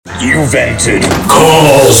You've entered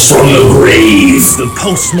Calls from the Grave, the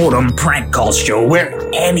post-mortem prank call show where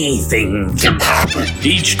anything can happen.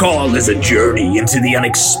 Each call is a journey into the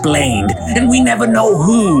unexplained, and we never know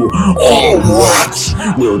who or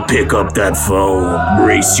what will pick up that phone.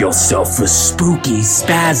 Brace yourself for spooky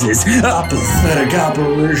spazzes, apathetic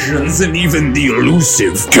apparitions, and even the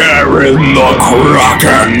elusive Karen the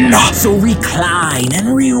Kraken. So recline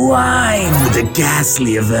and rewind with the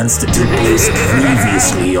ghastly events that took place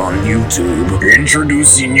previously on YouTube.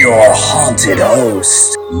 Introducing your haunted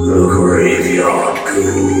host, the Graveyard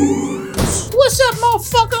Goons. What's up,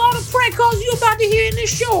 motherfucker? All the prank calls you about to hear in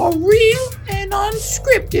this show are real and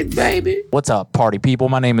unscripted, baby. What's up, party people?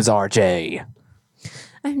 My name is RJ.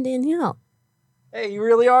 I'm Danielle. Hey, you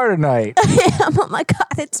really are tonight. I am. Oh my God,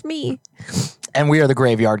 it's me. And we are the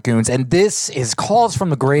Graveyard Goons. And this is Calls from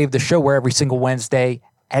the Grave, the show where every single Wednesday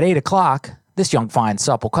at 8 o'clock, this young, fine,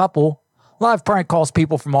 supple couple live prank calls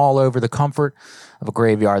people from all over the comfort of a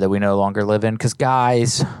graveyard that we no longer live in. Because,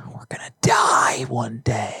 guys, we're going to die one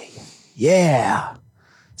day. Yeah.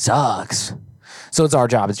 Sucks. So it's our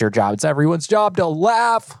job. It's your job. It's everyone's job to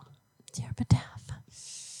laugh.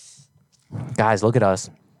 Guys, look at us.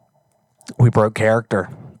 We broke character.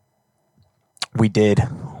 We did.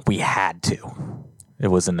 We had to. It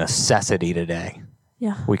was a necessity today.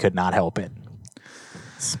 Yeah. We could not help it.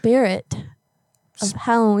 Spirit of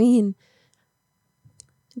Halloween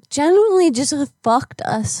genuinely just fucked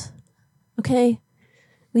us. Okay?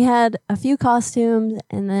 We had a few costumes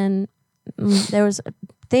and then there was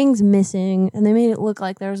things missing and they made it look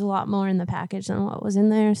like there was a lot more in the package than what was in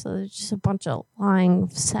there. So there's just a bunch of lying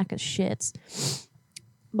sack of shits.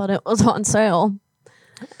 But it was on sale.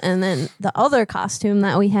 And then the other costume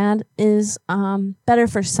that we had is better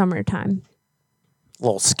for summertime. A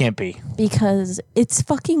little skimpy. Because it's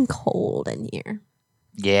fucking cold in here.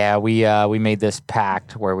 Yeah, we made this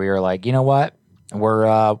pact where we were like, you know what? We're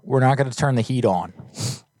not going to turn the heat on.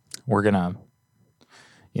 We're going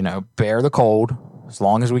to, bear the cold as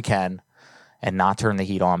long as we can and not turn the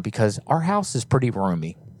heat on because our house is pretty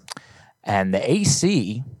roomy. And the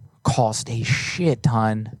AC cost a shit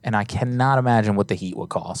ton, and I cannot imagine what the heat would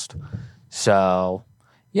cost. So,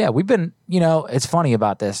 yeah, we've been, it's funny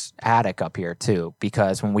about this attic up here, too,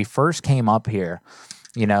 because when we first came up here,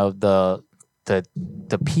 the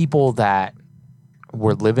people that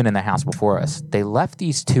were living in the house before us, they left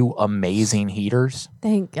these two amazing heaters.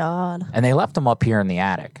 Thank God. And they left them up here in the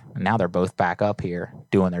attic. And now they're both back up here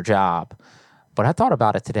doing their job. But I thought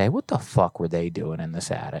about it today. What the fuck were they doing in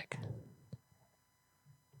this attic?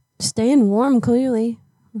 Staying warm, clearly.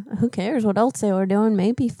 Who cares what else they were doing?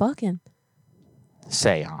 Maybe fucking.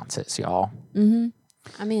 Seances, y'all. Mm-hmm.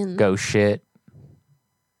 I mean... Ghost shit.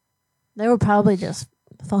 They were probably just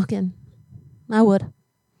fucking. I would.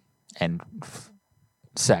 And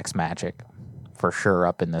sex magic. For sure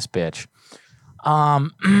up in this bitch.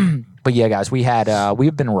 But yeah, guys,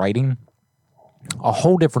 we've been writing a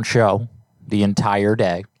whole different show the entire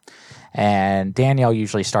day. And Danielle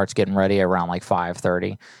usually starts getting ready around like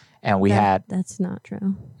 5:30. And That's not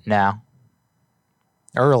true. No.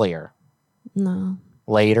 Earlier. No.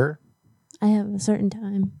 Later. I have a certain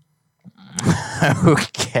time.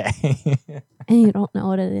 Okay. And you don't know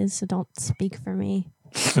what it is, so don't speak for me.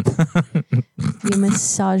 You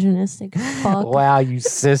misogynistic fuck. Wow, you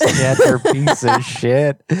cisgender piece of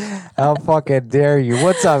shit. How fucking dare you?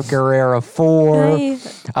 What's up, Guerrera 4? Hey.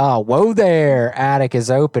 Whoa there. Attic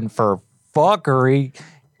is open for fuckery.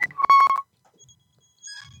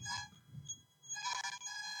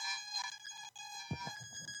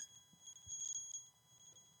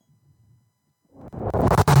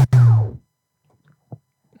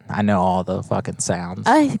 I know all the fucking sounds.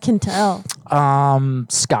 I can tell.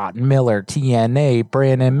 Scott Miller, TNA,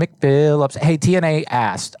 Brandon McPhillips. Hey, TNA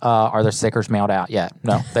asked, are there stickers mailed out yet?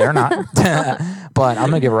 No, they are not. But I'm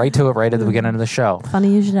going to get right to it right at the beginning of the show.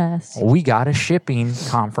 Funny you should ask. We got a shipping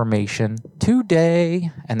confirmation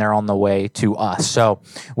today, and they're on the way to us. So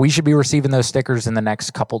we should be receiving those stickers in the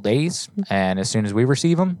next couple days. And as soon as we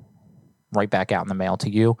receive them, right back out in the mail to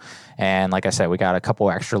you. And like I said, we got a couple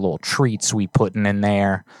extra little treats we putting in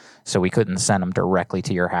there, so we couldn't send them directly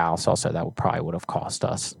to your house. Also, that would have cost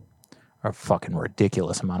us a fucking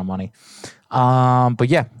ridiculous amount of money. But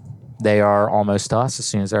yeah, they are almost to us. As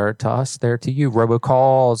soon as they're to us, they're to you.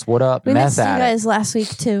 Robocalls, what up? We missed you guys last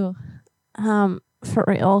week too. For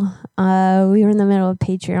real. We were in the middle of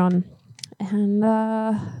Patreon,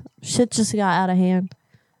 and shit just got out of hand.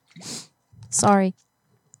 Sorry.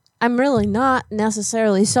 I'm really not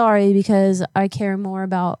necessarily sorry because I care more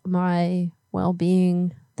about my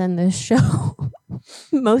well-being than this show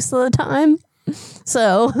most of the time.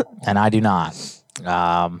 So, and I do not.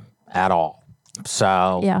 at all.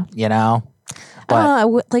 So, Yeah. you know, I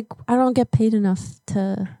don't but know, I don't get paid enough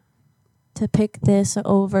to pick this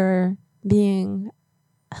over being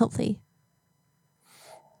healthy.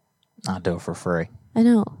 I'll do it for free. I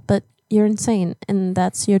know, but you're insane, and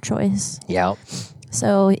that's your choice. Yep.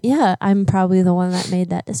 So yeah, I'm probably the one that made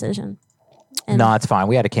that decision. And No, it's fine.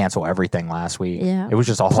 We had to cancel everything last week. Yeah. It was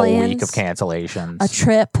just a whole week of Plans, cancellations. a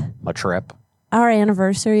trip, A trip. our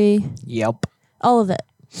anniversary, Yep. all of it.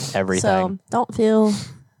 Everything. So don't feel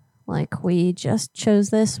like we just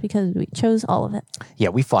chose this because we chose all of it. Yeah,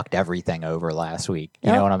 we fucked everything over last week. You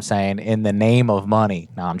Yep. know what I'm saying? In the name of money.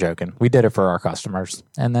 No, I'm joking. We did it for our customers,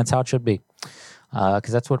 and that's how it should be.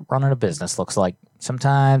 Because that's what running a business looks like.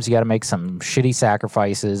 Sometimes you got to make some shitty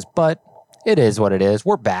sacrifices, but it is what it is.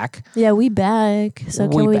 We're back. Yeah, we back. So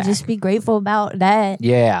We can we back. just be grateful about that?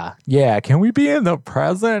 Yeah. Yeah. Can we be in the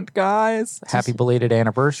present, guys? Happy belated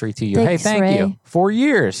anniversary to you. Thanks, hey, thank Ray. you. 4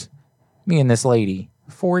 years. Me and this lady.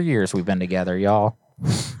 4 years we've been together, y'all.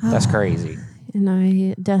 That's crazy. And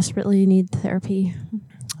I desperately need therapy.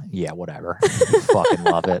 Yeah, whatever. Fucking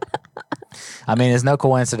love it. I mean, it's no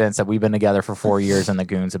coincidence that we've been together for 4 years and the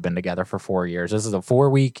Goons have been together for 4 years. This is a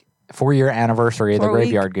 4-year anniversary of the 4 week.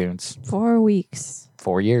 Graveyard Goons. 4 weeks.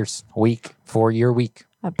 4 years. Week. 4-year week.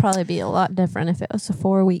 That'd probably be a lot different if it was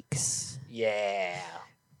 4 weeks. Yeah.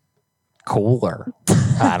 Cooler.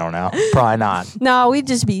 I don't know. Probably not. No, we'd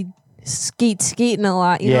just be skating a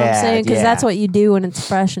lot. You know what I'm Yeah, saying? Because yeah. that's what you do when it's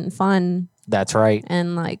fresh and fun That's right.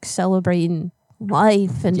 and like celebrating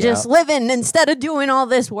life and Yeah. just living instead of doing all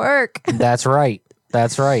this work. That's right.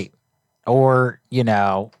 That's right. Or, you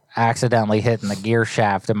know, accidentally hitting the gear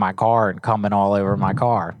shaft in my car and coming all over my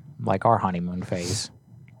car, like our honeymoon phase.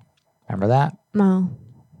 Remember that? No.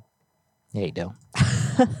 Yeah, you do.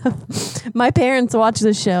 My parents watch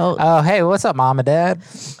the show. Oh, hey, what's up, Mom and Dad?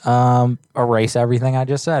 Erase everything I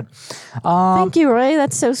just said. Thank you, Ray.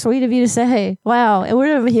 That's so sweet of you to say. Wow. And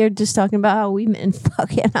we're over here just talking about how we've been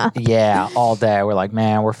fucking up. Yeah, all day. We're like,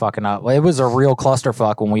 man, we're fucking up. It was a real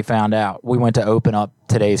clusterfuck when we found out. We went to open up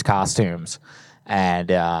today's costumes, and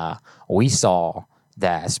we saw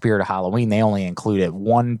that Spirit of Halloween, they only included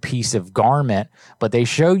one piece of garment, but they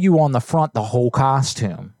show you on the front the whole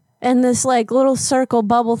costume. And this like little circle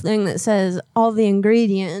bubble thing that says all the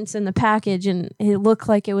ingredients in the package, and it looked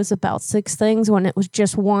like it was about 6 things when it was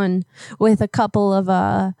just one, with a couple of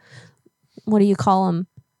what do you call them,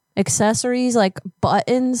 accessories like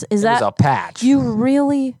buttons. Is It was that a patch. you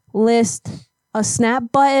really list a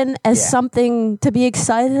snap button as Yeah. something to be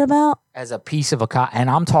excited about? As a piece of and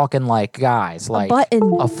I'm talking like, guys, like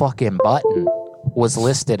button. a fucking button was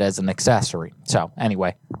listed as an accessory. So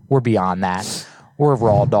anyway, we're beyond that. We're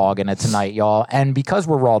raw dogging it tonight, y'all. And because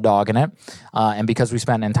we're raw dogging it, and because we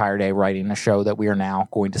spent an entire day writing a show that we are now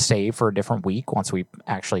going to save for a different week once we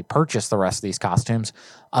actually purchase the rest of these costumes,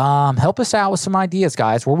 help us out with some ideas,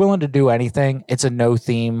 guys. We're willing to do anything. It's a no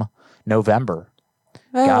theme November.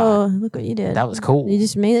 Oh, look what you did. That was cool. You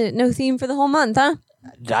just made it no theme for the whole month, huh?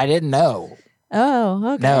 I didn't know.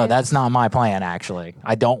 Oh, okay. No, that's not my plan, actually.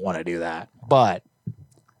 I don't want to do that. But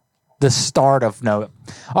the start of no.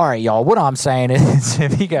 All right, y'all. What I'm saying is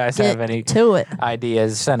if you guys Get have any to it.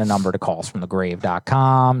 ideas, send a number to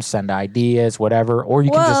callsfromthegrave.com, send ideas, whatever. Or you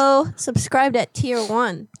can just, Whoa, subscribed at tier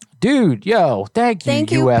 1. dude, yo, thank you,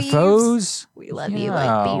 Thank you, UFOs. We love you. Yo.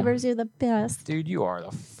 Like beavers are the best. Dude, you are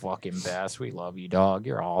the fucking best. We love you, dog.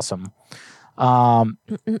 You're awesome.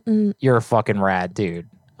 You're a fucking rad dude.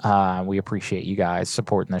 We appreciate you guys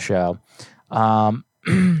supporting the show. All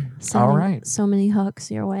right. So many hugs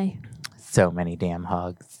your way. So many damn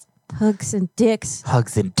hugs. Hugs and dicks.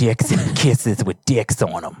 Hugs and dicks and kisses with dicks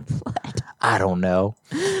on them. I don't know.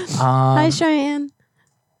 Hi, Cheyenne.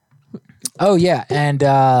 Oh, yeah. And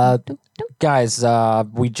guys,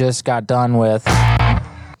 we just got done with, and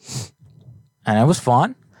it was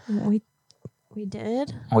fun. We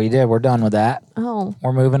did? We did. We're done with that. Oh.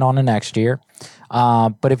 We're moving on to next year.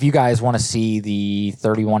 But if you guys want to see the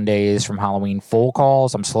 31 days from Halloween full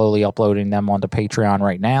calls, I'm slowly uploading them onto Patreon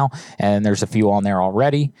right now. And there's a few on there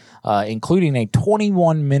already, including a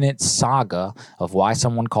 21-minute saga of why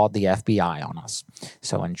someone called the FBI on us.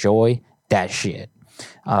 So enjoy that shit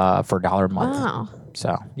for $1 a month. Wow.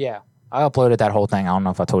 So, yeah, I uploaded that whole thing. I don't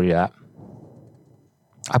know if I told you that.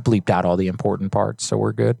 I bleeped out all the important parts, so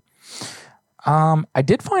we're good. I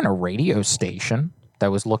did find a radio station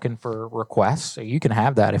that was looking for requests, so you can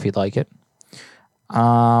have that if you'd like it.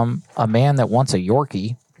 A man that wants a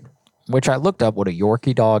Yorkie, which I looked up what a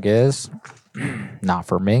Yorkie dog is. Not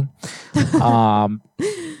for me.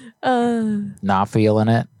 Not feeling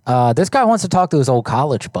it. This guy wants to talk to his old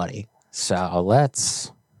college buddy, so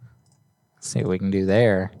let's See what we can do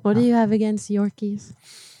there. What do you have against Yorkies?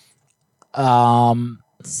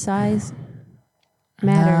 Size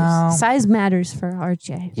matters. No. Size matters for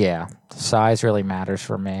RJ. Yeah, size really matters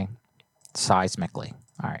for me. Seismically.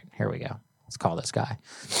 All right, here we go. Let's call this guy.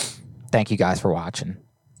 Thank you guys for watching.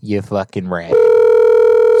 You fucking rat.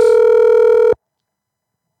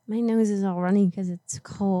 My nose is all runny because it's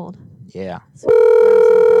cold. Yeah.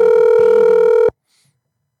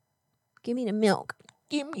 Give me the milk.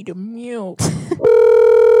 Give me the milk.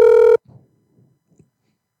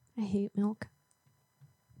 I hate milk.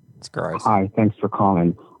 It's gross. Hi, thanks for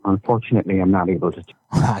calling. Unfortunately, I'm not able to.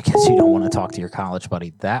 I guess you don't want to talk to your college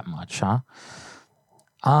buddy that much, huh?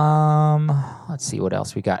 Let's see what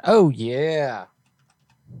else we got. Oh yeah,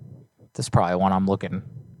 this is probably one I'm looking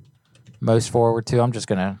most forward to. I'm just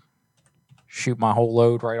gonna shoot my whole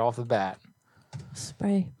load right off the bat.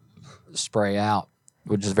 Spray out,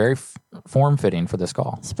 which is very form fitting for this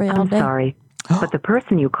call. Spray all I'm day. sorry, but the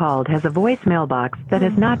person you called has a voicemail box that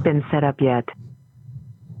has not been set up yet.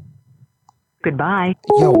 Goodbye.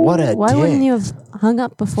 Yo, what a Why dick. wouldn't you have hung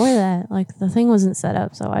up before that? Like, the thing wasn't set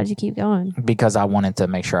up, so why'd you keep going? Because I wanted to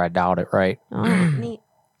make sure I dialed it right. Oh, neat.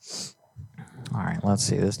 All right, let's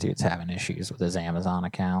see. This dude's having issues with his Amazon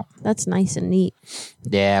account. That's nice and neat.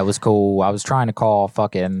 Yeah, it was cool. I was trying to call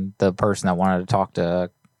fucking the person that wanted to talk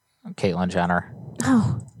to Caitlyn Jenner.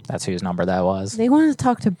 Oh, That's whose number that was. they wanted to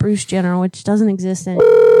talk to Bruce Jenner, which doesn't exist anymore.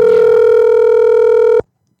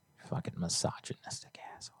 Fucking misogynistic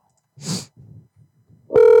asshole.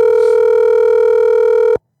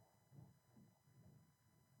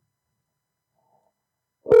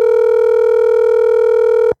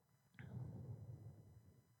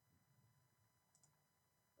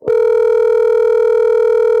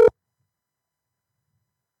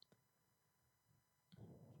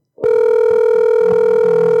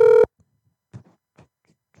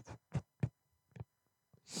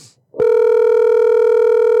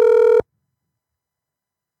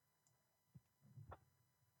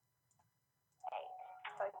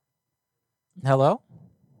 Hello?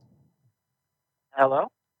 Hello?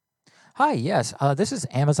 Hi, yes. This is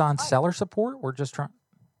Amazon seller support. We're just trying.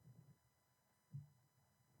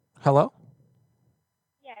 Hello?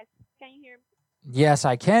 Yes, can you hear me? Yes,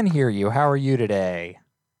 I can hear you. How are you today?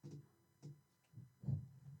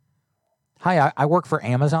 Hi, I work for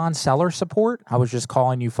Amazon seller support. I was just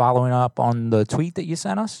calling you following up on the tweet that you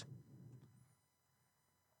sent us.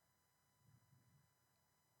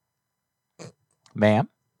 Ma'am?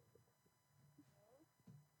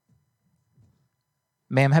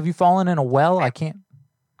 Ma'am, have you fallen in a well? I can't.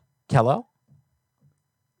 Hello?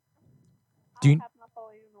 Do you... I have not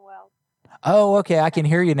fallen in a well. Oh, okay. I can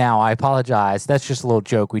hear you now. I apologize. That's just a little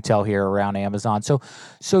joke we tell here around Amazon. So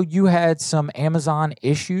you had some Amazon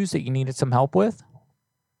issues that you needed some help with?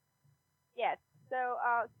 Yes. So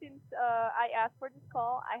since I asked for this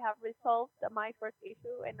call, I have resolved my first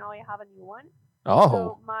issue, and now I have a new one. Oh,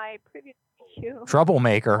 So my previous issue.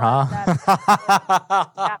 troublemaker, huh?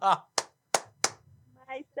 Yeah.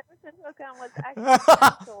 My Samsung account was actually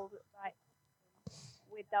canceled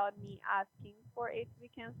without me asking for it to be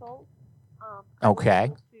canceled. I was Okay.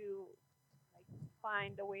 able to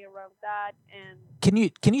find a way around that, and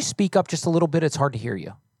Can you speak up just a little bit? It's hard to hear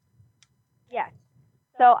you. yes.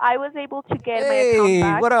 So I was able to get my account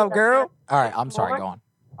back. what up, without girl? asking All right, I'm sorry. anymore.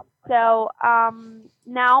 Go on. So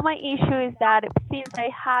now my issue is that since I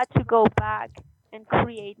had to go back and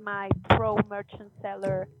create my pro merchant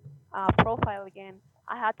seller profile again,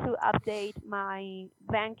 I had to update my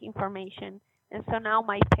bank information, and so now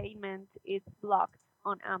my payment is blocked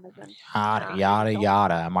on Amazon. Yada, yada,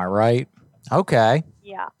 yada. Am I right? Okay.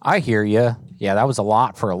 Yeah, I hear you. Yeah, that was a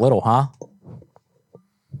lot for a little, huh?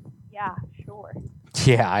 yeah, sure.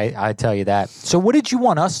 Yeah, I tell you that. So what did you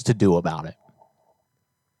want us to do about it?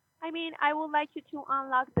 I mean, I would like you to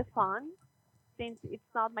unlock the fund, since it's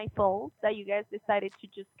not my fault that you guys decided to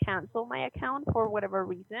just cancel my account for whatever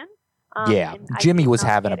reason. Yeah, and I Jimmy did was not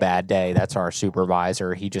having a get it. bad day. That's our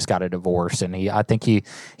supervisor. He just got a divorce, and I think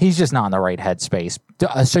he's just not in the right headspace.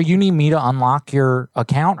 So you need me to unlock your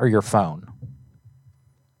account or your phone?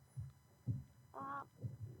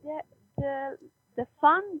 The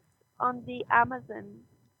funds on the Amazon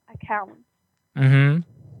account. Mm-hmm.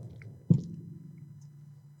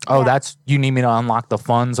 Oh, Yeah. that's you need me to unlock the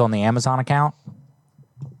funds on the Amazon account?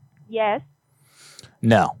 Yes.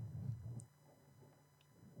 No.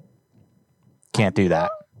 Can't do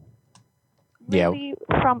that. Yeah. Really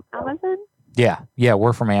from Amazon? Yeah,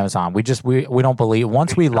 we're from Amazon. We don't believe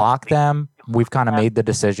once we lock them, we've kind of made the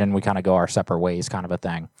decision, we kind of go our separate ways kind of a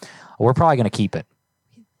thing. We're probably going to keep it.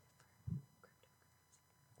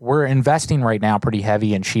 we're investing right now pretty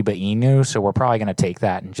heavy in Shiba Inu, so we're probably going to take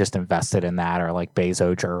that and just invest it in that, or like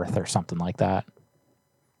Bezos Earth or something like that.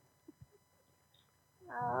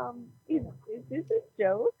 Is this a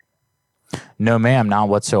joke? No, ma'am, not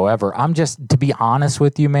whatsoever. I'm just, to be honest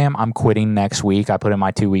with you, ma'am, I'm quitting next week. I put in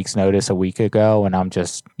my 2 weeks notice a week ago, and I'm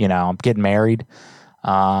just, I'm getting married.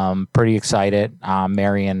 Pretty excited. I'm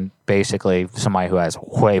marrying basically somebody who has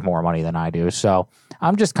way more money than I do. So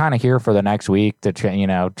I'm just kind of here for the next week to,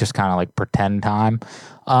 just kind of like pretend time.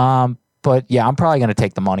 But yeah, I'm probably going to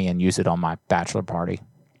take the money and use it on my bachelor party.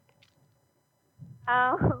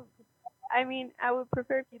 I mean, I would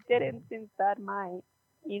prefer if you didn't, since that my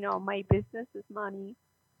business is money.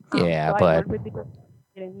 Yeah, so but I would really prefer if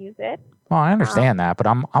you didn't use it. Well, I understand that, but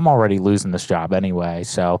I'm already losing this job anyway.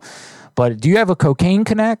 So, but do you have a cocaine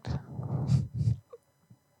connect?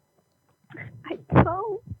 I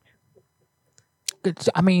don't.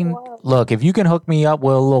 I mean, look, if you can hook me up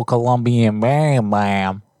with a little Colombian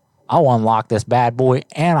bam, I'll unlock this bad boy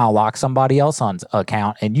and I'll lock somebody else's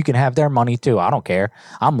account, and you can have their money too. I don't care.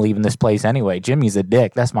 I'm leaving this place anyway. Jimmy's a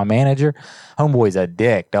dick. That's my manager. Homeboy's a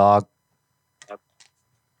dick, dog.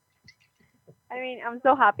 I mean, I'm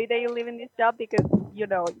so happy that you live in this job because,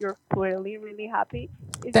 you're clearly really happy.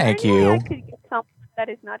 Thank there any way you. I could get someone that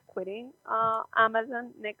is not quitting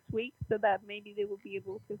Amazon next week so that maybe they will be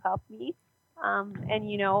able to help me?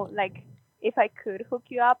 And, like, if I could hook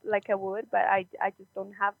you up, like I would, but I just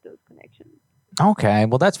don't have those connections. Okay,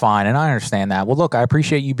 well, that's fine, and I understand that. Well, look, I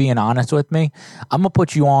appreciate you being honest with me. I'm going to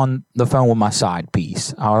put you on the phone with my side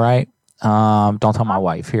piece, all right? Don't tell my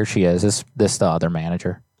wife. Here she is. This the other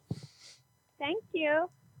manager. Thank you.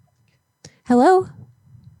 Hello?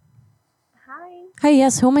 Hi, Hi,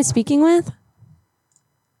 yes, who am I speaking with?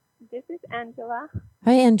 this is Angela.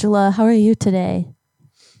 Hi, Angela. How are you today?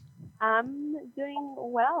 I'm doing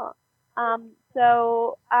well.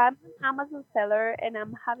 So I'm an Amazon seller and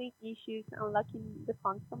I'm having issues unlocking the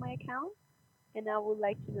funds from my account. And I would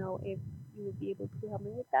like to know if you would be able to help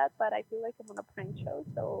me with that. But I feel like I'm on a prank show,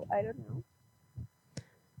 so I don't know.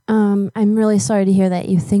 I'm really sorry to hear that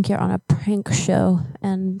you think you're on a prank show,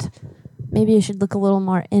 and maybe you should look a little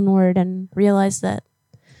more inward and realize that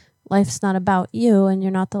life's not about you and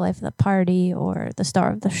you're not the life of the party or the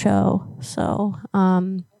star of the show. So,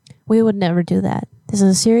 we would never do that. This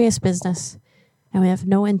is a serious business, and we have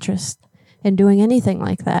no interest in doing anything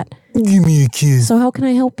like that. Give me a kiss. So how can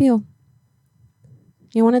I help you?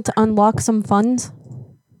 You wanted to unlock some funds?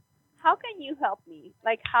 How can you help me?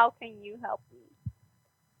 Like, how can you help me?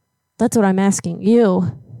 That's what I'm asking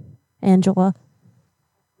you, Angela.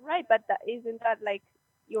 Right, but isn't that like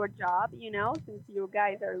your job, since you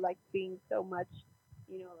guys are like being so much,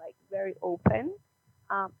 like very open.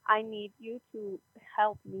 I need you to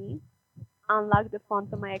help me unlock the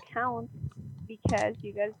funds on my account because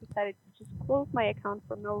you guys decided to just close my account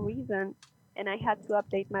for no reason, and I had to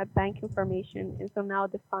update my bank information, and so now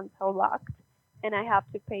the funds are locked and I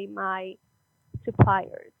have to pay my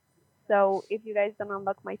suppliers. So if you guys don't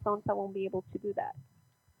unlock my funds, I won't be able to do that.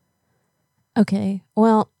 Okay,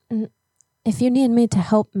 well, if you need me to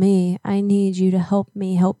help me, I need you to help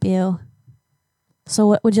me help you. So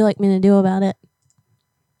what would you like me to do about it?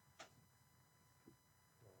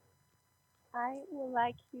 I would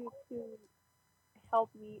like you to help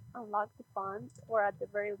me unlock the funds, or at the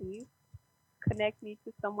very least, connect me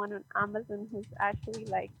to someone on Amazon who's actually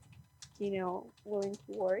willing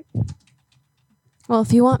to work. Well,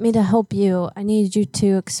 if you want me to help you, I need you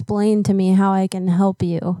to explain to me how I can help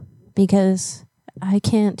you, because I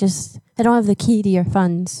don't have the key to your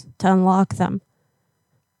funds to unlock them.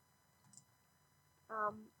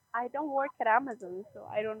 I don't work at Amazon, so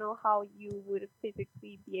I don't know how you would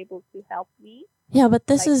physically be able to help me. Yeah, but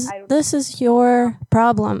this is your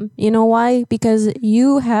problem. You know why? Because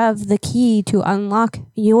you have the key to unlock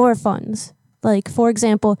your funds. Like, for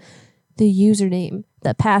example, the username,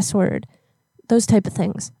 the password, those type of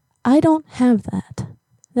things. I don't have that.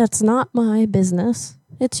 That's not my business.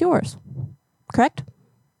 It's yours. Correct?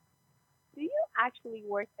 Do you actually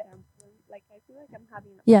work at Amazon? Like, I feel like I'm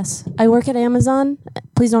having Yes, I work at Amazon.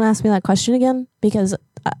 Please don't ask me that question again, because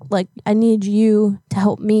I need you to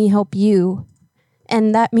help me help you.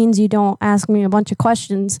 And that means you don't ask me a bunch of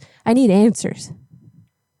questions. I need answers.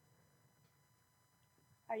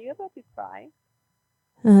 Are you about to cry?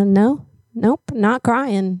 No. Nope, not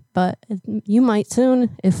crying, but you might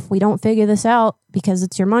soon if we don't figure this out, because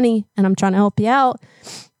it's your money and I'm trying to help you out.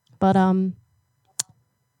 But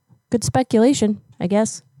good speculation, I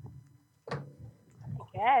guess.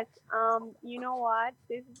 Yes. You know what?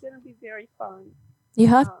 This is gonna be very fun. You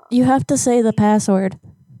have to say the password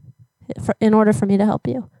in order for me to help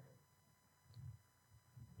you.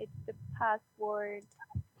 password.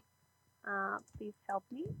 Please help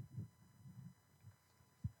me.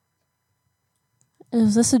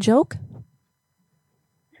 Is this a joke?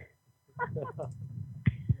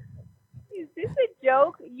 Is this a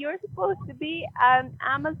joke? You're supposed to be an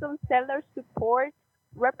Amazon seller support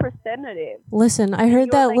representative. Listen, I heard You're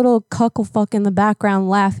that like- little cucklefuck in the background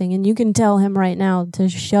laughing, and you can tell him right now to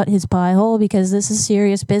shut his pie hole because this is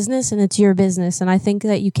serious business and it's your business, and I think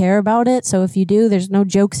that you care about it. So if you do, there's no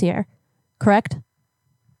jokes here. Correct?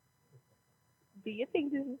 Do you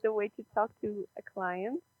think this is the way to talk to a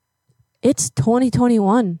client? It's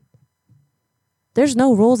 2021. There's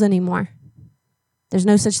no rules anymore. There's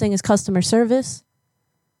no such thing as customer service.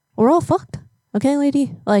 We're all fucked. Okay,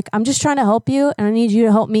 lady? Like, I'm just trying to help you, and I need you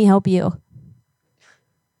to help me help you.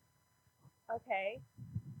 Okay.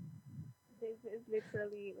 This is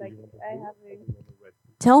literally like I haven't.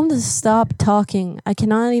 Tell him to stop talking. I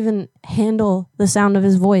cannot even handle the sound of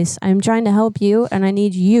his voice. I'm trying to help you, and I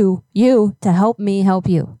need you to help me help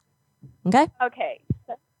you. Okay? Okay.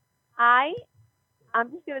 I'm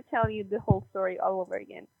just gonna tell you the whole story all over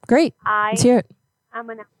again. Great. Let's hear it. I'm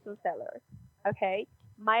an Amazon seller. Okay.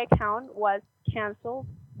 My account was canceled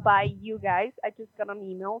by you guys. I just got an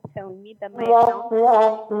email telling me that my account.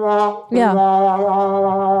 Yeah.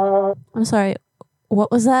 I'm sorry. What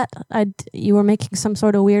was that? You were making some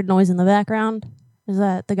sort of weird noise in the background. Is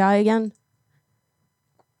that the guy again?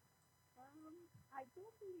 I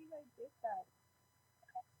don't believe I did that.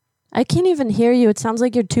 I can't even hear you. It sounds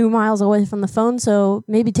like you're 2 miles away from the phone, so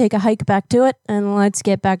maybe take a hike back to it and let's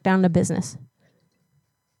get back down to business.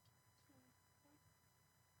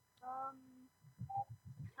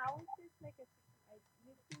 How is this like a? I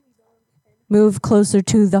literally don't understand. Move closer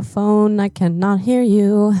to the phone. I cannot hear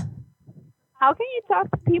you. How can you talk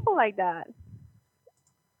to people like that?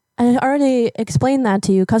 I already explained that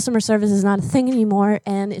to you. Customer service is not a thing anymore,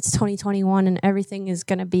 and it's 2021, and everything is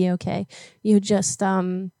going to be okay. You just,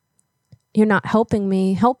 you're not helping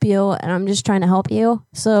me help you, and I'm just trying to help you.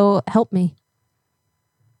 So help me.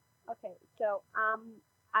 Okay, so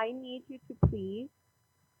I need you to please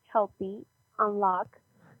help me unlock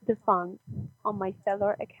the funds on my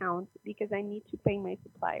seller account because I need to pay my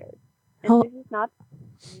suppliers. And How- this is not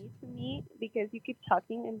me to me because you keep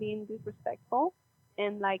talking and being disrespectful,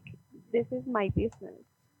 and like this is my business.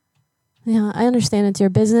 Yeah, I understand it's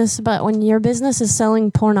your business, but when your business is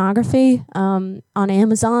selling pornography on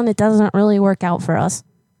Amazon, it doesn't really work out for us.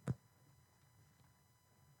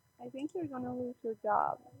 I think you're gonna lose your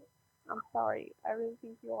job. I'm sorry. I really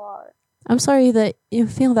think you are. I'm sorry that you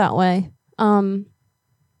feel that way.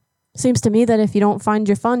 Seems to me that if you don't find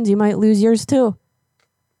your funds, you might lose yours too.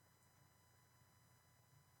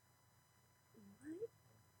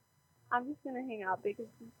 I'm just gonna hang up because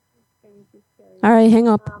this is gonna be scary. All right, hang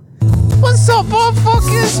up. What's up,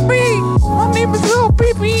 motherfucker? It's me. My name is Lil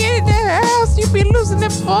PP in the house. You be losing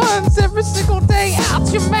them funds every single day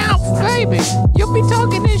out your mouth, baby. You'll be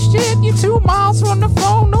talking this shit. You 2 miles from the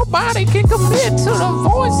phone. Nobody can commit to the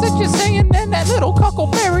voice that you're saying. And that little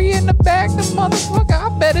Cuckleberry in the back, the motherfucker. I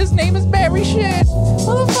bet his name is Barry Shit.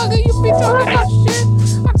 Motherfucker, you be talking that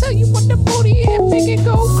shit. I'll tell you what the booty is. Make it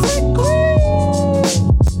go click, click.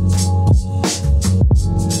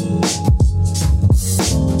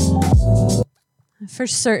 For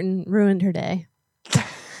certain, ruined her day.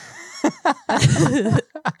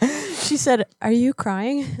 She said, "Are you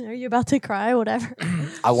crying? Are you about to cry? Whatever."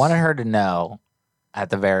 I wanted her to know at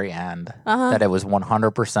the very end that it was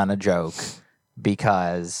 100% a joke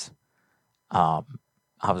because I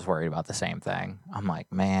was worried about the same thing. I'm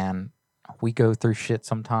like, man, we go through shit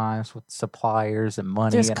sometimes with suppliers and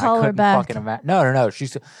money, Just and call I her couldn't back. fucking imagine. No.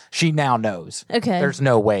 She now knows. Okay. There's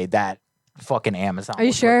no way that fucking Amazon Are you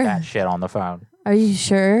would put sure? that shit on the phone. Are you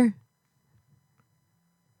sure?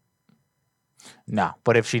 No,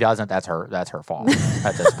 but if she doesn't, that's her fault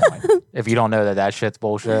at this point. If you don't know that shit's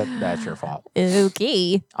bullshit, that's your fault.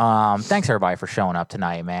 Okay. Thanks everybody for showing up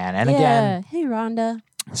tonight, man. And Yeah. again, Hey, Rhonda.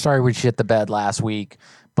 sorry we shit the bed last week,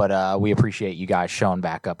 but we appreciate you guys showing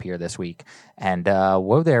back up here this week. And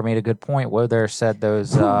Woe there made a good point. Woe there said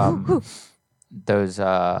those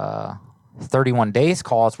 31 days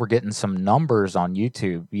calls were getting some numbers on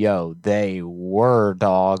YouTube. Yo, they were,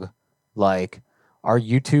 dog. Like, our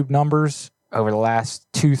YouTube numbers over the last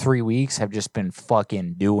 2-3 weeks have just been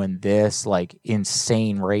fucking doing this, like,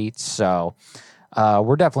 insane rates. So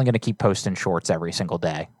we're definitely going to keep posting shorts every single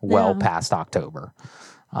day, well Yeah. past October.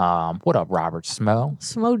 What up, Robert Smo?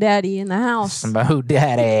 Smo Daddy in the house. Smo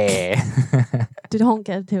Daddy. Don't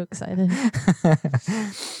get too excited.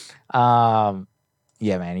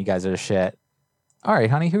 Yeah, man, you guys are the shit. All right,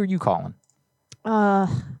 honey, who are you calling?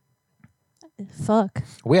 fuck.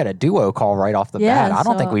 We had a duo call right off the Yeah, bat. I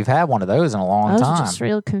don't think so- we've had one of those in a long I was time. just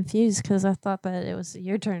real confused because I thought that it was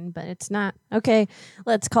your turn, but it's not. Okay,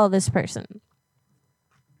 let's call this person.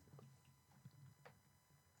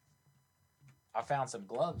 I found some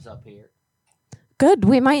gloves up here Good.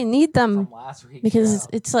 We might need them from last week because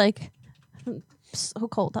it's like so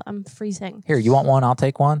cold. I'm freezing. Here, you want one? I'll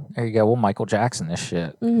take one. There you go. We'll Michael Jackson this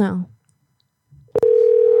shit. No.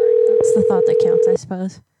 That's the thought that counts, I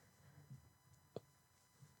suppose.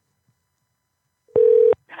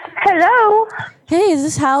 Hello. Hey, is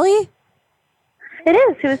this Hallie? It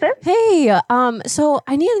is. Who is this? Hey, so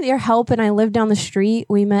I needed your help and I live down the street.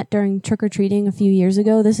 We met during trick-or-treating a few years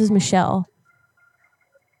ago. This is Michelle.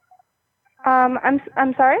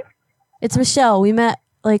 I'm sorry. It's Michelle. We met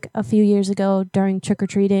like a few years ago during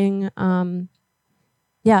trick-or-treating.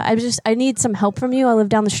 Yeah, I need some help from you. I live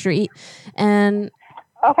down the street and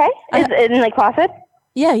Okay. Is it in Lake Placid?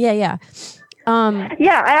 yeah. Yeah,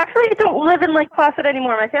 I actually don't live in Lake Placid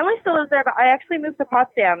anymore. My family still lives there, but I actually moved to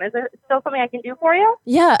Potsdam. Is there still something I can do for you?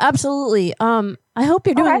 Yeah, absolutely. I hope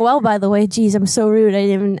you're doing well, by the way. Geez, I'm so rude. I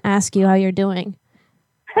didn't even ask you how you're doing.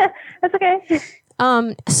 That's okay.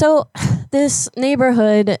 So this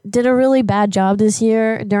neighborhood did a really bad job this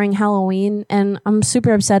year during Halloween, and I'm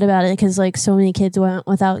super upset about it because like so many kids went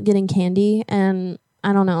without getting candy, and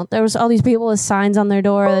I don't know. There was all these people with signs on their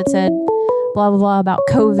door that said blah blah blah about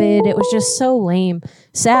COVID. It was just so lame,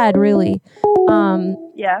 sad, really.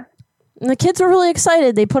 Yeah. And the kids were really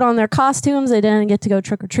excited. They put on their costumes. They didn't get to go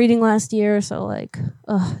trick or treating last year, so like,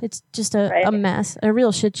 it's just a mess, a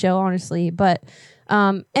real shit show, honestly. But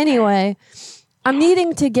anyway. I'm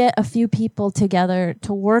needing to get a few people together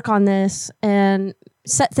to work on this and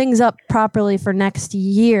set things up properly for next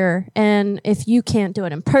year. And if you can't do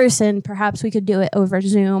it in person, perhaps we could do it over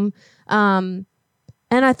Zoom. And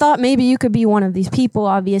I thought maybe you could be one of these people,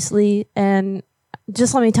 obviously. And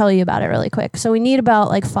just let me tell you about it really quick. So we need about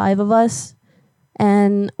like 5 of us,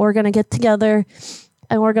 and we're going to get together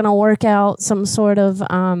and we're going to work out some sort of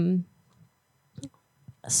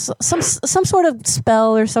some sort of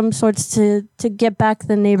spell or some sorts to get back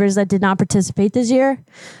the neighbors that did not participate this year.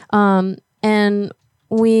 And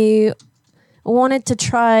we wanted to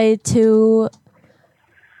try to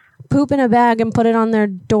poop in a bag and put it on their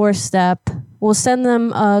doorstep. We'll send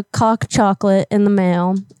them a cock chocolate in the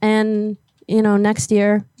mail. And, you know, next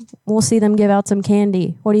year we'll see them give out some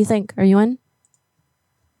candy. What do you think? Are you in?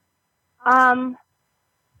 Well,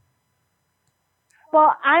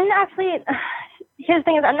 I'm actually... Here's the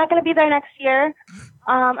thing is I'm not going to be there next year.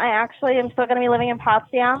 I actually am still going to be living in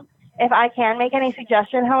Potsdam. If I can make any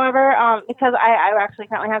suggestion, however, because I actually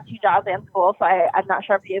currently have 2 jobs and school, so I'm not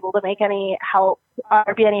sure if I'll be able to make any help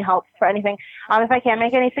or be any help for anything. If I can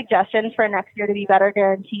make any suggestions for next year to be better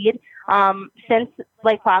guaranteed, since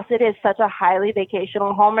Lake Placid is such a highly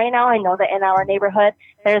vacational home right now, I know that in our neighborhood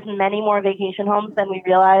there's many more vacation homes than we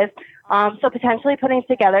realize. So potentially putting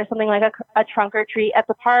together something like a trunk or treat at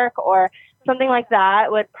the park or something like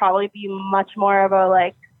that would probably be much more of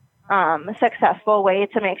a successful way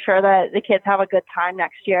to make sure that the kids have a good time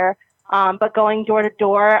next year. But going door to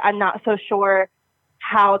door, I'm not so sure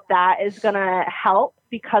how that is going to help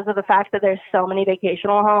because of the fact that there's so many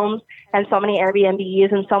vacational homes and so many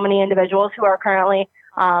Airbnbs and so many individuals who are currently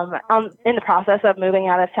in the process of moving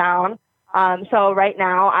out of town. So right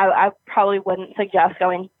now, I probably wouldn't suggest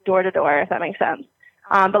going door to door, if that makes sense.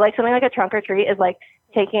 But like something like a trunk or treat is like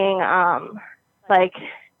taking like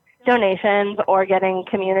donations or getting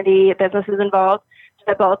community businesses involved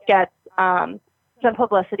that both get some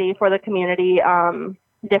publicity for the community,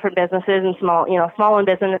 different businesses and small-owned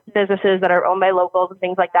businesses that are owned by locals and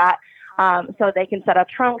things like that. So they can set up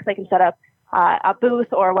trunks, they can set up a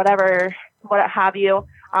booth or whatever, what have you.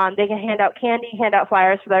 They can hand out candy, hand out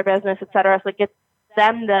flyers for their business, etc. So it gets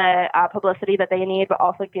them the publicity that they need, but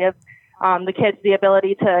also give the kids the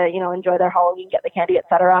ability to, enjoy their Halloween, get the candy,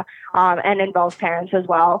 etc. And involve parents as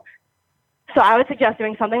well. So I would suggest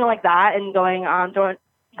doing something like that and going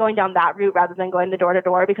down that route rather than going the door to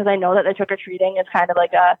door, because I know that the trick or treating is kind of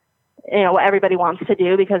like what everybody wants to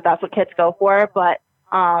do because that's what kids go for. But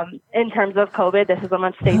in terms of COVID, this is a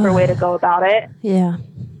much safer way to go about it. Yeah.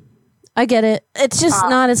 I get it. It's just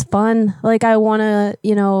not as fun. Like I want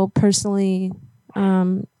to, personally,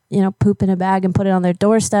 poop in a bag and put it on their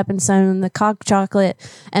doorstep and send them the cock chocolate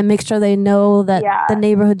and make sure they know that the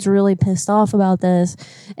neighborhood's really pissed off about this.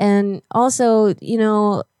 And also,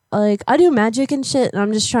 like I do magic and shit, and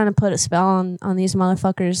I'm just trying to put a spell on these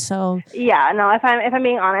motherfuckers. So yeah, no, if I'm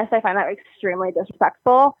being honest, I find that extremely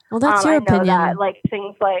disrespectful. Well, that's your opinion. That, like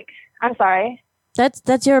things like I'm sorry.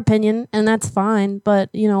 That's your opinion, and that's fine. But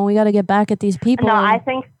we got to get back at these people. No, I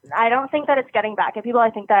think I don't think that it's getting back at people. I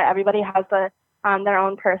think that everybody has their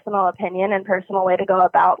own personal opinion and personal way to go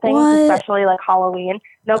about things, especially like Halloween.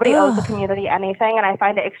 Nobody owes the community anything, and I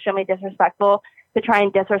find it extremely disrespectful to try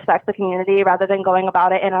and disrespect the community rather than going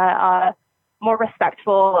about it in a more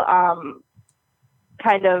respectful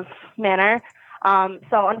kind of manner.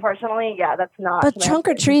 So unfortunately, yeah, that's not. But trunk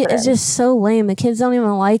or treat is just so lame. The kids don't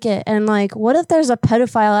even like it. And like, what if there's a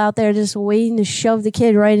pedophile out there just waiting to shove the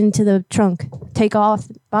kid right into the trunk? Take off.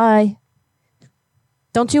 Bye.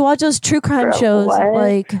 Don't you watch those true crime shows? What?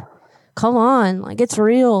 Like, come on. Like, it's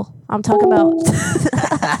real. I'm talking about.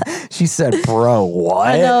 She said, bro, what?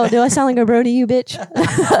 I know. Do I sound like a bro to you, bitch?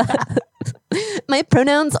 My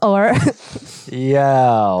pronouns are.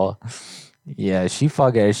 Yo. Yeah, she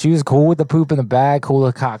was cool with the poop in the bag, cool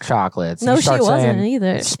with cock chocolates. No, You she start wasn't saying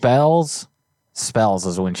either. Spells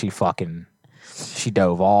is when she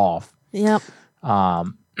dove off. Yep.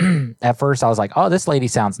 At first I was like, oh, this lady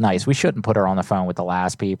sounds nice. We shouldn't put her on the phone with the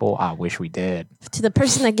last people. I wish we did. To the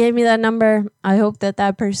person that gave me that number, I hope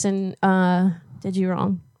that person did you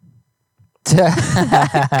wrong. Because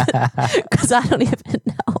I don't even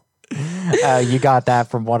know. You got that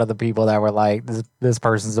from one of the people that were like, this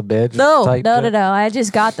person's a bitch? No. type shit? No. I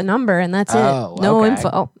just got the number and that's Oh, it. No okay.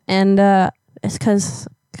 info. And it's because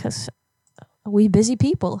we busy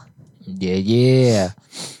people. Yeah.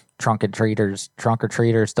 Trunk or treaters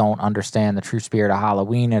don't understand the true spirit of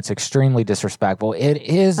Halloween. It's extremely disrespectful. It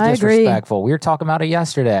is I agree. disrespectful. We were talking about it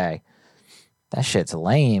yesterday. That shit's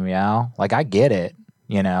lame, yo. Like, I get it,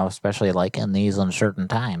 especially like in these uncertain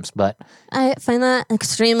times. But I find that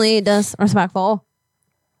extremely disrespectful.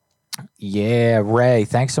 yeah, Ray,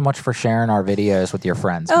 thanks so much for sharing our videos with your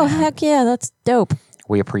friends. Oh, man. heck yeah. That's dope.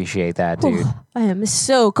 We appreciate that, dude. I am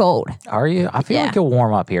so cold. Are you? I feel like you'll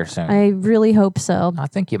warm up here soon. I really hope so. I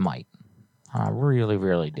think you might. I really,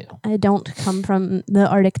 really do. I don't come from the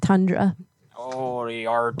Arctic tundra. Oh, the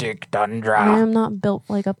Arctic tundra. I am not built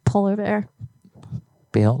like a polar bear.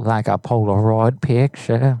 Built like a Polaroid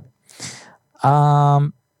picture. Yeah,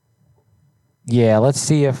 let's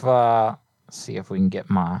see if we can get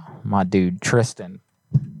my dude Tristan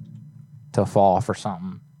to fall for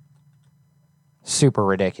something super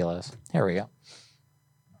ridiculous. Here we go.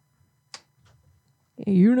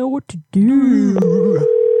 You know what to do.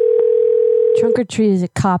 Trunk or treat is a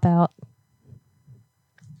cop out.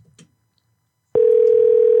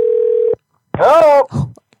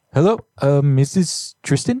 Hello? Hello, Mrs.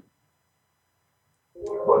 Tristan?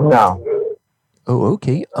 No. Oh,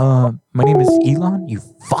 okay. My name is Elon. You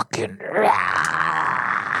fucking.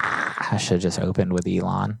 I should have just opened with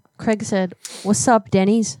Elon. Craig said, "What's up,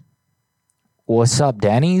 Denny's?" What's up,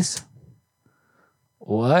 Denny's?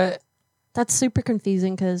 What? That's super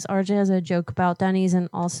confusing because RJ has a joke about Denny's and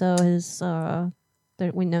also his,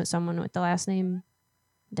 we know someone with the last name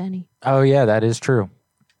Denny. Oh, yeah, that is true.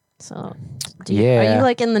 So, are Yeah. you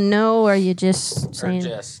like in the know or are you just Or saying,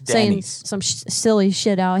 just saying Denny's. some silly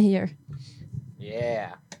shit out here?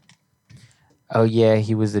 Yeah. Oh, yeah,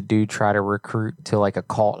 he was the dude trying to recruit to like a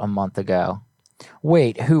cult a month ago.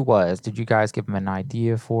 Wait, who was? Did you guys give him an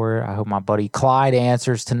idea for it? I hope my buddy Clyde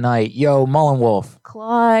answers tonight. Yo, Mullenwolf.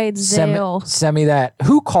 Clydesdale. Send me that.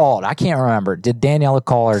 Who called? I can't remember. Did Daniela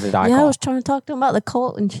call or did I Yeah, I call? was trying to talk to him about the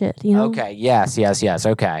cult and shit, you know? Okay, yes.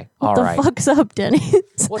 Okay. What All the right. fuck's up,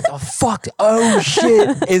 Denny's? What the fuck? Oh,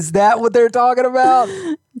 shit. Is that what they're talking about?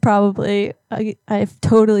 Probably. I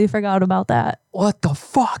totally forgot about that. What the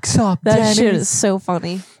fuck's up, That Denny's? shit is so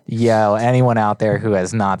funny. Yo, anyone out there who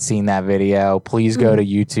has not seen that video, please go to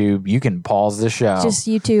YouTube. You can pause the show. Just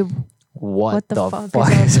YouTube. What the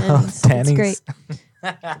fuck is is up, up, Denny's? Denny's? It's great.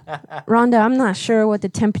 Rhonda, I'm not sure what the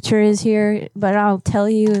temperature is here, but I'll tell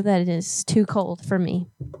you that it is too cold for me.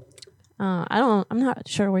 I'm not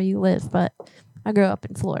sure where you live, but I grew up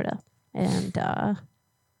in Florida and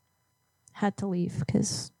had to leave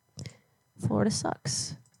because Florida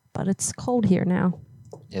sucks. But it's cold here now.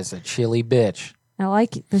 It's a chilly bitch. I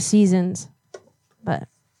like the seasons, but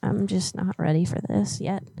I'm just not ready for this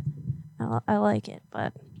yet. I like it,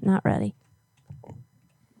 but not ready.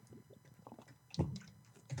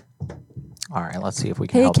 All right, let's see if we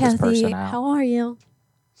can Hey, help this Kathy, person out. how are you?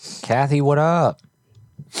 Kathy, what up?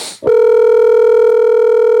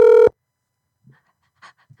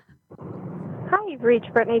 Hi, you've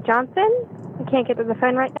reached Brittany Johnson. I can't get to the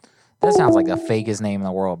phone right now. That sounds like the fakest name in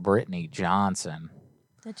the world, Brittany Johnson.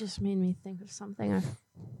 That just made me think of something I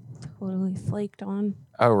totally flaked on.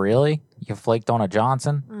 Oh, really? You flaked on a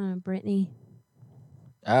Johnson? Brittany.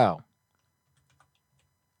 Oh.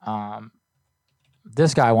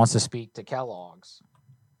 This guy wants to speak to Kellogg's.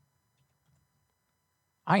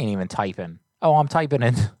 I ain't even typing. Oh, I'm typing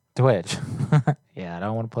in Twitch. Yeah, I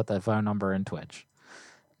don't want to put that phone number in Twitch.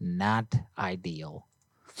 Not ideal.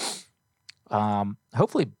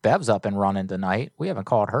 Hopefully Bev's up and running tonight. We haven't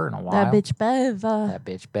called her in a while. That bitch Bev. That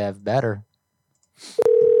bitch Bev better.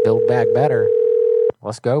 Build back better.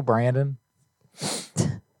 Let's go, Brandon.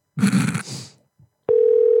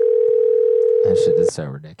 That shit is so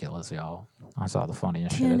ridiculous, y'all. I saw the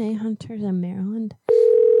funniest shit. TNA Hunters in Maryland.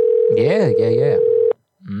 Yeah.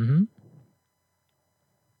 Mm-hmm.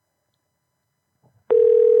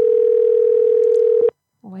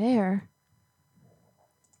 Where?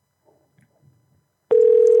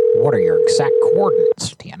 What are your exact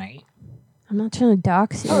coordinates, TNA? I'm not trying to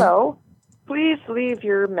dox you. Hello. Please leave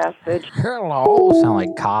your message. Hello. Sound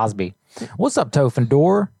like Cosby. What's up,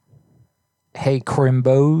 Tofendor? Hey,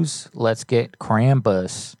 Crimbos. Let's get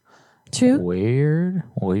Krampus. True. Weird.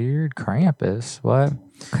 Krampus. What?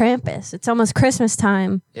 Krampus. It's almost Christmas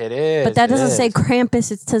time. It is. But that doesn't say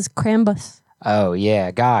Krampus. It says Krambus. Oh,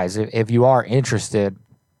 yeah. Guys, if you are interested,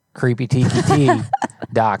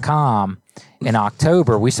 creepytkt.com. In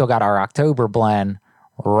October, we still got our October blend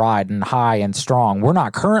riding high and strong. We're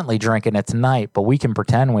not currently drinking it tonight, but we can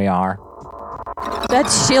pretend we are.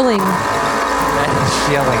 That's shilling. That's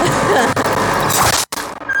shilling.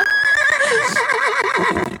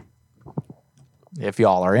 If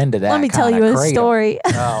y'all are into that, let me tell you a story.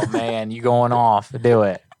 Oh, man, you going off. Do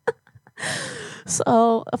it.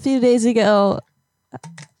 So, a few days ago,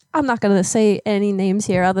 I'm not going to say any names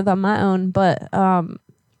here other than my own, but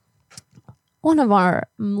one of our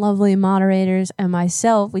lovely moderators and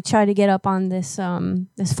myself, we tried to get up on this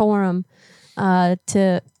this forum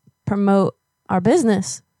to promote our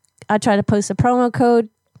business. I tried to post a promo code.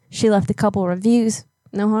 She left a couple reviews.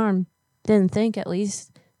 No harm. Didn't think, at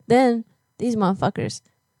least. Then these motherfuckers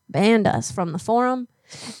banned us from the forum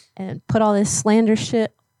and put all this slander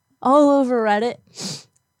shit all over Reddit.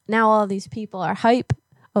 Now all these people are hype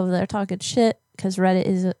over there talking shit because Reddit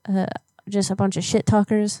is just a bunch of shit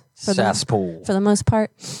talkers for the most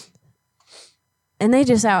part. And they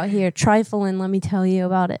just out here trifling, let me tell you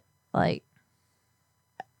about it. Like,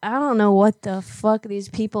 I don't know what the fuck these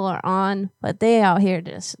people are on, but they out here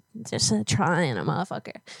just trying a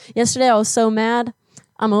motherfucker. Yesterday I was so mad.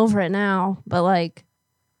 I'm over it now, but like,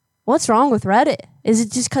 what's wrong with Reddit? Is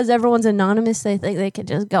it just because everyone's anonymous they think they can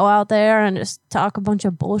just go out there and just talk a bunch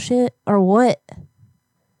of bullshit, or what?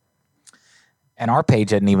 And our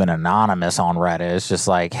page isn't even anonymous on Reddit. It's just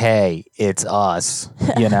like, hey, it's us,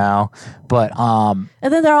 you know? But and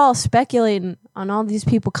then they're all speculating on all these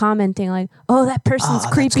people commenting like, oh, that person's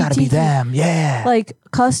creepy that's gotta tiki. be them, yeah. Like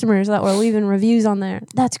customers that were leaving reviews on there.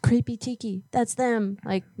 That's creepy tiki. That's them.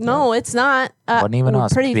 Like, no, it's not. Wasn't even we're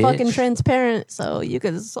us, pretty bitch. fucking transparent, so you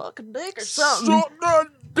can suck a dick or something.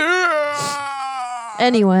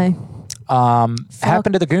 Anyway.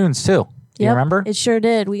 Happened to the goons too. You remember? It sure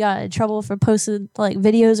did. We got in trouble for posted like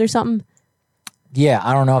videos or something. Yeah,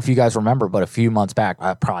 I don't know if you guys remember, but a few months back,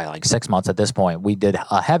 probably like 6 months at this point, we did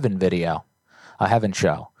a heaven video, a heaven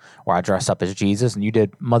show, where I dressed up as Jesus and you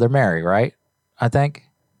did Mother Mary, right? I think.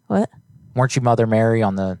 What? Weren't you Mother Mary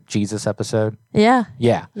on the Jesus episode? Yeah.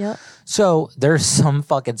 Yeah. Yep. So there's some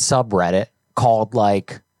fucking subreddit called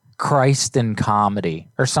like Christ in Comedy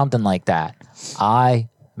or something like that. I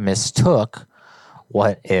mistook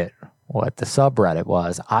what the subreddit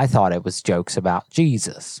was. I thought it was jokes about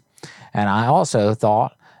Jesus. And I also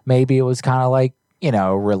thought maybe it was kind of like, you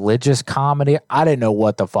know, religious comedy. I didn't know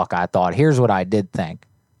what the fuck I thought. Here's what I did think.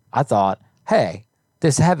 I thought, hey,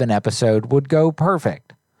 this heaven episode would go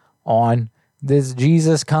perfect on this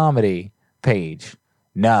Jesus comedy page.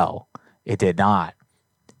 No, it did not.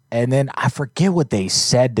 And then I forget what they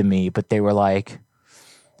said to me, but they were like,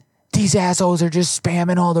 these assholes are just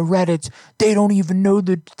spamming all the Reddits. They don't even know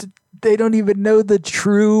the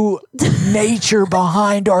true nature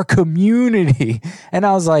behind our community. And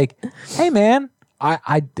I was like, hey, man,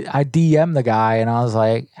 I DM the guy and I was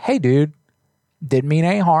like, hey, dude, didn't mean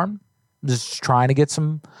any harm. Just trying to get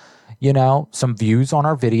some, you know, some views on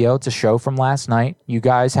our video. It's a show from last night. You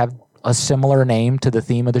guys have a similar name to the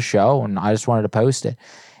theme of the show, and I just wanted to post it.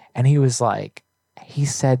 And he was like, he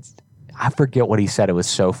said, I forget what he said. It was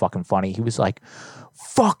so fucking funny. He was like,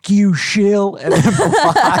 fuck you, shill. And then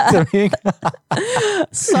blocked me.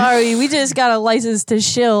 Sorry, we just got a license to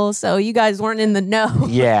shill, so you guys weren't in the know.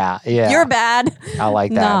 Yeah. You're bad. I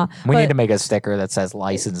like that. Nah, we need to make a sticker that says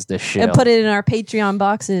license to shill. And put it in our Patreon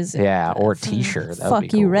boxes. Yeah, or a t-shirt. That would be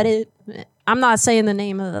Fuck you, cool. Reddit. I'm not saying the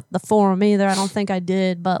name of the forum either. I don't think I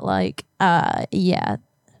did, but like, yeah.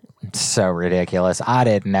 So ridiculous. I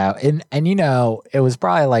didn't know. And you know, it was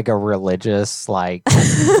probably like a religious, like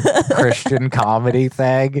Christian comedy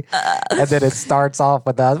thing. And then it starts off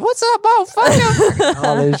with us, what's up, motherfucker?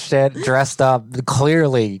 All this shit, dressed up,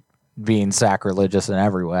 clearly being sacrilegious in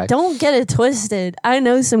every way. Don't get it twisted. I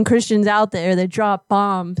know some Christians out there that drop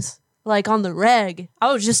bombs like on the reg.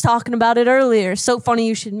 I was just talking about it earlier. So funny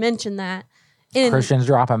you should mention that. Christians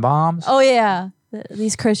dropping bombs? Oh, yeah.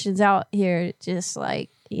 These Christians out here just like,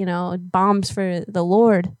 you know, bombs for the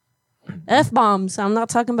Lord. F-bombs. I'm not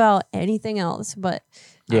talking about anything else, but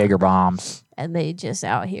Jaeger bombs. And they just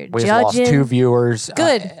out here we judging. Lost 2 viewers.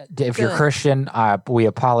 Good. If you're Christian, we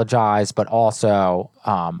apologize, but also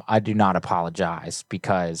I do not apologize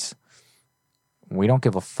because we don't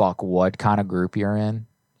give a fuck what kind of group you're in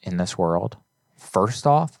this world. First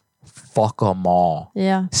off, fuck them all.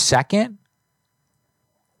 Yeah. Second,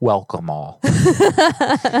 welcome all.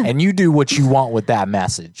 And you do what you want with that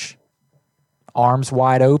message. Arms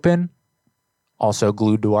wide open, also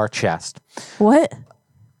glued to our chest. What?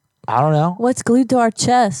 I don't know. What's glued to our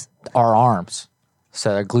chest? Our arms.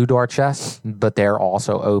 So they're glued to our chest, but they're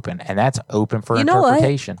also open. And that's open for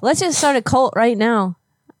interpretation. What? Let's just start a cult right now.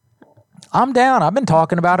 I'm down. I've been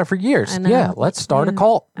talking about it for years. Yeah, let's start a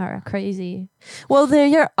cult. Are crazy. Well,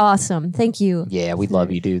 you're awesome. Thank you. Yeah, we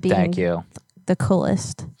love you, dude. Thank you. The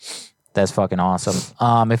coolest. That's fucking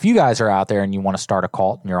awesome. If you guys are out there and you want to start a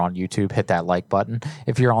cult and you're on YouTube, hit that like button.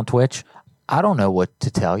 If you're on Twitch, I don't know what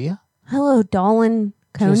to tell you. Hello, Dolan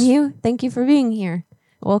Conyu. Thank you for being here.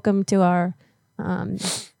 Welcome to our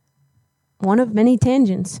one of many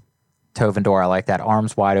tangents. Tovin door, I like that.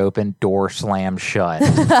 Arms wide open, door slammed shut.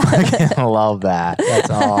 I love that. That's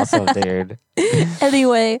awesome, dude.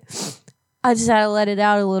 Anyway, I just had to let it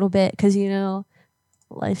out a little bit because, you know,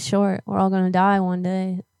 life's short. We're all going to die one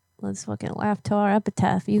day. Let's fucking laugh to our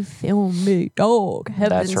epitaph. You feel me, dog.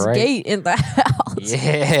 Heaven's Gate in the house.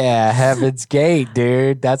 Yeah, Heaven's Gate,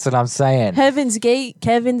 dude. That's what I'm saying. Heaven's Gate,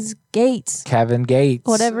 Kevin's Gates. Kevin Gates.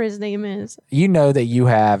 Whatever his name is. You know that you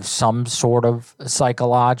have some sort of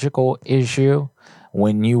psychological issue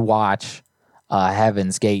when you watch a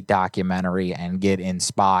Heaven's Gate documentary and get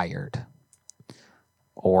inspired.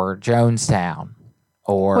 Or Jonestown.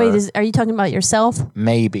 Or wait, are you talking about yourself?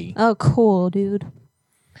 Maybe. Oh, cool, dude.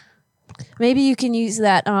 Maybe you can use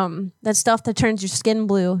that that stuff that turns your skin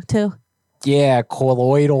blue too. Yeah,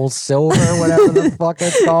 colloidal silver, whatever the fuck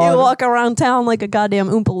it's called. You walk around town like a goddamn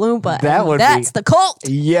Oompa Loompa. That's the cult.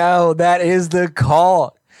 Yo, that is the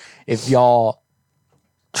cult. If y'all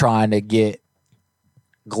trying to get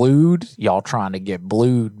glued, y'all trying to get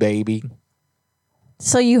blued, baby.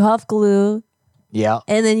 So you huff glue. Yeah.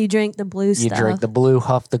 And then you drink the blue stuff. You drink the blue,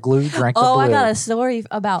 huff the glue, drink the blue. Oh, I got a story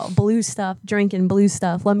about blue stuff, drinking blue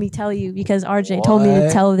stuff. Let me tell you, because RJ told me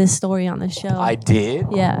to tell this story on the show. I did?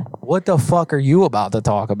 Yeah. What the fuck are you about to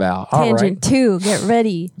talk about? Tangent 2, get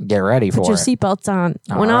ready. Get ready for it. Put your seatbelts on.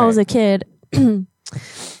 When I was a kid,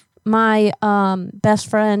 my best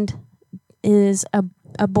friend is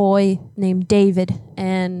a boy named David.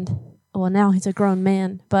 And, well, now he's a grown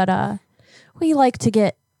man. But we like to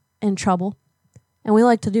get in trouble. And we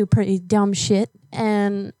like to do pretty dumb shit.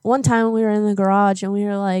 And one time we were in the garage and we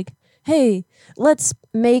were like, hey, let's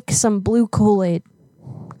make some blue Kool-Aid.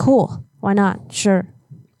 Cool. Why not? Sure.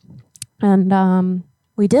 And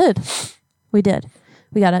we did. We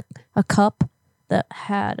got a cup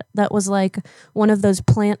that was like one of those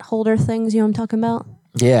plant holder things, you know what I'm talking about?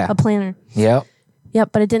 Yeah. A planter. Yep.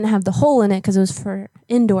 Yep, but it didn't have the hole in it because it was for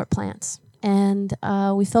indoor plants. And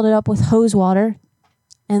we filled it up with hose water.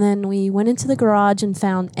 And then we went into the garage and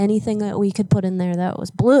found anything that we could put in there that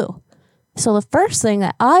was blue. So the first thing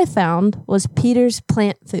that I found was Peter's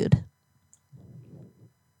plant food.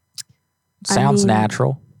 Sounds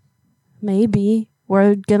natural. Maybe.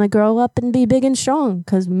 We're going to grow up and be big and strong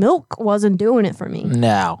because milk wasn't doing it for me.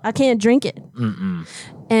 No. I can't drink it. Mm-mm.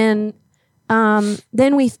 And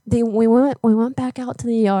then we went back out to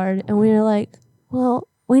the yard and we were like, well,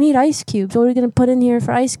 we need ice cubes. What are we going to put in here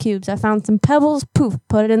for ice cubes? I found some pebbles. Poof,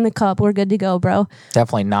 put it in the cup. We're good to go, bro.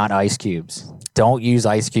 Definitely not ice cubes. Don't use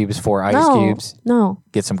ice cubes for ice cubes. No.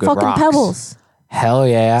 Get some good fucking rocks. Pebbles. Hell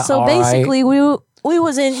yeah. So basically, we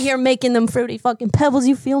was in here making them fruity fucking pebbles.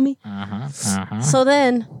 You feel me? So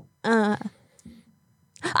then, I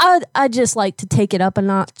just like to take it up a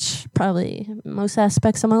notch, probably most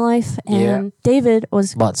aspects of my life. And David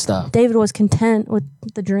was content with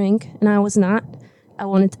the drink, and I was not. I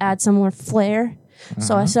wanted to add some more flair.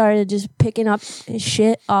 So I started just picking up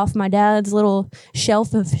shit off my dad's little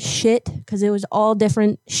shelf of shit because it was all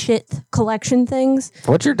different shit collection things.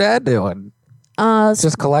 What's your dad doing?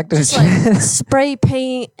 Just collected just shit. like spray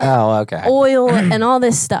paint, Oh, okay. oil, and all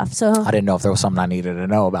this stuff. So I didn't know if there was something I needed to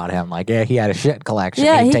know about him. Like, yeah, he had a shit collection.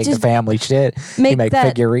 Yeah, He'd he take the just family shit. He'd make make that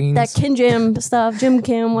figurines. that Kim Jam stuff, Jim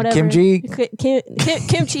Kim, whatever. Kimchi?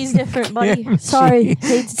 Kimchi's different, buddy. Sorry,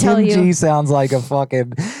 hate to tell Kimchi you. sounds like a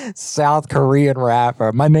fucking South Korean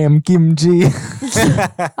rapper. My name Kimchi.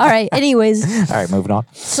 All right. Anyways, All right, moving on.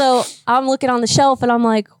 so I'm looking on the shelf and I'm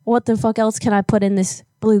like, what the fuck else can I put in this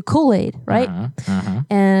blue Kool-Aid, right?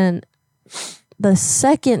 And the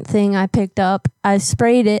second thing I picked up, I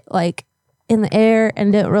sprayed it like in the air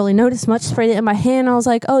and didn't really notice much. Sprayed it in my hand. I was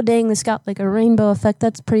like, oh dang, this got like a rainbow effect.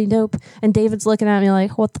 That's pretty dope. And David's looking at me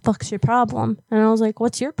like, what the fuck's your problem? And I was like,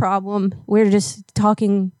 what's your problem? We're just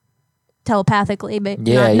talking telepathically, but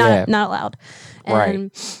not loud.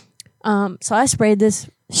 And so I sprayed this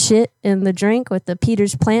shit in the drink with the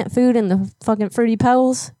Peter's plant food and the fucking Fruity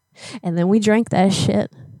Pebbles. And then we drank that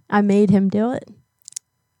shit. I made him do it.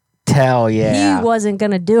 Hell yeah. He wasn't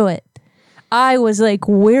going to do it. I was like,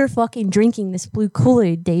 we're fucking drinking this blue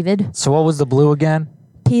Kool-Aid, David. So what was the blue again?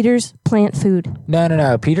 Peter's plant food.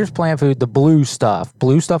 No. Peter's plant food, the blue stuff.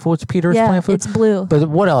 Blue stuff was Peter's plant food? It's blue. But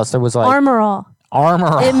what else? There was like... Armor All.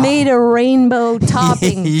 It made a rainbow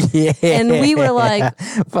topping. Yeah. And we were like,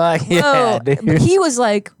 fuck yeah, whoa. dude. He was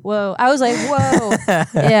like, whoa. I was like, whoa.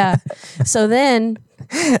 Yeah. So then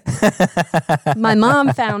my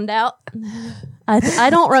mom found out. I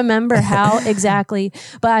don't remember how exactly,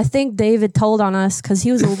 but I think David told on us because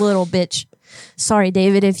he was a little bitch. Sorry,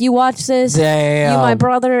 David, if you watch this, Damn. you my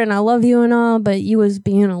brother and I love you and all, but you was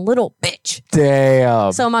being a little bitch.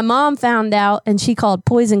 Damn. So my mom found out and she called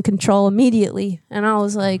poison control immediately. And I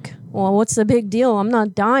was like, well, what's the big deal? I'm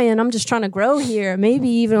not dying. I'm just trying to grow here. Maybe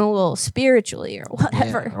even a little spiritually or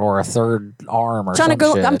whatever. Yeah, or a third arm or I'm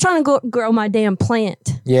something. trying to grow my damn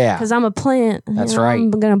plant. Yeah. Because I'm a plant. That's You know, right.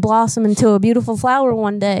 I'm going to blossom into a beautiful flower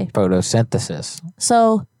one day. Photosynthesis.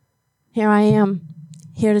 So here I am,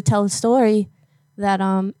 here to tell the story that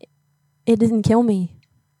it didn't kill me.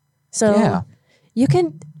 So Yeah. you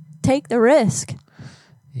can take the risk.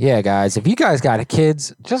 Yeah, guys, if you guys got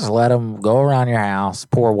kids, just let them go around your house,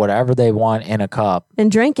 pour whatever they want in a cup. And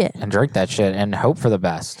drink it. And drink that shit and hope for the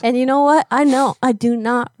best. And you know what? I do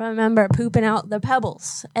not remember pooping out the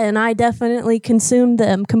pebbles. And I definitely consumed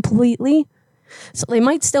them completely. So they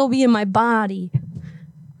might still be in my body.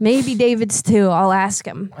 Maybe David's too. I'll ask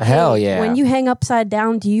him. Hell yeah. When you hang upside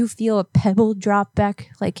down, do you feel a pebble drop back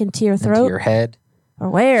like into your throat? Into your head. Or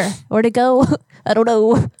where? Where'd it go? I don't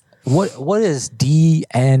know. What is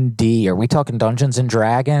D&D? Are we talking Dungeons and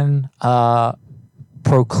Dragon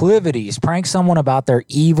proclivities? Prank someone about their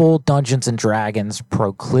evil Dungeons and Dragons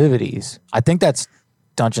proclivities. I think that's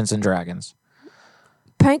Dungeons and Dragons.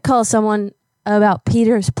 Prank call someone about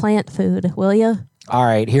Peter's plant food, will you? All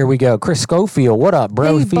right, here we go. Chris Schofield, what up,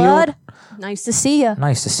 bro? Hey, bud. Nice to see you.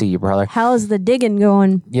 Nice to see you, brother. How's the digging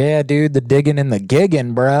going? Yeah, dude, the digging and the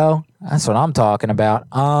gigging, bro. That's what I'm talking about.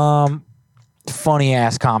 Funny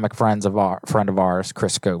ass comic friend of ours,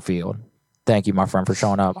 Chris Schofield. Thank you, my friend, for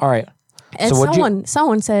showing up. All right. And So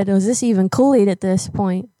someone said, was this even Kool-Aid at this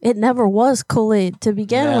point? It never was Kool-Aid to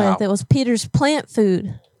begin No. with. It was Peter's plant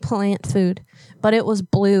food. But it was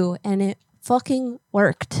blue and it fucking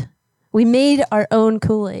worked. We made our own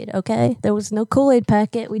Kool-Aid, okay? There was no Kool-Aid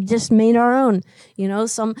packet. We just made our own. You know,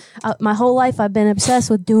 my whole life I've been obsessed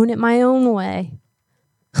with doing it my own way.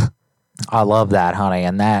 I love that, honey,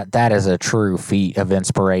 and that is a true feat of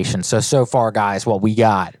inspiration. So far, guys, what we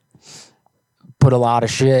got: put a lot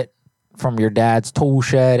of shit from your dad's tool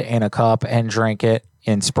shed in a cup and drink it.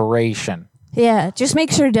 Inspiration. Yeah, just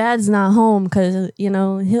make sure Dad's not home because you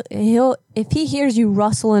know he'll if he hears you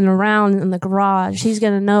rustling around in the garage, he's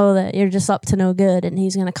gonna know that you're just up to no good, and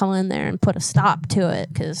he's gonna come in there and put a stop to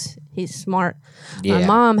it because he's smart. Yeah. My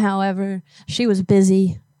mom, however, she was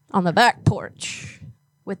busy on the back porch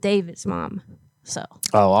with David's mom. So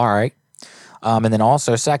Oh, all right. And then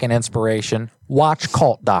also, second inspiration: watch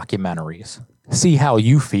cult documentaries. See how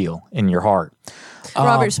you feel in your heart.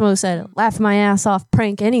 Robert Smo said, "Laugh my ass off,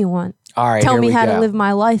 prank anyone. All right, Tell here me we how go. to live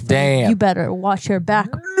my life. Damn. You better watch your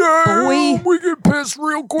back, boy." We get pissed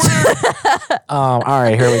real quick. All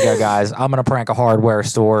right, here we go, guys. I'm gonna prank a hardware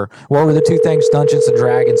store. What were the two things? Dungeons and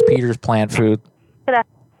Dragons, Peter's plant food.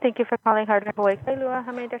 Thank you for calling Hardware Voice. Hey, Lua,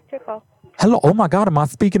 how may I direct your call? Hello. Oh my God, am I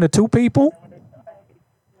speaking to two people?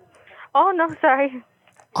 Oh, no, sorry.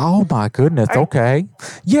 Oh my goodness. Okay.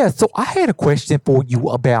 Yeah. So I had a question for you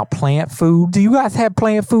about plant food. Do you guys have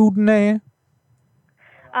plant food in there?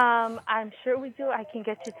 I'm sure we do. I can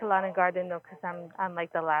get you to Lawn and Garden though, because I'm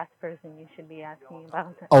like the last person you should be asking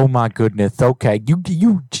about that. Oh my goodness. Okay.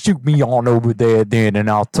 You shoot me on over there then, and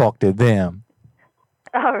I'll talk to them.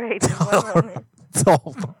 All right. One moment. So,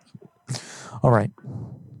 all right.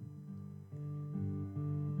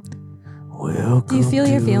 Do you feel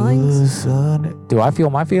your feelings? Do I feel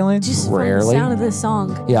my feelings? Just from the Rarely. sound of this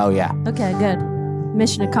song. Yeah, oh yeah. Okay, good.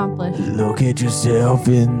 Mission accomplished. Look at yourself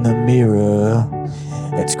in the mirror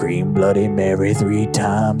and scream Bloody Mary 3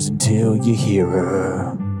 times until you hear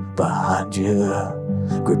her behind you,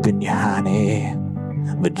 gripping your honey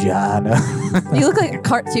vagina. You look like a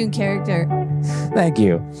cartoon character. Thank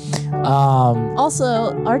you.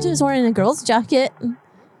 Also, RJ's wearing a girl's jacket.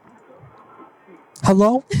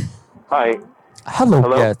 Hello? Hi.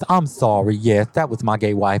 Hello, yes. I'm sorry. Yes, that was my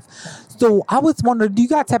gay wife. So I was wondering, do you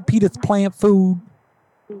guys have Peter's plant food?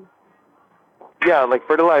 Yeah, like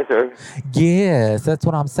fertilizer. Yes, that's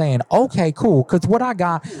what I'm saying. Okay, cool. Because what I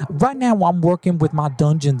got right now, I'm working with my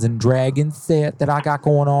Dungeons and Dragons set that I got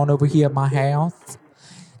going on over here at my house.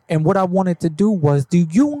 And what I wanted to do was, do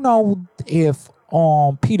you know if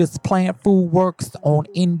Peter's plant food works on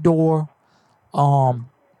indoor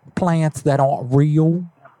plants that aren't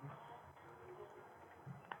real?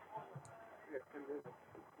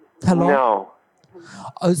 Hello? No.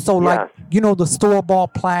 So, like, you know, the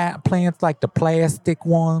store-bought plants, like the plastic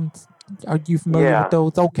ones? Are you familiar with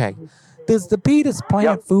those? Okay. Does the Peter's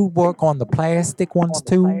plant food work on the plastic ones,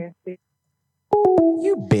 too?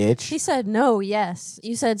 You bitch. He said no, yes.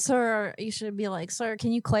 You said, sir, you should be like, sir,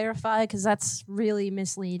 can you clarify? Because that's really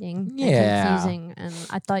misleading Yeah. and confusing. And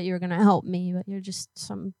I thought you were going to help me, but you're just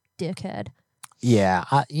some dickhead. Yeah,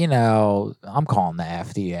 I'm calling the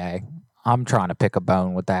FDA. I'm trying to pick a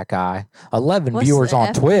bone with that guy. 11 What's viewers the on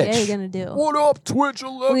FDA Twitch. gonna do? What up, Twitch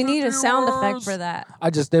 11 We need a sound effect viewers? for that.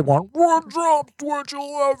 I just did one. What's up, Twitch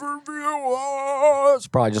 11 viewers?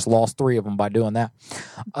 Probably just lost 3 of them by doing that.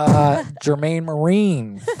 Jermaine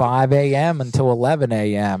Marine, 5 a.m. until 11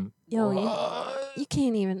 a.m. Yo, you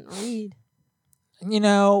can't even read. You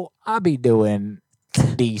know, I be doing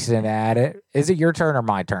decent at it. Is it your turn or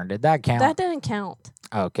my turn? Did that count? That didn't count.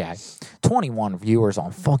 Okay. 21 viewers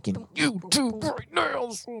on fucking YouTube right now.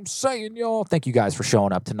 That's what I'm saying, y'all. Thank you guys for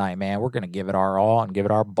showing up tonight, man. We're going to give it our all and give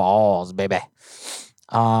it our balls, baby.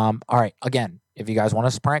 All right. Again, if you guys want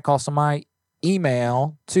us to prank call somebody,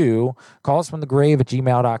 email to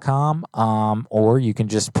callsfromthegrave@gmail.com. Or you can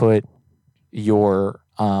just put your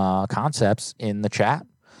concepts in the chat.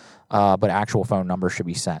 But actual phone number should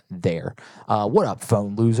be sent there. What up,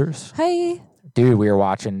 phone losers? Hey. Dude, we were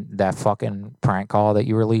watching that fucking prank call that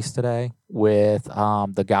you released today with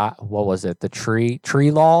the guy. What was it? The tree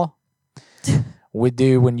law.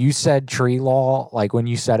 Dude, when you said tree law, like when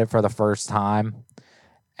you said it for the first time,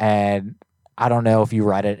 and I don't know if you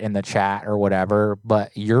read it in the chat or whatever,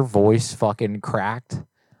 but your voice fucking cracked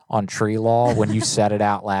on tree law when you said it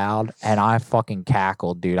out loud, and I fucking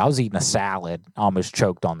cackled, dude. I was eating a salad, almost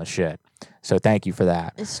choked on the shit. So thank you for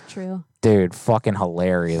that. It's true. Dude, fucking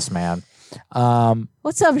hilarious, man.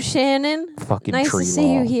 What's up, Shannon? Fucking nice tree to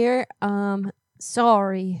see law. you here.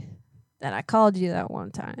 Sorry that I called you that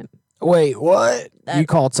one time. Wait, what? You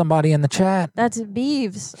called somebody in the chat? That's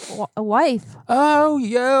Beeves' wife. Oh,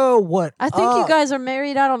 yo, what? I think you guys are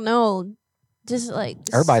married. I don't know. Just like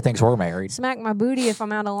Everybody thinks we're married. smack my booty if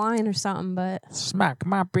I'm out of line or something. But Smack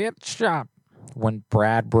my bitch up. When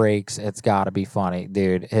Brad breaks, it's got to be funny,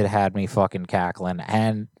 dude. It had me fucking cackling,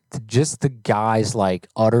 and just the guy's like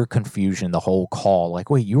utter confusion the whole call. Like,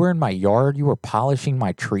 wait, you were in my yard? You were polishing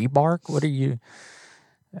my tree bark? What are you?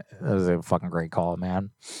 That was a fucking great call,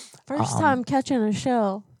 man. first time catching a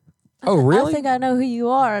show. Oh, really? I think I know who you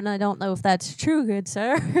are, and I don't know if that's true, good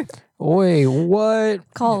sir. Wait, what?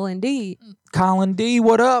 Colin D. Colin D,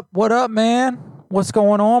 what up? What up, man? What's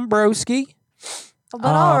going on, broski?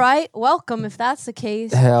 But all right, welcome if that's the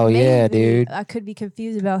case. Hell yeah, Maybe dude. I could be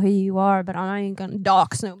confused about who you are, but I ain't gonna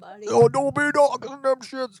dox nobody. Oh, don't be doxing them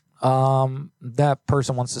shits. That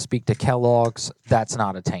person wants to speak to Kellogg's. That's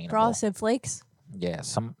not attainable. Frosted Flakes. Yeah,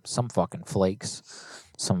 some fucking flakes.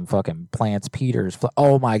 Some fucking Plants Peters.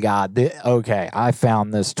 Oh my God. Okay, I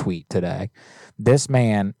found this tweet today. This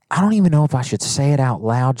man, I don't even know if I should say it out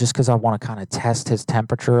loud just because I want to kind of test his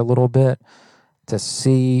temperature a little bit to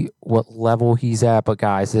see what level he's at. But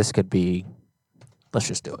guys, this could be, let's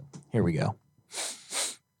just do it. Here we go.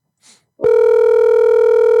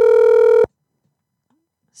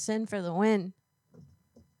 Sin for the win.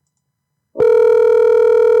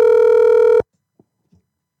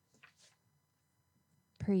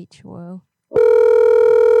 Preach, whoa. Please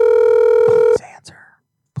answer.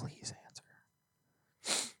 Please answer.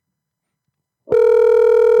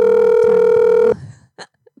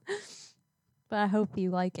 But I hope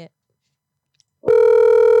you like it.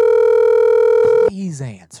 Please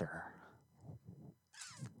answer.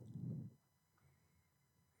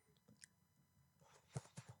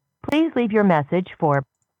 Please leave your message for...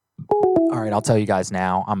 All right, I'll tell you guys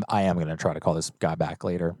now. I am going to try to call this guy back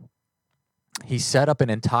later. He set up an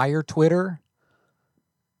entire Twitter,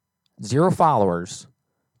 0 followers,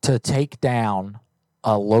 to take down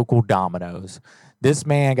a local Domino's. This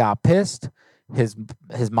man got pissed. His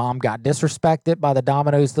mom got disrespected by the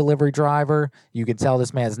Domino's delivery driver. You can tell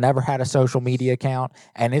this man's never had a social media account,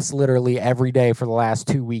 and it's literally every day for the last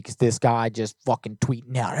 2 weeks, this guy just fucking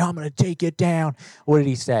tweeting out, I'm going to take it down. What did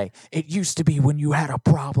he say? It used to be when you had a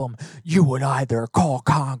problem, you would either call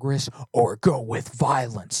Congress or go with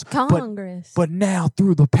violence. Congress. But now,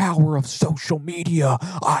 through the power of social media,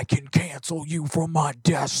 I can cancel you from my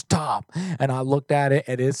desktop. And I looked at it,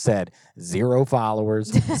 and it said 0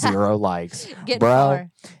 followers, 0 likes. Bro,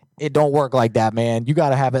 it don't work like that, man. You got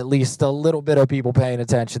to have at least a little bit of people paying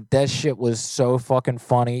attention. That shit was so fucking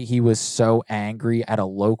funny. He was so angry at a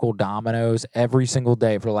local Domino's every single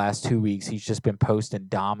day for the last 2 weeks. He's just been posting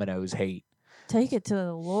Domino's hate. Take it to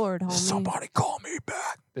the Lord, homie. Somebody call me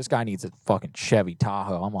back. This guy needs a fucking Chevy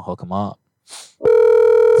Tahoe. I'm going to hook him up.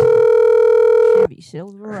 Chevy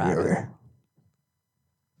Silverado.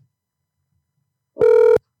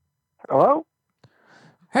 Hello?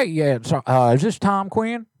 Hey, yeah, so, is this Tom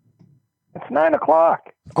Quinn? It's 9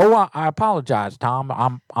 o'clock. Oh, I apologize, Tom.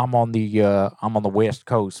 I'm on the West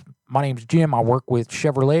Coast. My name's Jim. I work with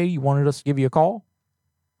Chevrolet. You wanted us to give you a call?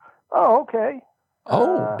 Oh, okay.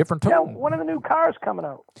 Different tone. Yeah, one of the new cars coming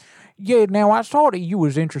out. Yeah, now I saw that you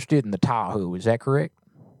was interested in the Tahoe. Is that correct?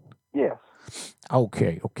 Yes.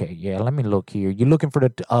 Okay. Yeah, let me look here. You looking for the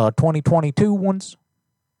 2022 ones?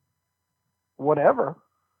 Whatever.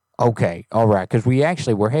 Okay, all right, because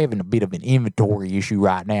we're having a bit of an inventory issue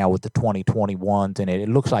right now with the 2021s, and it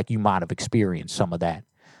looks like you might have experienced some of that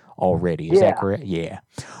already. Is that correct? Yeah.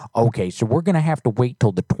 Okay, so we're going to have to wait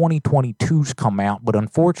till the 2022s come out, but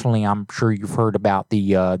unfortunately, I'm sure you've heard about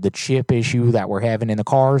the chip issue that we're having in the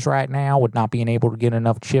cars right now with not being able to get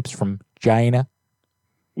enough chips from China.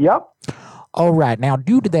 Yep. All right, now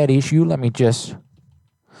due to that issue, let me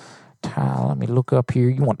look up here.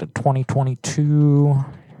 You want the 2022...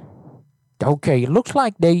 Okay, it looks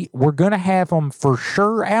like we're going to have them for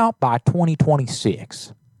sure out by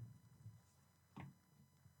 2026.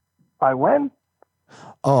 By when?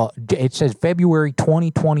 It says February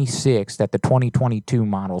 2026 that the 2022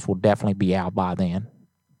 models will definitely be out by then.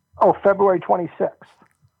 Oh, February 26th.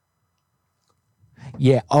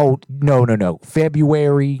 Yeah, oh, no.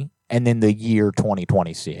 February and then the year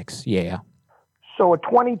 2026, yeah. So a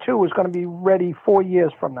 22 is going to be ready 4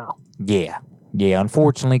 years from now. Yeah,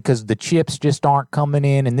 unfortunately, because the chips just aren't coming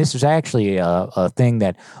in, and this is actually a thing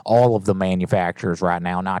that all of the manufacturers right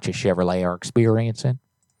now, not just Chevrolet, are experiencing.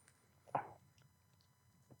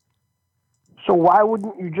 So why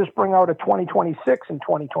wouldn't you just bring out a 2026 and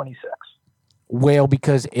 2026? Well,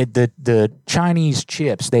 because the Chinese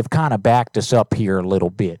chips, they've kind of backed us up here a little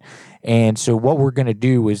bit. And so what we're going to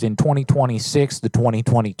do is in 2026, the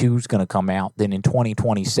 2022 is going to come out. Then in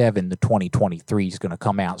 2027, the 2023 is going to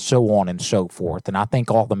come out, so on and so forth. And I think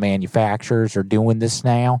all the manufacturers are doing this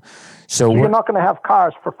now. So you're not going to have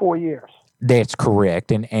cars for 4 years. That's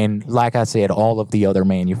correct. And like I said, all of the other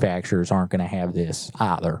manufacturers aren't going to have this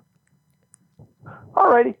either. All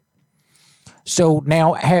righty. So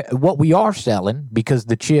now what we are selling, because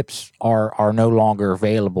the chips are no longer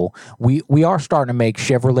available, we are starting to make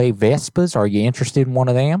Chevrolet Vespas. Are you interested in one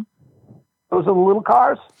of them? Those are the little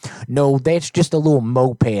cars? No, that's just a little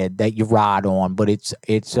moped that you ride on, but it's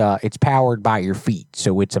powered by your feet,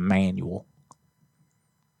 so it's a manual.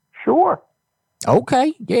 Sure.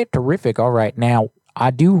 Okay, yeah, terrific. All right. Now,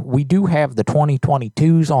 we do have the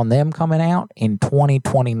 2022s on them coming out in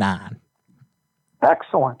 2029.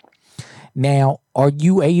 Excellent. Now, are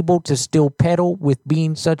you able to still pedal with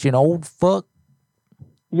being such an old fuck?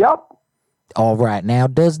 Yep. All right. Now,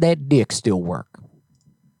 does that dick still work?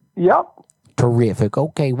 Yep. Terrific.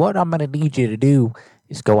 Okay, what I'm going to need you to do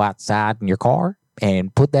is go outside in your car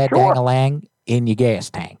and put that dang-a-lang in your gas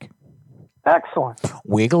tank. Excellent.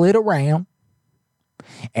 Wiggle it around.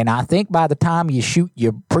 And I think by the time you shoot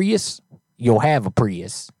your Prius, you'll have a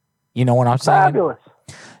Prius. You know what I'm saying? Fabulous.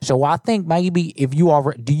 So I think maybe do you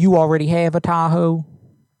already have a Tahoe?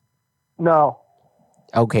 No.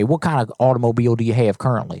 Okay, what kind of automobile do you have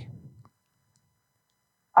currently?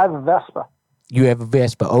 I have a Vespa. You have a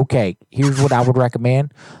Vespa. Okay, here's what I would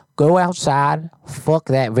recommend. Go outside, fuck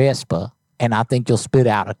that Vespa, and I think you'll spit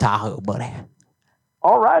out a Tahoe, buddy.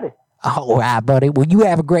 All righty. All right, buddy. Well, you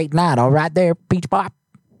have a great night. All right there, Peach Pop.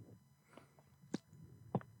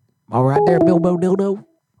 All right there, Bilbo Dildo.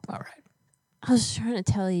 All right. I was trying to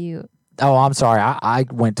tell you. Oh, I'm sorry. I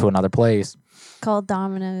went to another place. Called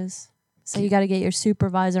Domino's. So you got to get your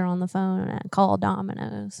supervisor on the phone and call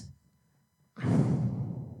Domino's.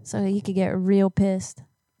 So he could get real pissed.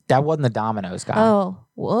 That wasn't the Domino's guy. Oh,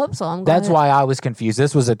 whoops. Well, I'm That's glad- why I was confused.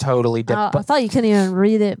 This was a totally I different. thought you couldn't even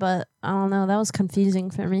read it, but I don't know. That was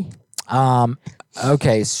confusing for me.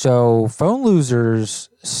 Okay, so Phone Losers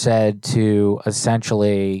said to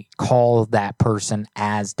essentially call that person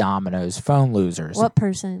as Domino's Phone Losers. What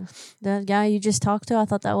person? The guy you just talked to? I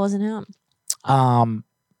thought that wasn't him.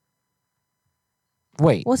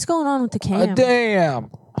 Wait. What's going on with the cam? Damn.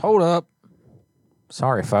 Hold up.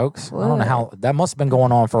 Sorry, folks. I don't know What? how that must have been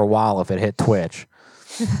going on for a while if it hit Twitch.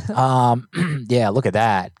 Yeah, look at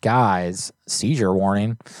that. Guys, seizure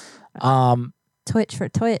warning. Twitch for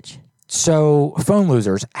Twitch. So, Phone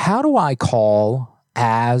Losers, how do I call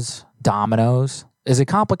as Domino's? Is it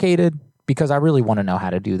complicated? Because I really want to know how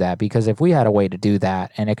to do that. Because if we had a way to do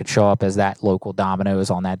that and it could show up as that local Domino's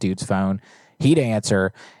on that dude's phone, he'd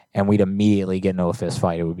answer and we'd immediately get into a fist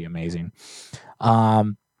fight. It would be amazing.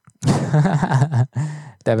 Devin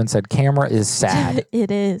said, camera is sad.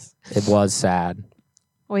 It is. It was sad.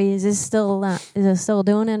 Wait, is it still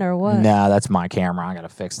doing it or what? Nah, that's my camera. I got to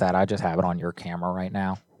fix that. I just have it on your camera right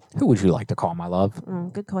now. Who would you like to call, my love?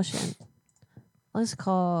 Good question. Let's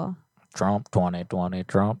call. Trump, 2020,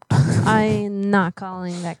 Trump. I'm not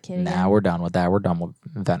calling that kid again. Nah, we're done with that. We're done with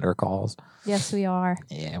vendor calls. Yes, we are.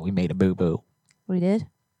 Yeah, we made a boo-boo. We did?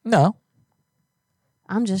 No.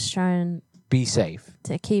 I'm just trying Be safe.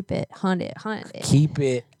 to keep it 100. Keep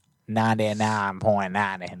it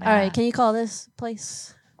 99.99. All right, can you call this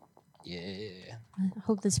place? Yeah. I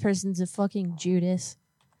hope this person's a fucking Judas.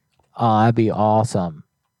 Oh, that'd be awesome.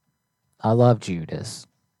 I love Judas.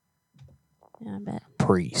 Yeah, I bet.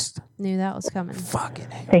 Priest. Knew that was coming.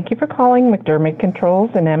 Thank you for calling McDermott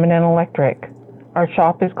Controls and Eminent Electric. Our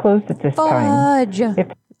shop is closed at this time. Fudge. All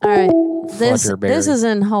right. This Fudgerberry. is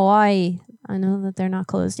in Hawaii. I know that they're not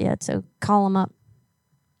closed yet, so call them up.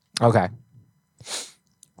 Okay.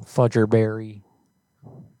 Fudgerberry.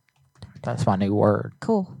 That's my new word.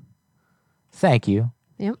 Cool. Thank you.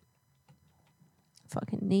 Yep.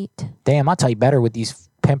 Fucking neat. Damn, I tell you better with these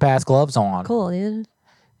pimp ass gloves on. Cool, dude.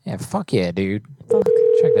 Yeah, fuck yeah, dude. Fuck.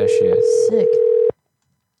 Check that shit. Sick.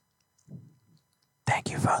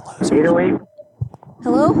 Thank you, Phone Losers.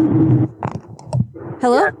 Hello?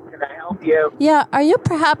 Hello? Can I help you? Yeah, are you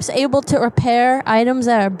perhaps able to repair items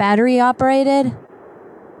that are battery operated?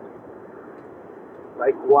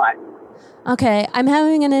 Like what? Okay, I'm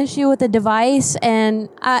having an issue with the device, and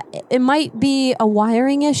it might be a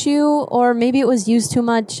wiring issue, or maybe it was used too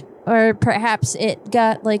much, or perhaps it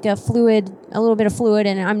got like a little bit of fluid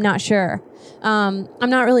in it. I'm not sure. I'm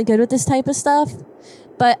not really good with this type of stuff,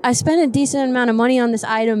 but I spent a decent amount of money on this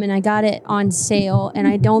item, and I got it on sale, and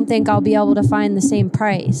I don't think I'll be able to find the same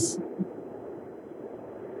price.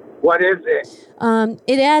 What is it?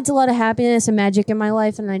 It adds a lot of happiness and magic in my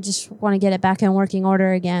life, and I just want to get it back in working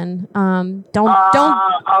order again. Don't.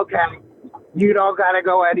 Okay. You don't gotta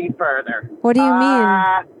go any further. What do you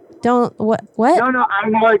mean? Don't what? No, I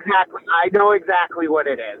know exactly what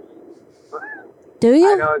it is. Do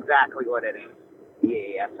you? I know exactly what it is.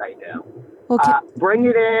 Yes, I do. Okay. Bring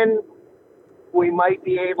it in. We might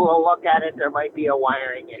be able to look at it. There might be a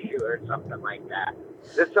wiring issue or something like that.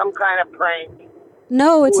 There's some kind of prank.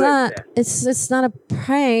 No, it's Who is not. this? It's not a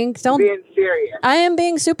prank. Don't. Being serious. I am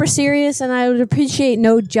being super serious, and I would appreciate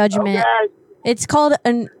no judgment. Okay. It's called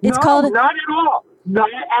an. It's No, called. not at all. Not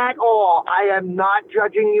at all. I am not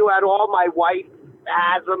judging you at all. My wife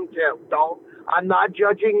has them too. I'm not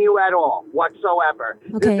judging you at all whatsoever.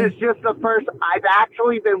 Okay. This is just the first. I've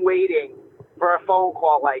actually been waiting for a phone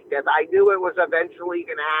call like this. I knew it was eventually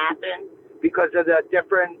going to happen because of the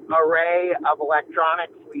different array of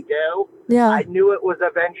electronics we do. Yeah. I knew it was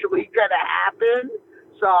eventually going to happen.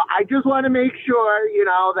 So I just want to make sure,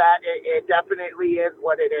 that it definitely is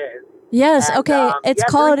what it is. Yes. And, okay. It's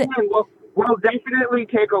yeah, called. bring it in. We'll definitely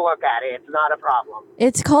take a look at it. It's not a problem.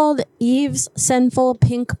 It's called Eve's Sinful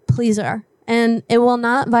Pink Pleaser, and it will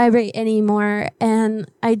not vibrate anymore. And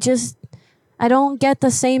I don't get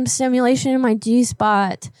the same stimulation in my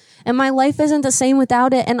G-spot, and my life isn't the same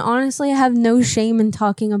without it. And honestly, I have no shame in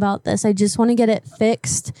talking about this. I just want to get it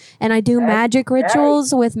fixed, and I do magic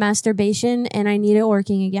rituals with masturbation, and I need it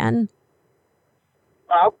working again.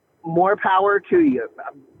 Well, more power to you.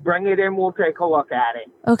 Bring it in. We'll take a look at it.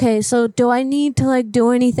 Okay, so do I need to do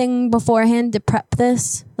anything beforehand to prep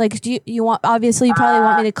this? Do you want? Obviously, you probably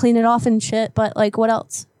want me to clean it off and shit, but what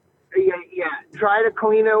else? Yeah. Try to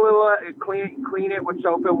clean it a little. Clean it with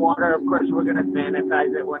soap and water. Of course, we're gonna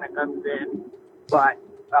sanitize it when it comes in. But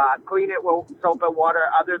clean it with soap and water.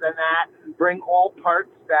 Other than that, bring all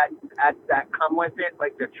parts that come with it,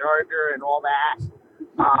 like the charger and all that.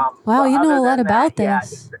 Wow, you know a lot about yeah,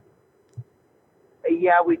 this.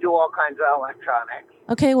 Yeah, we do all kinds of electronics.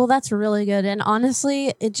 Okay, well, that's really good. And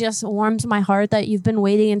honestly, it just warms my heart that you've been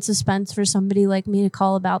waiting in suspense for somebody like me to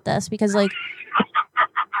call about this, because, like,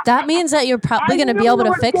 that means that you're probably going to be able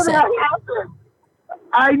to fix it.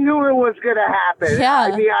 I knew it was going to happen. Yeah.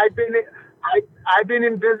 I mean, I've been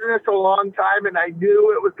in business a long time, and I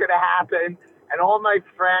knew it was going to happen. And all my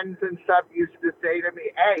friends and stuff used to say to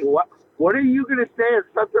me, "Hey, what are you going to say if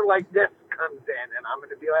something like this comes in?" And I'm going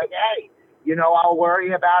to be like, "Hey, I'll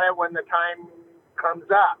worry about it when the time comes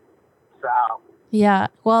up." So yeah,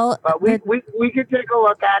 well, but we could take a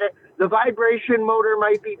look at it. The vibration motor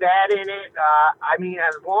might be bad in it. I mean,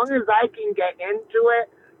 as long as I can get into it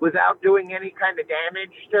without doing any kind of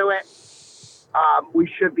damage to it, we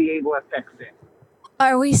should be able to fix it.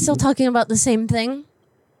 Are we still talking about the same thing?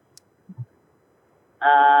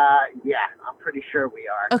 Yeah, I'm pretty sure we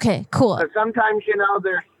are. Okay, cool. But sometimes,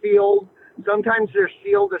 they're sealed. Sometimes they're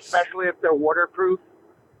sealed, especially if they're waterproof.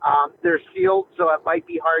 They're sealed, so it might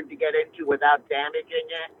be hard to get into without damaging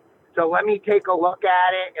it. So let me take a look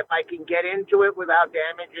at it. If I can get into it without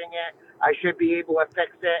damaging it, I should be able to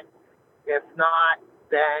fix it. If not,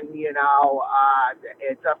 then,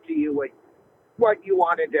 it's up to you what you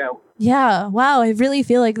want to do. Yeah, wow, I really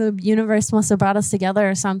feel like the universe must have brought us together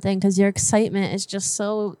or something, because your excitement is just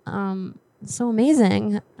so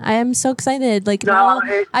amazing. I am so excited. Like, now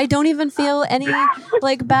I don't even feel any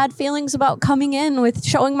like bad feelings about coming in with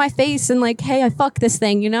showing my face and like, hey, I fuck this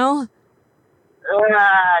thing, Yeah,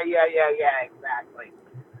 exactly.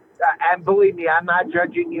 And believe me, I'm not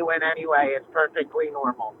judging you in any way. It's perfectly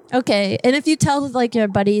normal. Okay, and if you tell like your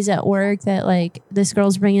buddies at work that like this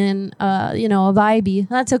girl's bringing a vibey,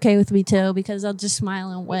 that's okay with me too, because I'll just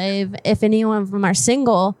smile and wave. If any one of them are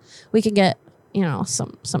single, we can get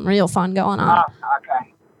some real fun going on.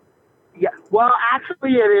 Okay. Yeah. Well,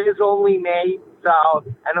 actually, it is only me. So,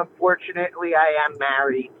 and unfortunately, I am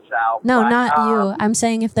married. So. No, not you. I'm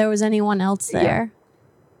saying if there was anyone else there.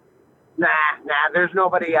 Nah. There's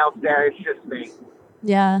nobody else there. It's just me.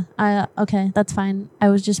 Yeah. Okay, that's fine. I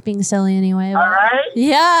was just being silly anyway. All right.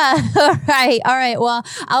 Yeah. All right. Well,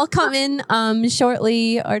 I'll come in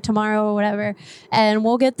shortly or tomorrow or whatever, and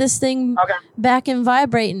we'll get this thing back and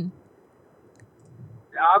vibrating.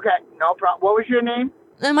 Okay, no problem. What was your name?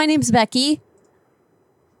 My name's Becky.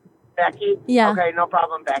 Becky? Yeah. Okay, no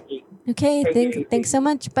problem, Becky. Okay, thanks so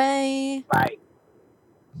much. Bye. Bye.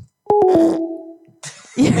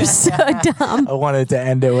 You're so dumb. I wanted to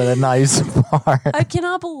end it with a nice part. I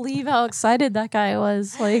cannot believe how excited that guy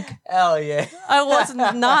was. Like, hell yeah. I was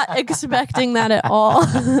not expecting that at all.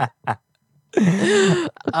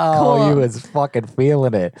 Oh, he was fucking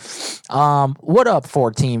feeling it. What up,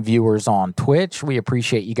 14 viewers on Twitch? We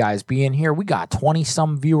appreciate you guys being here. We got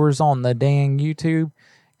 20-some viewers on the dang YouTube.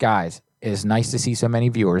 Guys, it's nice to see so many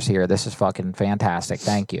viewers here. This is fucking fantastic.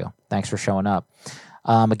 Thank you. Thanks for showing up.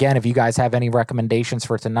 Again, if you guys have any recommendations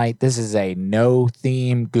for tonight, this is a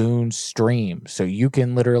no-theme goon stream. So you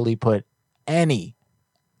can literally put any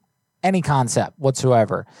concept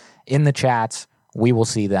whatsoever in the chats. We will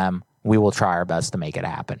see them. We will try our best to make it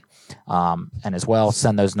happen. And as well,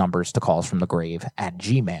 send those numbers to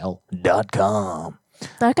callsfromthegrave@gmail.com.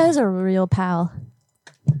 That guy's a real pal.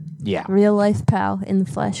 Yeah. Real life pal in the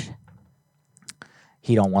flesh.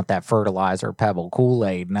 He don't want that fertilizer pebble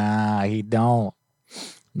Kool-Aid. Nah, he don't.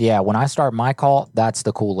 Yeah, when I start my call, that's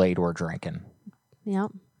the Kool-Aid we're drinking.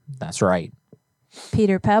 Yep. That's right.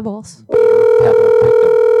 Peter Pebbles.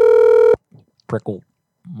 Prickle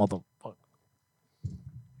motherfucker.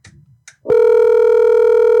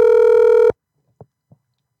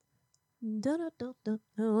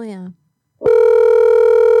 Oh, yeah.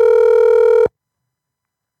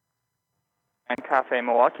 And Cafe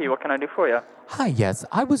Milwaukee, what can I do for you? Hi, yes.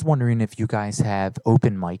 I was wondering if you guys have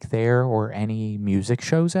open mic there or any music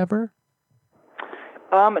shows ever?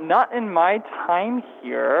 Not in my time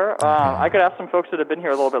here. I could ask some folks that have been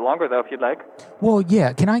here a little bit longer, though, if you'd like. Well,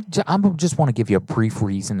 yeah. Can I just want to give you a brief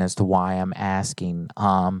reason as to why I'm asking.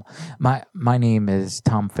 My name is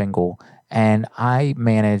Tom Fingal, and I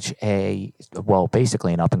manage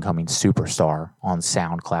basically an up-and-coming superstar on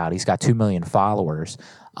SoundCloud. He's got 2 million followers.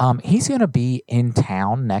 He's going to be in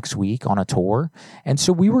town next week on a tour. And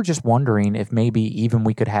so we were just wondering if maybe even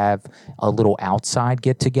we could have a little outside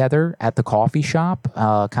get together at the coffee shop,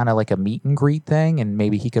 kind of like a meet and greet thing. And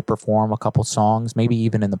maybe he could perform a couple songs, maybe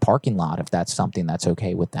even in the parking lot, if that's something that's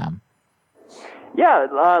okay with them. Yeah,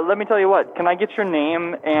 let me tell you what. Can I get your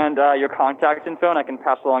name and your contact info, and I can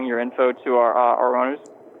pass along your info to our owners?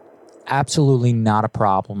 Absolutely not a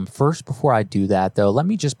problem. First, before I do that, though, let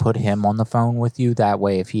me just put him on the phone with you. That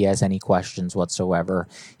way, if he has any questions whatsoever,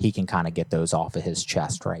 he can kind of get those off of his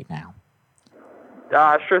chest right now.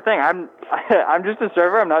 Sure thing. I'm just a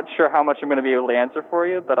server. I'm not sure how much I'm going to be able to answer for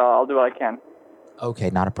you, but I'll do what I can. Okay,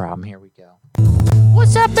 not a problem. Here we go.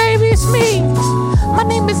 What's up, baby? It's me. My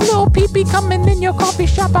name is Lil Pee-Pee, coming in your coffee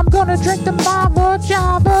shop. I'm gonna drink the Baba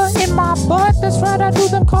Java in my butt. That's right, I do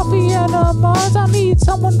them coffee enemas. I need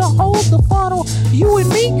someone to hold the funnel, you and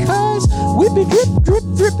me, cuz we be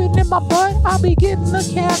dripping in my butt. I'll be getting the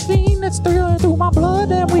caffeine that's through my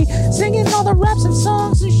blood, and we singing all the raps and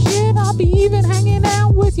songs and shit. I'll be even hanging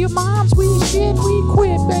out with your mom's sweet shit. We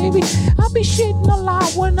quit, baby. I'll be shitting a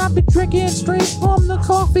lot when I be drinking straight from the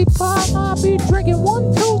coffee pot. I'll be drinking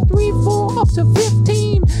 1, 2, 3, 4, up to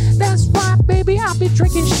 15. That's right, baby. I'll be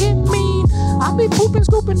drinking shit mean. I'll be pooping,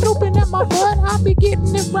 scooping, dooping at my butt. I'll be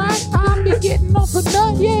getting it right. I'll be getting off a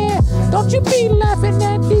nut, yeah. Don't you be laughing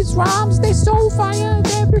at these rhymes. They so fire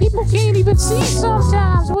that people can't even see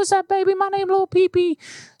sometimes. What's up, baby? My name Lil Pee-Pee.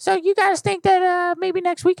 So you guys think that maybe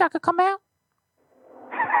next week I could come out?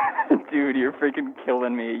 Dude, you're freaking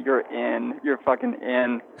killing me. You're in. You're fucking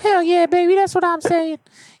in. Hell yeah, baby. That's what I'm saying.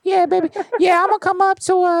 Yeah, baby. Yeah, I'm gonna come up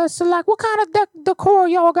to so like, what kind of decor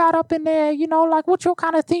y'all got up in there? You know, like, what's your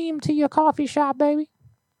kind of theme to your coffee shop, baby?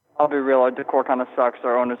 I'll be real. Our decor kind of sucks.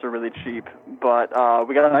 Our owners are really cheap, but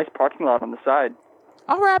we got a nice parking lot on the side.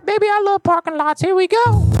 All right, baby. I love parking lots. Here we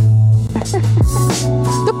go.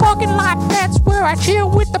 The parking lot, that's where I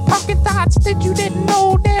chill with the parking thoughts that you didn't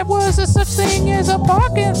know there was a such thing as a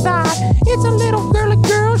parking spot. It's a little girly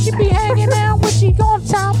girl, she be hanging out when she on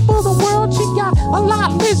top of the world. She got a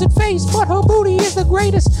lot lizard face, but her booty is the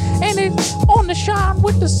greatest, and it's on the shine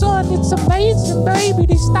with the sun. It's amazing, baby.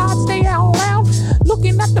 These thoughts, they out loud,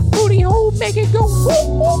 looking at the booty hole, make it go whoop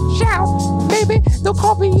whoop shout. Baby, the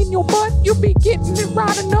coffee in your butt, you be getting it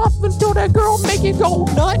right enough until that girl make it go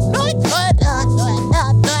nut nut nut nut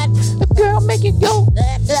nut nut. The girl make it go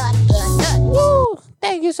nut nut nut nut. Woo!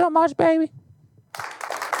 Thank you so much, baby.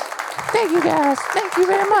 Thank you guys. Thank you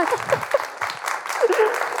very much.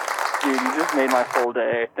 Dude, you just made my whole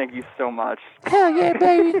day. Thank you so much. Hell yeah,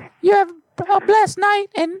 baby. You have a blessed night,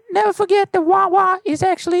 and never forget that Wawa is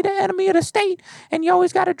actually the enemy of the state, and you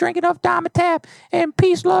always got to drink enough Diamond Tap. And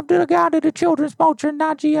peace, love to the God of the children's motion,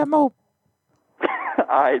 not GMO. All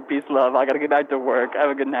right, peace, love. I got to get back to work. Have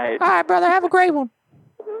a good night. All right, brother. Have a great one.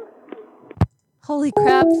 Holy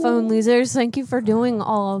crap, phone losers. Thank you for doing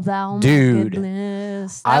all of that. Oh, Dude. my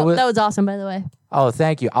goodness. That was awesome, by the way. Oh,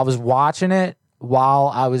 thank you. I was watching it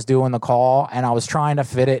while I was doing the call, and I was trying to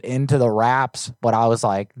fit it into the raps, but I was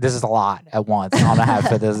like, this is a lot at once. I'm gonna have to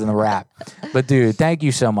fit this in the rap. But dude, thank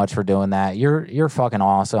you so much for doing that. You're fucking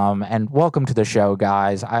awesome, and welcome to the show,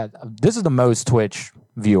 guys. This is the most Twitch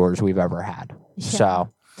viewers we've ever had. Yeah. So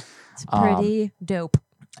it's pretty dope.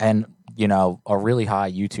 And you know, a really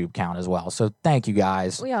high YouTube count as well. So thank you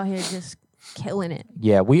guys. We out here just killing it.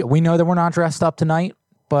 Yeah, we know that we're not dressed up tonight,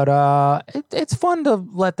 but it's fun to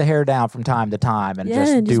let the hair down from time to time and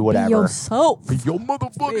just do whatever. Be yourself. Be your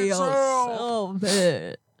motherfucking self.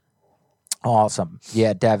 Man. Awesome.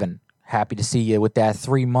 Yeah, Devin, happy to see you with that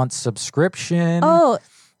 3-month subscription. Oh.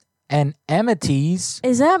 And Emma Tees.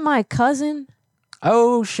 Is that my cousin?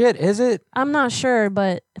 Oh, shit, is it? I'm not sure,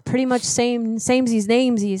 but pretty much samesies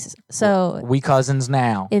namesies. So we cousins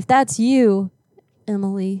now. If that's you,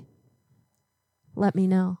 Emily, let me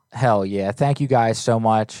know. Hell yeah. Thank you guys so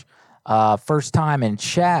much. First time in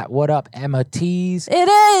chat. What up, Emma Tees? It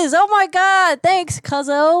is. Oh my God. Thanks,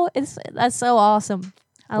 cuzzo. That's so awesome.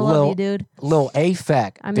 I love you, dude. Lil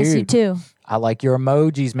Afek. I miss you too. I like your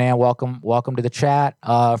emojis, man. Welcome to the chat.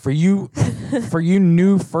 For you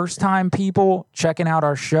new first time people checking out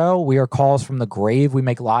our show, we are Calls from the Grave. We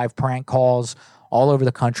make live prank calls all over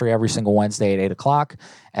the country every single Wednesday at 8 o'clock.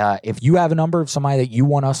 If you have a number of somebody that you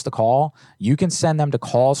want us to call, you can send them to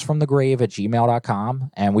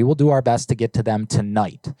callsfromthegrave@gmail.com, and we will do our best to get to them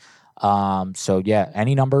tonight. So yeah,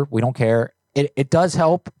 any number, we don't care. It does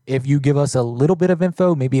help if you give us a little bit of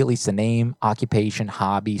info, maybe at least a name, occupation,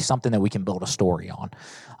 hobby, something that we can build a story on.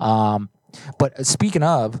 But speaking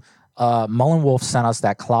of, Mullen Wolf sent us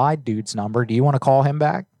that Clyde dude's number. Do you want to call him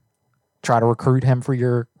back? Try to recruit him for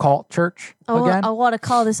your cult church again? I want to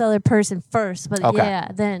call this other person first, but Okay. yeah,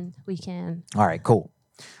 then we can. All right, cool.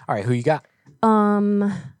 All right, who you got?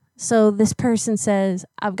 So this person says,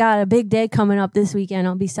 I've got a big day coming up this weekend.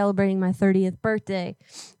 I'll be celebrating my 30th birthday.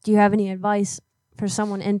 Do you have any advice for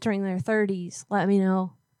someone entering their 30s? Let me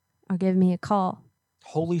know or give me a call.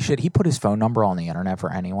 Holy shit, he put his phone number on the internet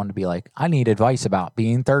for anyone to be like, I need advice about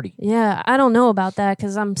being 30. Yeah, I don't know about that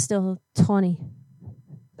because I'm still 20.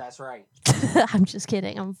 That's right. I'm just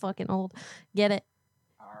kidding. I'm fucking old. Get it?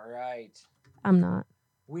 All right. I'm not.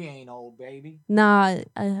 We ain't old, baby. Nah,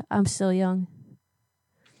 I'm still young.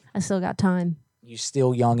 I still got time. You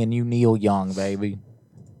still young and you Neil Young, baby.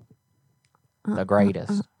 The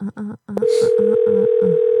greatest.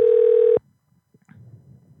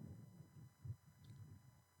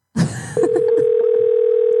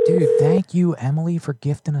 Dude, thank you, Emily, for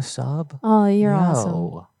gifting a sub. Oh, you're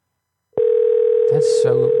awesome. That's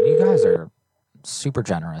so... You guys are super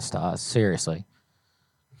generous to us. Seriously.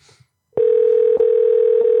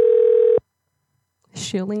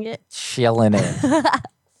 Shilling it. Shilling it.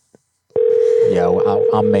 Yo,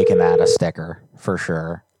 I'm making that a sticker for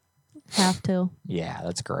sure. Have to. Yeah,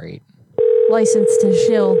 that's great. License to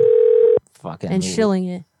shill. Fucking. And shilling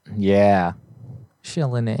it. Yeah.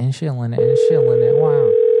 Shilling it and shilling it and shilling it.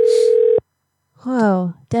 Wow.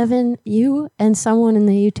 Whoa. Devin, you and someone in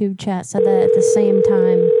the YouTube chat said that at the same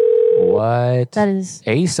time. What? That is...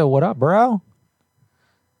 Asa, what up, bro?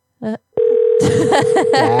 Dab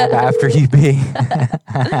after you be.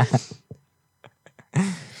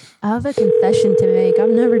 I have a confession to make. I've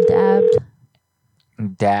never dabbed.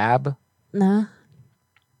 Dab? Nah.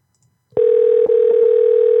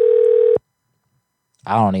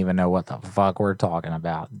 I don't even know what the fuck we're talking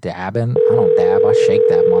about. Dabbing? I don't dab. I shake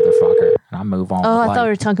that motherfucker and I move on. Oh, I thought we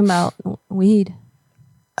were talking about weed.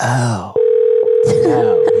 Oh.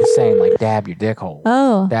 No, he's saying like dab your dick hole.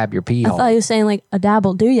 Oh. Dab your pee I hole. thought you were saying like a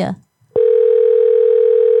dabble, do ya?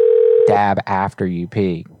 Dab after you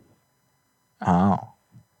pee. Oh.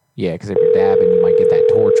 Yeah, because if you're dabbing, you might get that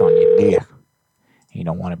torch on your dick. You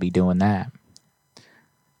don't want to be doing that.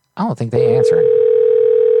 I don't think they answered.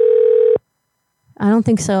 I don't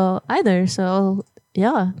think so either. So,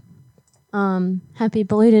 yeah. Happy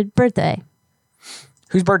belated birthday.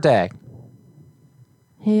 Whose birthday?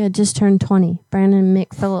 He had just turned 20. Brandon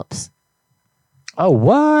McPhillips. Oh,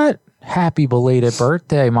 what? Happy belated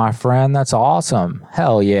birthday, my friend. That's awesome.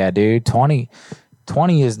 Hell yeah, dude. 20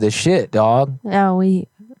 is the shit, dog. Yeah, we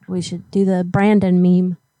should do the Brandon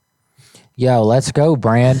meme. Yo, let's go,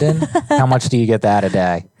 Brandon. How much do you get that a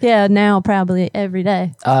day? Yeah, now probably every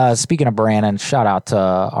day. Speaking of Brandon, shout out to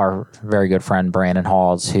our very good friend Brandon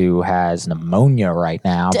Halls, who has pneumonia right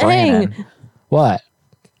now. Dang. Brandon, what?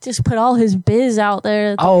 Just put all his biz out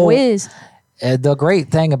there. Oh, whiz. The great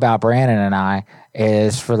thing about Brandon and I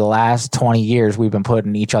is for the last 20 years, we've been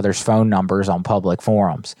putting each other's phone numbers on public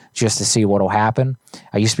forums just to see what will happen.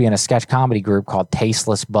 I used to be in a sketch comedy group called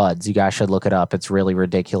Tasteless Buds. You guys should look it up. It's really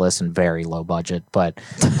ridiculous and very low budget. But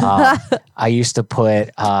I used to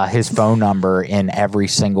put his phone number in every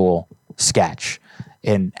single sketch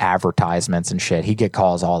in advertisements and shit. He'd get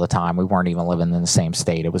calls all the time. We weren't even living in the same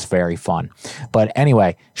state. It was very fun. But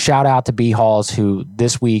anyway, shout out to B Halls, who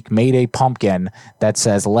this week made a pumpkin that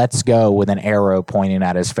says "Let's go" with an arrow pointing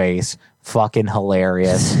at his face. Fucking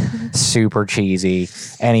hilarious. Super cheesy.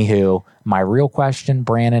 Anywho, my real question,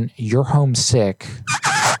 Brandon, you're homesick.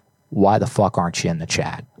 Why the fuck aren't you in the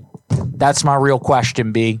chat? That's my real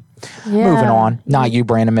question, B. Yeah. Moving on. Not you,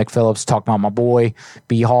 Brandon McPhillips. Talking about my boy,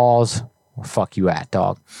 B Halls. Where fuck you at,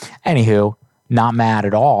 dog? Anywho, not mad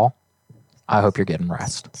at all. I hope you're getting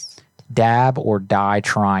rest. Dab or die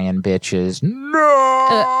trying, bitches. No!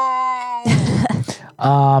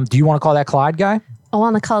 Do you want to call that Clyde guy? I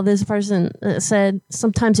want to call this person that said,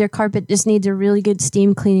 sometimes your carpet just needs a really good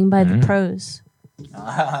steam cleaning by the pros.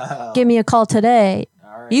 Give me a call today.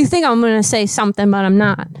 Right. You think I'm going to say something, but I'm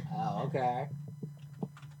not. Oh, okay.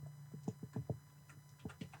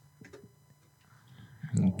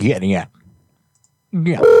 Getting it.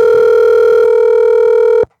 Yeah.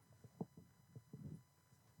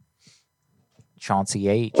 Chauncey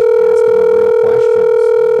H. asking the real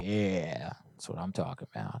questions. Yeah, that's what I'm talking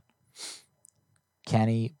about.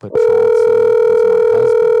 Kenny, but Chauncey was my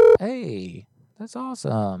husband. Hey, that's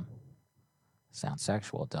awesome. Sounds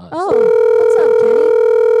sexual, it does. Oh, what's up, Kenny?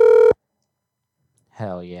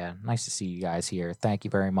 Hell yeah. Nice to see you guys here. Thank you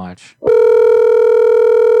very much.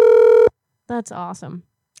 That's awesome.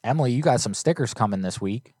 Emily, you got some stickers coming this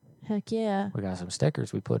week. Heck yeah. We got some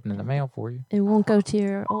stickers we putting in the mail for you. It won't go to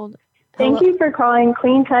your old... Thank you for calling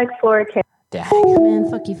Clean Tech Floor Care. Dang.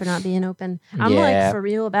 Man, fuck you for not being open. I'm like for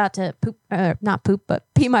real about to poop, not poop,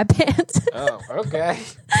 but pee my pants. Oh, okay.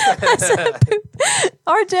 I said poop.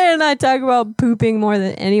 RJ and I talk about pooping more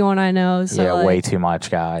than anyone I know. So yeah, like, way too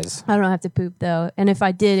much, guys. I don't have to poop though. And if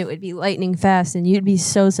I did, it would be lightning fast and you'd be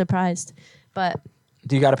so surprised. But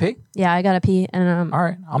Do you got to pee? Yeah, I gotta pee, and All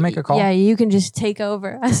right, I'll make a call. Yeah, you can just take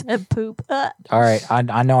over. I said poop. All right,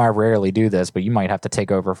 I know I rarely do this, but you might have to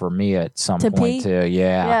take over for me at some To point pee? too.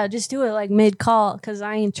 Yeah. Yeah, just do it like mid call, because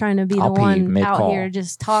I ain't trying to be I'll the pee one out mid-call. here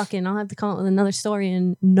just talking. I'll have to come up with another story,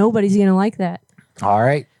 and nobody's gonna like that. All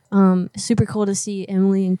right. Super cool to see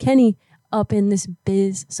Emily and Kenny up in this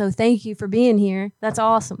biz. So thank you for being here. That's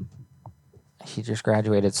awesome. He just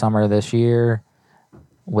graduated summer this year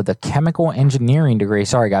with a chemical engineering degree.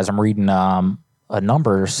 Sorry, guys, I'm reading a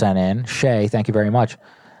number sent in. Shay, thank you very much.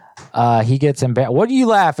 He gets in bed. What are you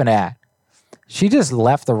laughing at? She just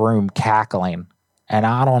left the room cackling, and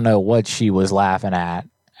I don't know what she was laughing at.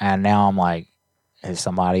 And now I'm like, is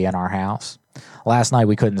somebody in our house? Last night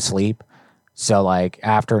we couldn't sleep. So, like,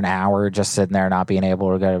 after an hour just sitting there not being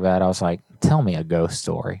able to go to bed, I was like, tell me a ghost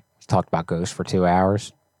story. We talked about ghosts for 2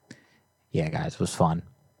 hours. Yeah, guys, it was fun.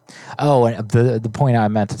 Oh, and the point I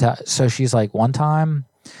meant to tell. So she's like, one time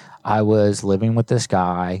I was living with this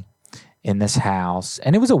guy in this house,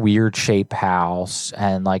 and it was a weird shaped house,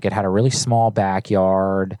 and like it had a really small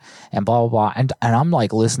backyard and blah, blah, blah. And I'm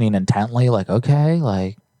like listening intently, like, okay,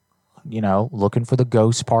 like, you know, looking for the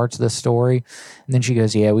ghost parts of the story. And then she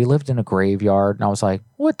goes, yeah, we lived in a graveyard. And I was like,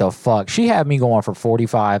 what the fuck? She had me going for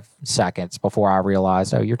 45 seconds before I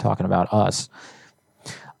realized, oh, you're talking about us.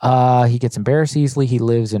 He gets embarrassed easily. He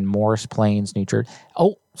lives in Morris Plains, New Jersey.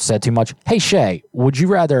 Oh, said too much. Hey, Shay, would you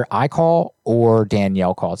rather I call or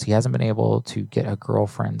Danielle calls? He hasn't been able to get a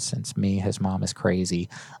girlfriend since me. His mom is crazy.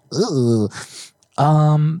 Ooh.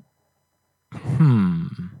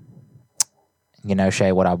 You know,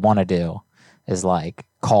 Shay, what I want to do is like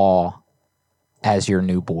call as your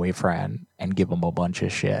new boyfriend and give him a bunch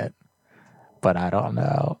of shit. But I don't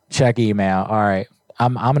know. Check email. All right.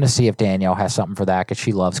 I'm going to see if Danielle has something for that because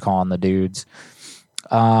she loves calling the dudes.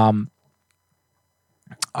 All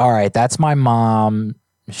right. That's my mom.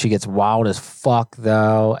 She gets wild as fuck,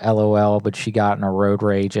 though. LOL. But she got in a road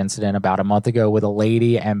rage incident about a month ago with a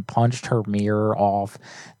lady and punched her mirror off,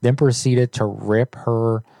 then proceeded to rip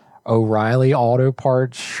her O'Reilly Auto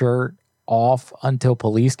Parts shirt off until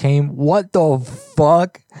police came. What the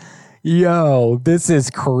fuck? Yo, this is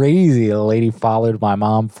crazy. The lady followed my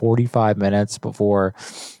mom 45 minutes before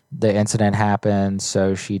the incident happened,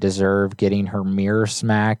 so she deserved getting her mirror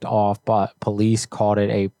smacked off, but police called it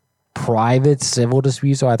a private civil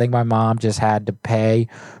dispute, so I think my mom just had to pay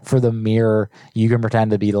for the mirror. You can pretend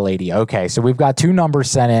to be the lady. Okay, so we've got 2 numbers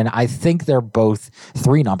sent in. I think they're both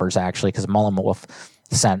 3 numbers, actually, because Mullen Wolf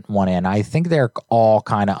sent one in. I think they're all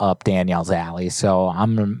kind of up Danielle's alley, so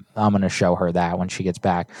I'm going to show her that when she gets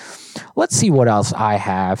back. Let's see what else I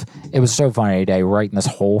have. It was so funny today writing this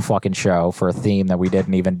whole fucking show for a theme that we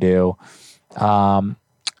didn't even do.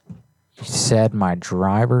 He said my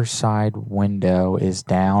driver's side window is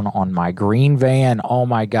down on my green van. Oh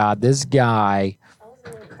my God, this guy. I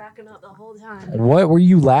was cracking up the whole time. What were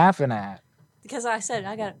you laughing at? Because I said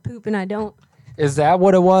I got to poop and I don't. Is that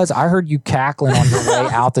what it was? I heard you cackling on your way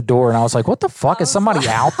out the door, and I was like, what the fuck? Is somebody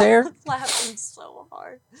out there? I was laughing so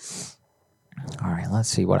hard. All right, let's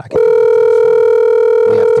see what I can do.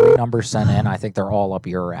 We have 3 numbers sent in. I think they're all up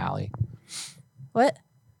your alley. What?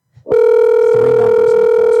 3 numbers in the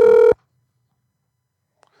call.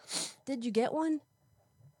 Did you get one?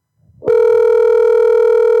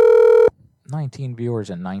 19 viewers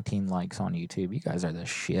and 19 likes on YouTube. You guys are the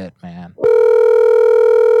shit, man.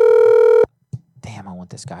 Damn, I want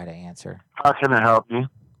this guy to answer. How can I help you?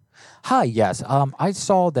 Hi, yes. I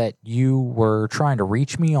saw that you were trying to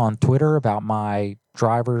reach me on Twitter about my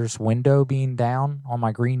driver's window being down on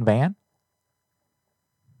my green van.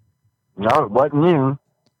 No, it wasn't you.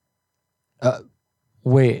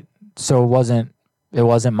 Wait, so it wasn't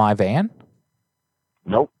my van?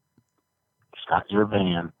 Nope. It's not your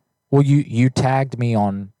van. Well, you tagged me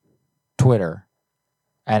on Twitter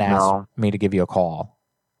and asked me to give you a call.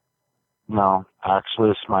 No,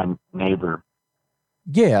 actually, it's my neighbor.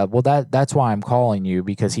 Yeah, well, that's why I'm calling you,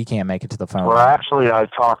 because he can't make it to the phone. Well, actually, I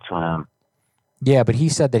talked to him. Yeah, but he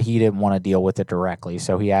said that he didn't want to deal with it directly,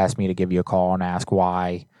 so he asked me to give you a call and ask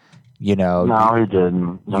why, you know. No, he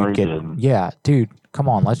didn't. No, he didn't. Yeah, dude, come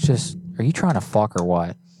on, let's just... Are you trying to fuck or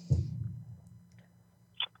what?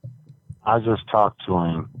 I just talked to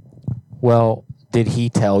him. Well, did he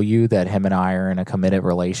tell you that him and I are in a committed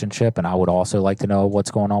relationship, and I would also like to know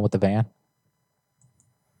what's going on with the van?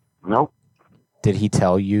 Nope. Did he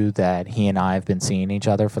tell you that he and I have been seeing each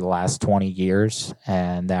other for the last 20 years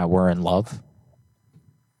and that we're in love?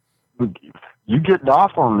 You getting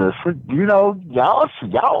off on this. You know,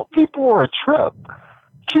 y'all people are a trip.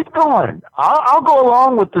 Keep going. I'll go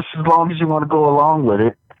along with this as long as you want to go along with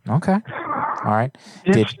it. Okay. All right.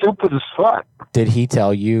 He's stupid as fuck. Did he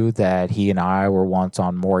tell you that he and I were once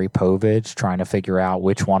on Maury Povich trying to figure out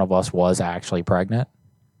which one of us was actually pregnant?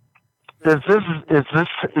 Is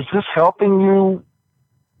this helping you?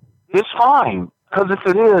 It's fine. Because if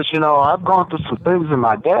it is, I've gone through some things in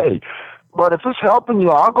my day. But if it's helping you,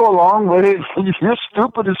 I'll go along with it. You're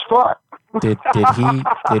stupid as fuck.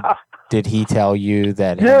 Did he tell you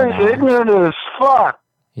that? You're ignorant as fuck.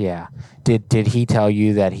 Yeah. Did he tell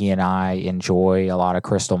you that he and I enjoy a lot of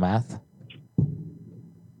crystal meth?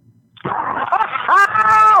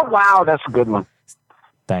 Wow, that's a good one.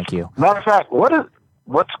 Thank you. Matter of fact,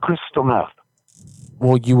 what's crystal meth?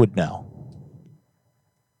 Well, you would know.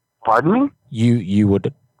 Pardon me? You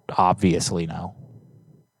would obviously know.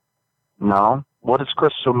 No. What is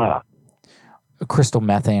crystal meth? Crystal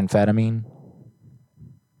methamphetamine.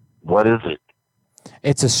 What is it?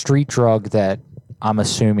 It's a street drug that I'm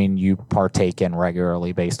assuming you partake in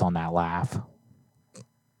regularly based on that laugh.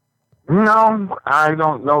 No, I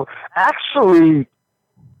don't know. Actually,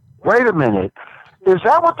 wait a minute. Is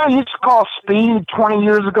that what they used to call speed 20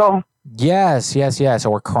 years ago? Yes.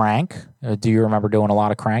 Or crank. Do you remember doing a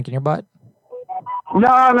lot of crank in your butt? No,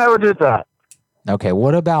 I never did that. Okay,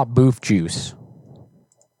 what about boof juice?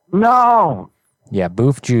 No. Yeah,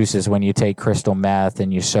 boof juice is when you take crystal meth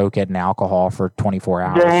and you soak it in alcohol for 24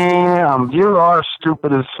 hours. Damn, you are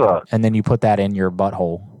stupid as fuck. And then you put that in your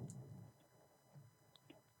butthole.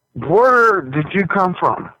 Where did you come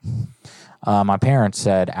from? My parents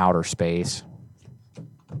said outer space.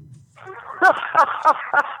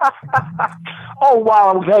 Oh,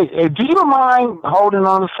 wow. Hey, do you mind holding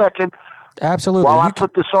on a second? Absolutely. While I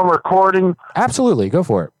put this on recording? Absolutely. Go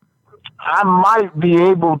for it. I might be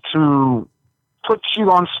able to put you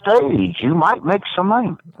on stage. You might make some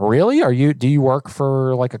money. Really? Do you work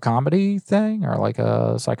for like a comedy thing or like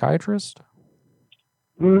a psychiatrist?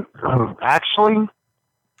 Actually,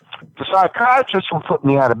 the psychiatrist will put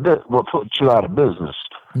you out of business.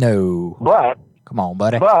 No. But come on,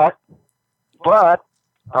 buddy. But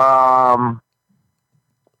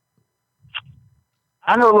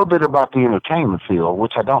I know a little bit about the entertainment field,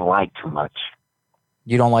 which I don't like too much.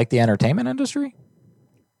 You don't like the entertainment industry?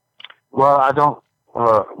 Well, I don't.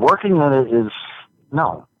 Working in it is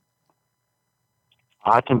no.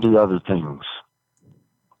 I can do other things.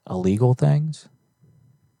 Illegal things?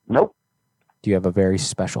 Nope. Do you have a very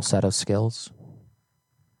special set of skills?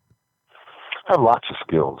 I have lots of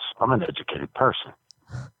skills. I'm an educated person.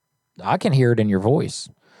 I can hear it in your voice.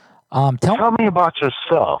 Tell me about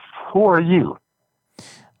yourself. Who are you?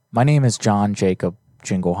 My name is John Jacob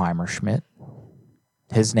Jingleheimer Schmidt.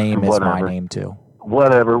 His name is my name too.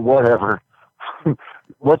 Whatever.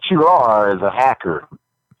 What you are is a hacker,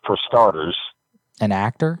 for starters. An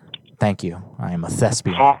actor? Thank you. I am a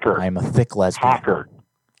thespian. Hacker. I am a thick lesbian. Hacker.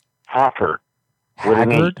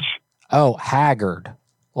 Haggard? Oh, haggard.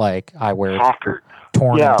 Like I wear haggard.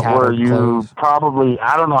 Torn and tattered where you clothes. Probably,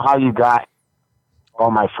 I don't know how you got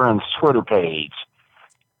on my friend's Twitter page.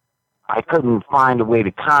 I couldn't find a way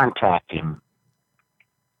to contact him.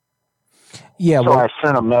 Yeah, so I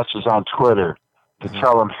sent a message on Twitter to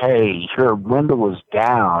tell him, hey, your window was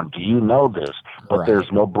down. Do you know this? But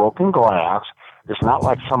there's no broken glass. It's not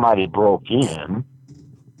like somebody broke in.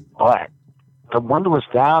 But the window was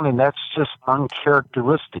down, and that's just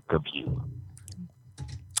uncharacteristic of you.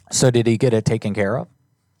 So did he get it taken care of?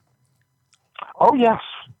 Oh, yes.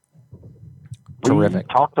 Terrific.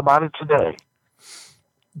 We talked about it today.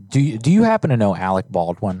 Do you happen to know Alec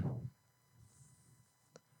Baldwin?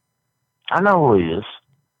 I know who he is.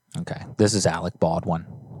 Okay. This is Alec Baldwin.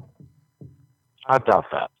 I doubt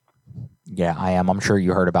that. Yeah, I am. I'm sure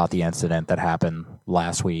you heard about the incident that happened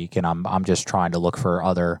last week, and I'm just trying to look for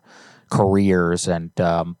other careers. And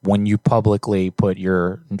when you publicly put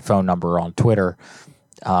your phone number on Twitter,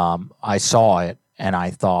 I saw it, and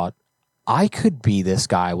I thought, I could be this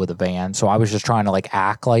guy with a van. So I was just trying to like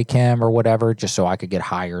act like him or whatever, just so I could get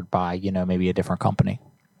hired by, maybe a different company.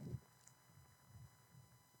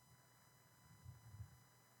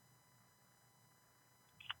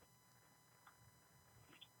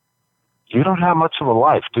 You don't have much of a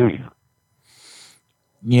life, do you?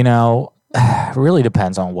 It really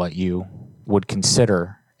depends on what you would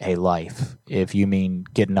consider a life. If you mean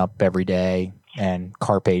getting up every day and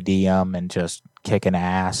carpe diem and just kicking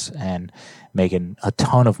ass and making a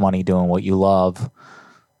ton of money doing what you love,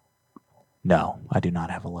 no, I do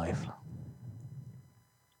not have a life.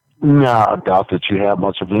 No, I doubt that you have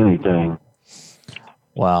much of anything.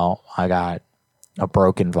 Well, I got a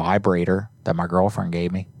broken vibrator that my girlfriend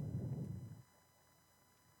gave me.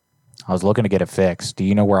 I was looking to get it fixed. Do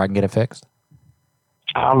you know where I can get it fixed?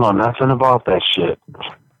 I don't know nothing about that shit.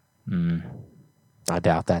 I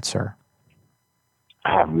doubt that, sir.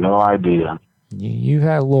 I have no idea. You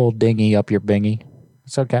had a little dingy up your bingy.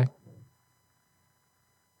 It's okay.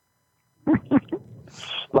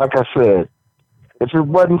 Like I said, if it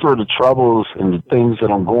wasn't for the troubles and the things that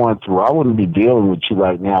I'm going through, I wouldn't be dealing with you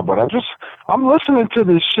right now. But I'm listening to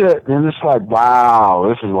this shit, and it's like, wow.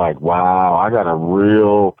 This is like, wow. I got a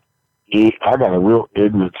real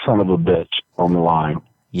ignorant son of a bitch on the line.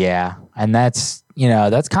 Yeah, and that's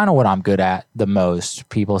kind of what I'm good at the most.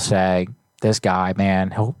 People say, this guy,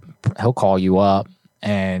 man, he'll call you up,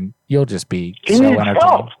 and you'll just be He so needs entertained.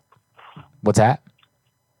 help. What's that?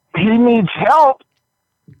 He needs help.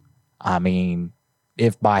 I mean,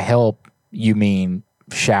 if by help you mean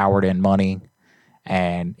showered in money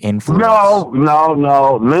and influence.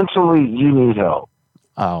 No. Mentally, you need help.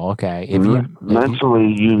 Oh, okay.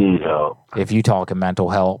 Mentally, you need help. If you talk mental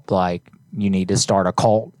health, like you need to start a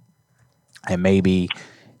cult and maybe,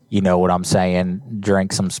 you know what I'm saying,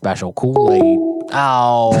 drink some special Kool-Aid.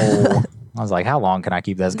 Oh, I was like, how long can I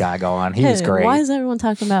keep this guy going? He was great. Why is everyone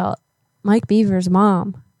talking about Mike Beaver's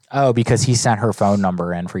mom? Oh, because he sent her phone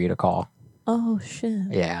number in for you to call. Oh, shit.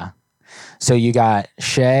 Yeah. So you got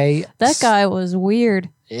Shay. That guy was weird.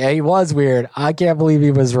 Yeah, he was weird. I can't believe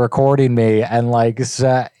he was recording me and like,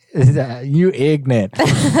 you ignorant.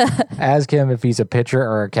 Ask him if he's a pitcher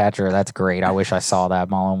or a catcher. That's great. I wish I saw that,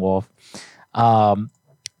 Mullen Wolf.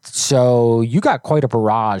 So you got quite a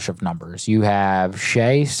barrage of numbers. You have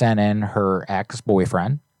Shay sent in her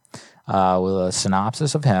ex-boyfriend with a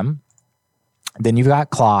synopsis of him. Then you've got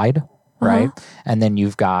Clyde, right? And then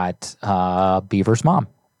you've got Beaver's mom.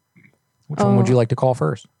 Which one would you like to call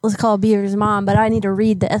first? Let's call Beaver's mom, but I need to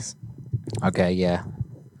read this. Okay, yeah.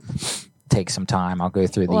 Take some time. I'll go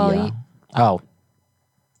through the... Well,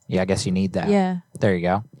 yeah, I guess you need that. Yeah. There you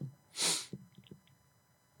go.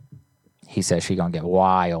 He says she's going to get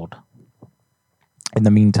wild. In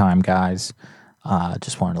the meantime, guys,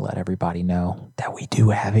 just wanted to let everybody know that we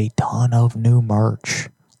do have a ton of new merch.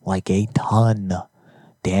 Like a ton.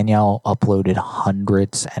 Danielle uploaded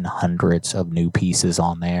hundreds and hundreds of new pieces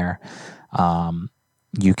on there.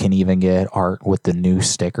 You can even get art with the new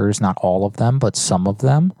stickers. Not all of them, but some of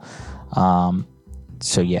them.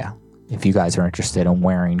 So yeah, if you guys are interested in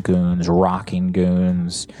wearing Goons, rocking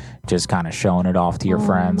Goons, just kind of showing it off to your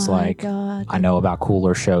friends, like, God. I know about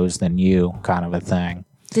cooler shows than you, kind of a thing.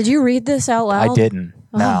 Did you read this out loud? I didn't.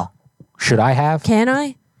 No. Should I have? Can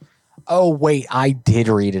I? Oh, wait, I did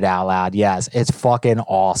read it out loud. Yes, it's fucking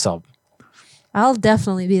awesome. I'll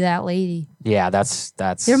definitely be that lady. Yeah, that's...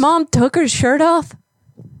 Your mom took her shirt off?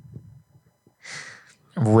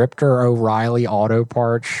 Ripped her O'Reilly Auto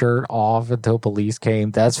Parts shirt off until police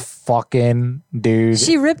came. That's fucking... Dude.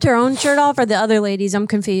 She ripped her own shirt off or the other ladies? I'm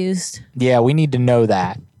confused. Yeah, we need to know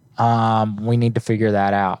that. We need to figure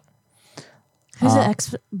that out. Who's the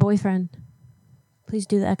ex-boyfriend? Please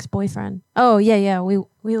do the ex-boyfriend. Oh, yeah, we will.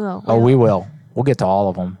 We will. We'll get to all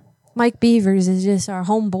of them. Mike Beavers is just our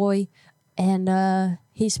homeboy, and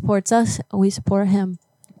he supports us, and we support him.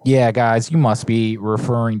 Yeah, guys, you must be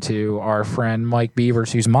referring to our friend Mike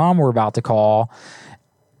Beavers, whose mom we're about to call.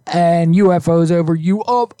 And UFOs over you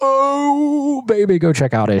up. Oh, baby, go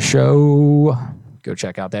check out his show. Go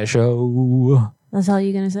check out that show. That's all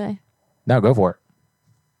you're going to say? No, go for it.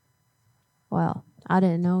 Well, I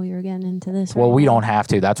didn't know we were getting into this. Well, we don't have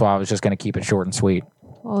to. That's why I was just going to keep it short and sweet.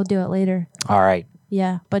 We'll do it later. All right.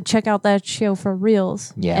 Yeah, but check out that show for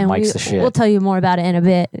reals. Yeah, and Mike's the shit. We'll tell you more about it in a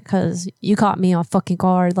bit because you caught me off fucking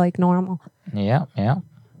guard like normal. Yeah.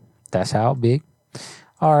 That's how it be.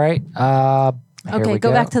 All right. Okay,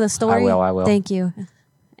 go back to the story. I will. Thank you.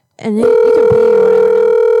 And you can pay or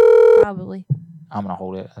whatever now. Probably. I'm going to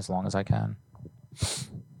hold it as long as I can.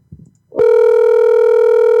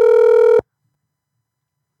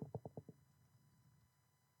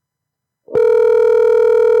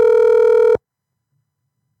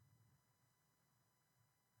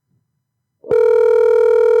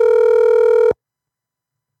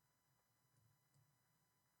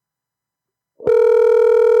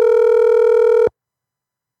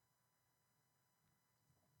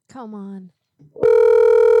 Come on.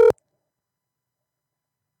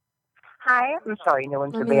 Hi, I'm sorry, no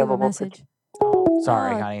one's Let me leave a available. message.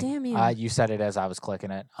 Sorry, Oh, honey. damn you. You said it as I was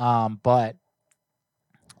clicking it. But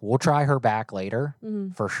we'll try her back later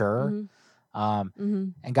for sure.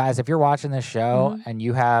 And guys, if you're watching this show and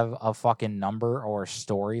you have a fucking number or a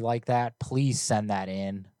story like that, please send that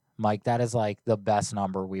in. Mike, that is like the best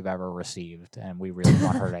number we've ever received, and we really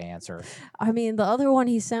want her to answer. I mean, the other one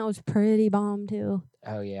he sent was pretty bomb too.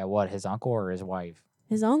 Oh yeah, what, his uncle or his wife?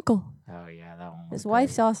 His uncle. Oh yeah, that one. His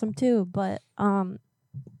wife's awesome too, but I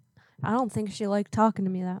don't think she liked talking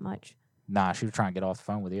to me that much. Nah, she was trying to get off the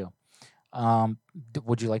phone with you.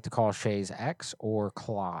 Would you like to call Shay's ex or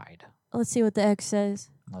Clyde? Let's see what the ex says.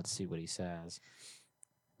 Let's see what he says.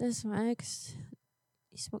 This is my ex.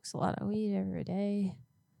 He smokes a lot of weed every day.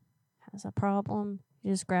 Has a problem. He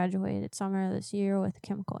just graduated summer of this year with a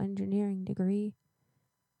chemical engineering degree.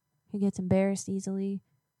 He gets embarrassed easily.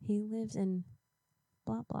 He lives in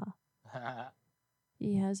blah blah.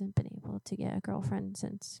 He hasn't been able to get a girlfriend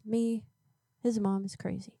since me. His mom is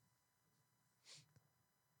crazy.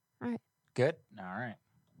 All right. Good. All right.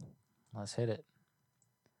 Let's hit it.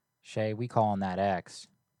 Shay, we calling that ex,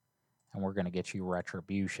 and we're going to get you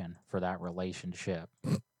retribution for that relationship.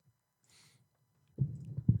 I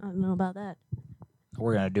don't know about that.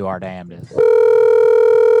 We're going to do our damnedest.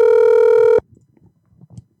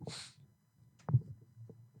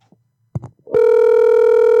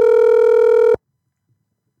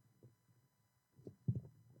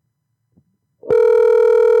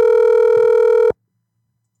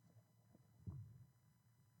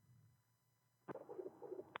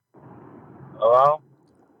 Hello?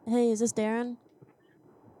 Hey, is this Darren?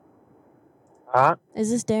 Huh?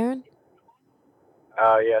 Is this Darren?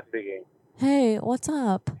 Yeah, speaking. Hey, what's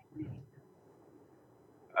up?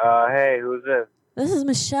 Hey, who's this? This is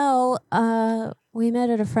Michelle. We met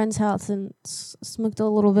at a friend's house and smoked a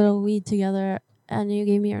little bit of weed together, and you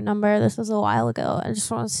gave me your number. This was a while ago. I just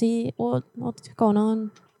want to see what's going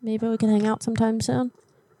on. Maybe we can hang out sometime soon.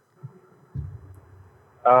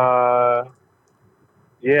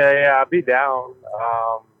 Yeah, I'll be down.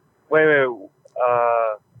 Wait,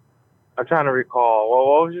 I'm trying to recall.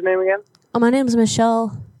 What was your name again? Oh, my name's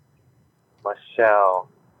Michelle. Michelle.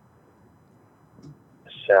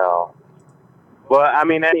 Well, I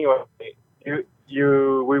mean, anyway,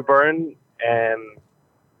 we burned and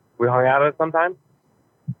we hung out at some time.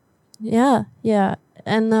 Yeah.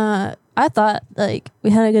 And I thought, like,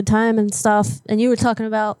 we had a good time and stuff, and you were talking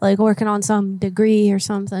about, like, working on some degree or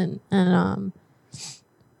something, and,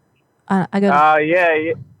 I go.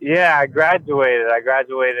 Yeah, I graduated. I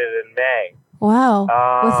graduated in May. Wow.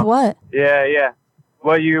 With what? Yeah.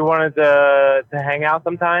 Well, you wanted to hang out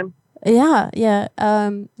sometime? Yeah.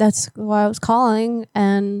 That's why I was calling,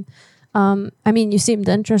 and, I mean, you seemed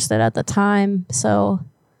interested at the time, so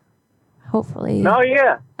hopefully. No,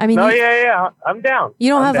 yeah. I mean, yeah. I'm down. You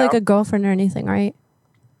don't have down. like a girlfriend or anything, right?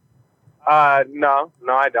 No,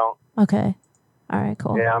 I don't. Okay. All right,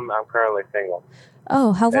 cool. Yeah, I'm currently single.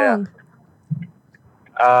 Oh, how long?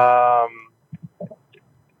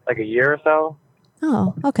 Like a year or so.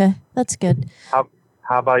 Oh, okay. That's good. How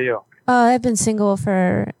about you? I've been single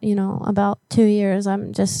for, about 2 years. I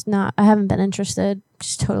haven't been interested.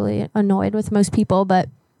 Just totally annoyed with most people, but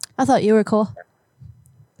I thought you were cool.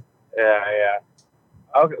 Yeah.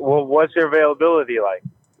 Okay, well, what's your availability like?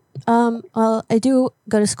 Well, I do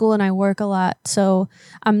go to school and I work a lot, so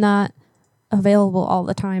I'm not available all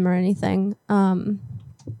the time or anything.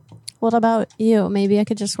 What about you? Maybe I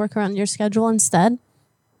could just work around your schedule instead?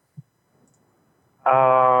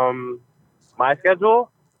 My schedule?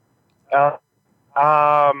 My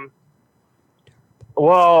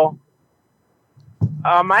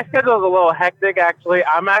schedule is a little hectic, actually.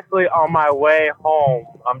 I'm actually on my way home.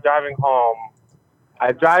 I'm driving home.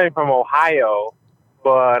 I'm driving from Ohio,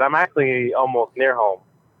 but I'm actually almost near home.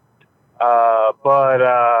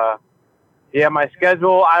 Yeah, my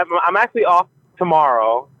schedule, I'm actually off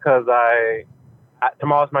tomorrow because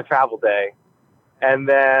tomorrow's my travel day. And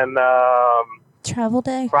then travel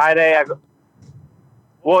day? Friday,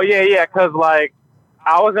 well, yeah, because like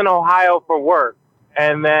I was in Ohio for work,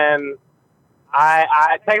 and then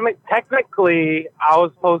I technically I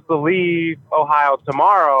was supposed to leave Ohio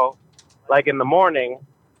tomorrow, like in the morning,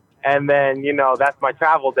 and then that's my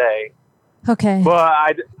travel day. Okay. But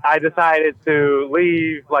I decided to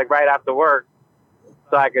leave like right after work,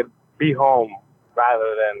 so I could be home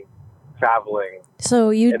rather than traveling.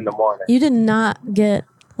 So in the morning. You did not get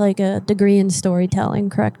like a degree in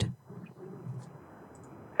storytelling, correct?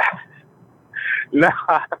 No.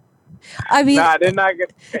 I mean, no, I did not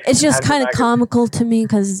get. It's just kind of comical to me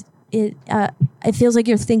because it feels like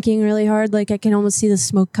you're thinking really hard. Like I can almost see the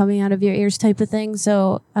smoke coming out of your ears, type of thing.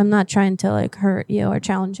 So I'm not trying to like hurt you or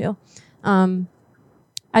challenge you. I'm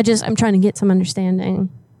trying to get some understanding,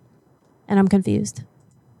 and I'm confused.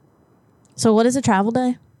 So what is a travel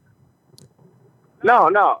day? No.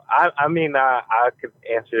 I mean, I could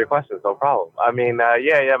answer your questions, no problem. I mean,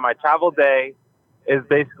 yeah. My travel day is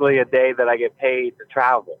basically a day that I get paid to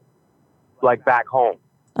travel, like back home.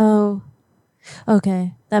 Oh,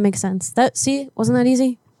 okay. That makes sense. Wasn't that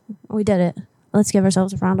easy? We did it. Let's give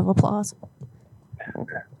ourselves a round of applause.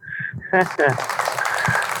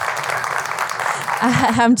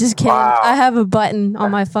 I'm just kidding. Wow. I have a button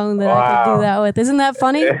on my phone that I can do that with. Isn't that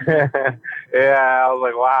funny? Yeah, I was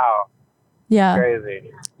like, wow. Yeah.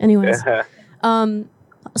 Crazy. Anyways,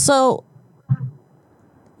 so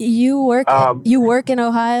you work in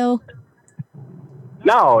Ohio?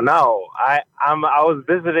 No. I was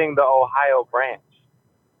visiting the Ohio branch.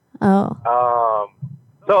 Oh.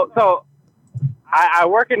 So I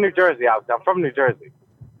work in New Jersey. Obviously, I'm from New Jersey,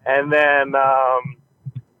 and then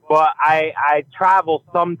but I travel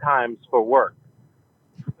sometimes for work.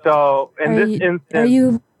 So in this instance, are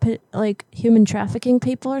you like human trafficking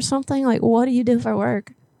people or something? Like, what do you do for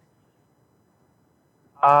work?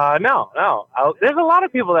 no. There's a lot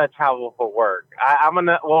of people that travel for work. I'm an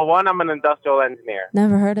industrial engineer.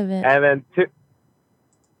 Never heard of it. And then two,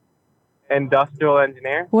 industrial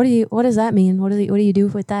engineer. What does that mean? What do you do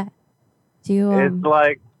with that? Do you it's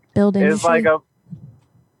like build industry?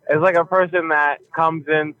 It's like a person that comes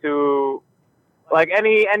into like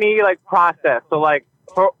any like process. So like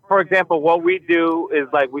for example, what we do is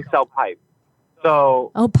like we sell pipe.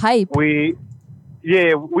 So pipe. We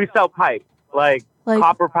sell pipe like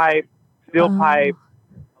copper pipe, steel pipe,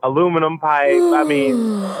 aluminum pipe. I mean,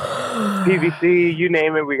 PVC, you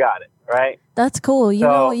name it, we got it, right? That's cool. You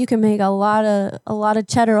know, you can make a lot of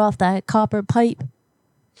cheddar off that copper pipe.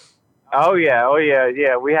 Oh yeah. We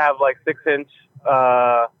have like 6-inch.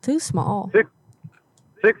 Too small.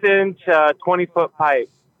 6-inch, 20-foot pipe.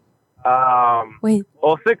 Wait.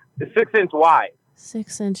 Well, 6-inch wide.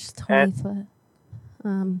 6-inch, 20 foot.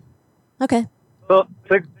 Okay. So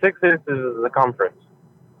 6 inches is the circumference.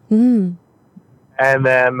 Hmm. And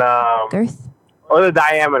then girth. Or the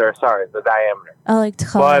diameter. Sorry, the diameter. I like to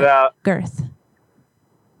call it girth.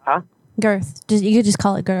 Huh? Girth. You could just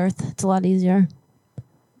call it girth. It's a lot easier.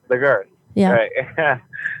 The girth. Yeah. Right.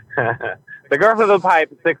 The girth of the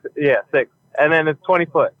pipe is 6. Yeah, 6, and then it's 20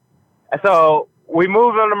 foot. And so we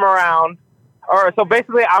move them around. So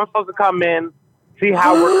basically, I'm supposed to come in, see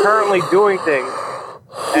how we're currently doing things,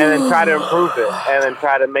 and then try to improve it, and then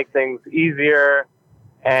try to make things easier,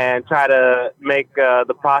 and try to make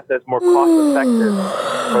the process more cost-effective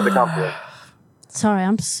for the company. Sorry,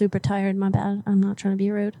 I'm super tired. My bad. I'm not trying to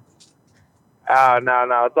be rude. Oh,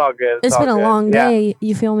 no, it's all good. It's all been a good. long day.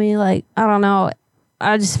 You feel me? Like, I don't know.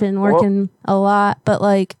 I just been working a lot, but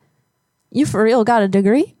like, you for real got a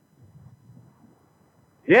degree?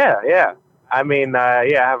 Yeah. I mean,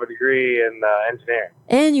 I have a degree in engineering.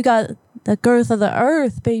 And you got the girth of the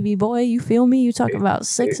earth, baby boy. You feel me? You talking about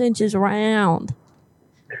 6 inches round.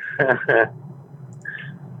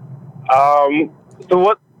 So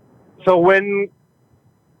when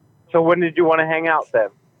did you want to hang out then?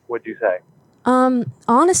 What'd you say?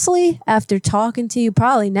 Honestly, after talking to you,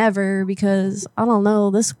 probably never, because I don't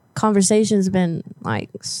know, this conversation's been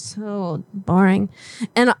like so boring,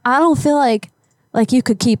 and I don't feel like you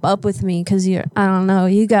could keep up with me because I don't know,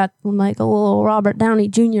 you got like a little Robert Downey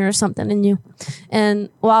Jr. or something in you, and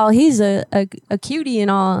while he's a cutie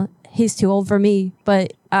and all, he's too old for me,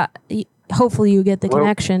 but hopefully you get the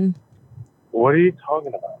connection. What are you talking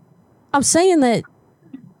about? I'm saying that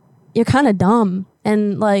you're kind of dumb.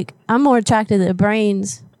 And, like, I'm more attracted to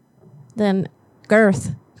brains than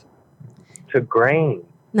girth. To grain?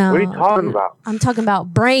 No. What are you talking about? I'm talking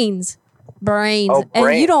about brains. Brains. Oh, and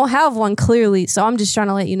brains. you don't have one, clearly. So I'm just trying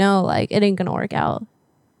to let you know, like, it ain't going to work out.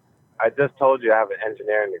 I just told you I have an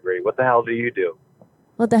engineering degree. What the hell do you do?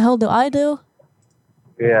 What the hell do I do?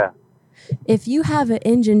 Yeah. If you have an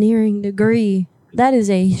engineering degree, that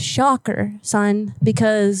is a shocker, son,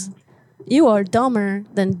 because you are dumber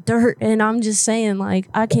than dirt, and I'm just saying, like,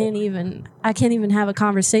 I can't even have a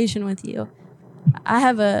conversation with you. I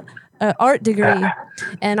have a art degree,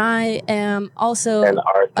 and I am also an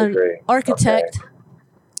architect. Okay.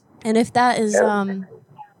 And if that is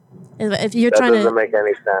if you're trying to, that doesn't make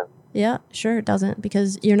any sense. Yeah, sure it doesn't,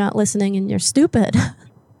 because you're not listening and you're stupid.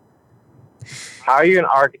 How are you an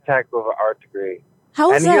architect with an art degree?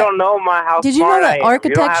 How is and that? you don't know how Did you know smart that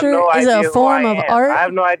architecture is a form of art? I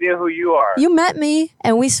have no idea who you are. You met me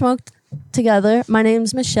and we smoked together. My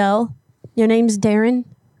name's Michelle. Your name's Darren.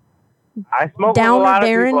 I smoke with a lot of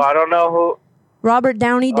people. I don't know who. Robert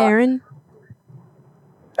Downey Darren.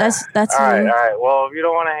 That's all you. right. Well, if you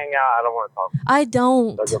don't want to hang out, I don't want to talk. I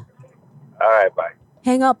don't. All right, bye.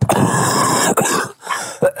 Hang up.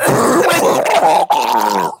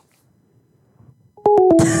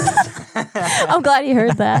 I'm glad you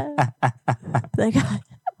heard that.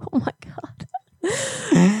 Oh my god.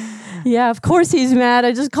 Yeah, of course he's mad.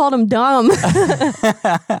 I just called him dumb.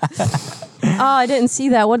 Oh, I didn't see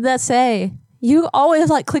that. What did that say? You always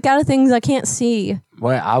like click out of things I can't see.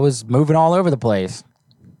 Well, I was moving all over the place.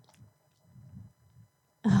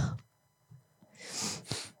 Oh.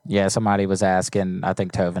 Yeah, somebody was asking, I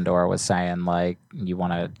think Tovendor was saying, like, you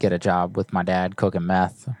want to get a job with my dad cooking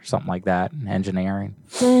meth or something like that, engineering.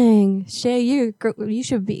 Dang, Shay, you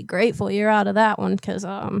should be grateful you're out of that one because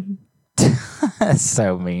That's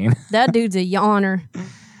so mean. that dude's a yawner.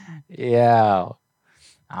 Yeah.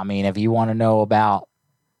 I mean, if you want to know about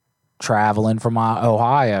traveling from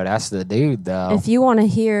Ohio, that's the dude, though. If you want to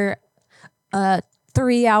hear a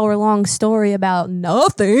 3-hour-long story about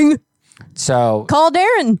nothing, so call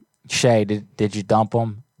Darren. Shay, did you dump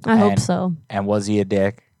him? I hope so. And was he a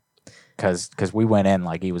dick? Because we went in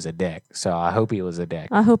like he was a dick. So I hope he was a dick.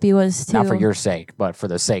 I hope he was too. Not for your sake, but for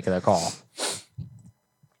the sake of the call.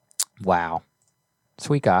 Wow.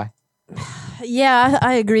 Sweet guy. Yeah,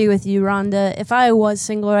 I agree with you, Rhonda. If I was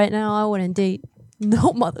single right now, I wouldn't date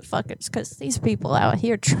no motherfuckers because these people out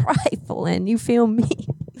here trifling. You feel me?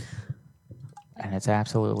 And it's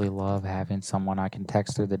absolutely love having someone I can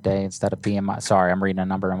text through the day instead of being Sorry, I'm reading a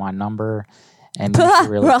number in my number. And you should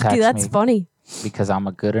really Rocky, text that's me funny. because I'm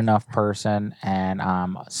a good enough person and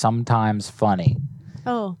I'm sometimes funny.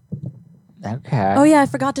 Oh. Okay. Oh, yeah, I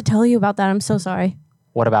forgot to tell you about that. I'm so sorry.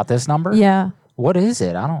 What about this number? Yeah. What is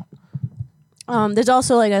it? I don't... There's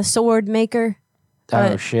also like a sword maker.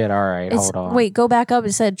 Oh, shit. All right. Hold on. Wait, go back up.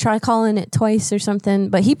 It said try calling it twice or something.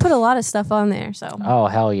 But he put a lot of stuff on there, so. Oh,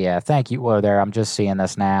 hell yeah. Thank you. Whoa there. I'm just seeing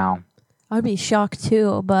this now. I'd be shocked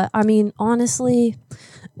too. But, I mean, honestly,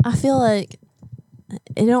 I feel like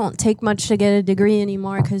it don't take much to get a degree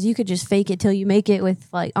anymore because you could just fake it till you make it with,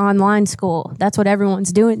 like, online school. That's what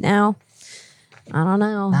everyone's doing now. I don't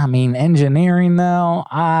know. I mean, engineering, though,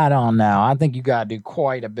 I don't know. I think you got to do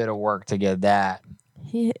quite a bit of work to get that.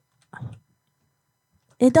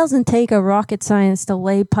 It doesn't take a rocket science to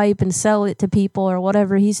lay pipe and sell it to people or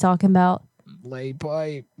whatever he's talking about. Lay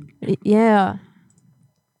pipe. Yeah.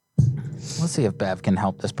 Let's see if Bev can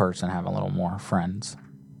help this person have a little more friends.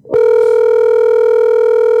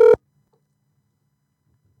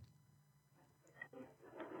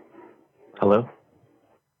 Hello?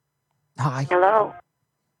 Hi. Hello?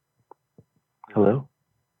 Hello?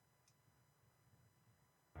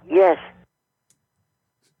 Yes.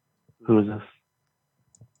 Who is this?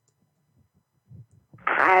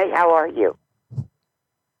 Hi, how are you?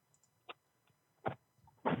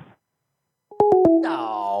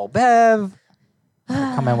 Oh, Bev.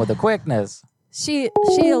 Come in with the quickness. She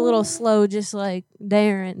a little slow, just like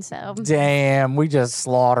Darren, so. Damn, we just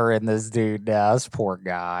slaughtering this dude now. This poor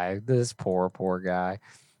guy. This poor guy.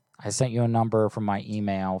 I sent you a number from my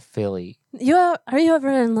email, Philly. Are you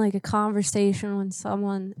ever in like a conversation with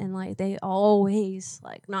someone and like they always,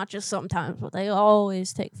 like not just sometimes, but they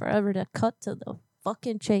always take forever to cut to the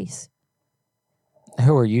fucking chase?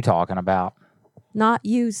 Who are you talking about? Not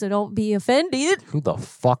you, so don't be offended. Who the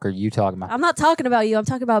fuck are you talking about? I'm not talking about you. I'm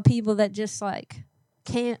talking about people that just like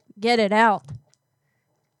can't get it out.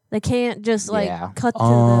 They can't just like cut to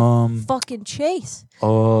the fucking chase.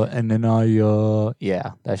 And then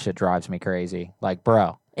yeah, that shit drives me crazy. Like,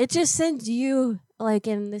 bro. It just sends you like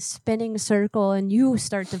in this spinning circle and you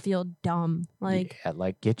start to feel dumb. Like, yeah,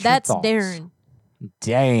 like get your that's thoughts. Darren.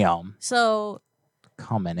 Damn. So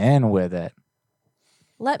coming in with it.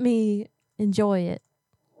 Let me enjoy it.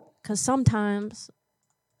 Cause sometimes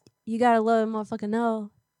you gotta let a motherfucker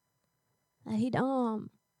know that he dumb.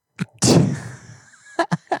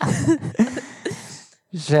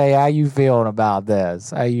 Shay, how you feeling about this?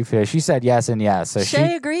 How you feel? She said yes and yes. So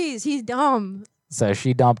Shay agrees. He's dumb. So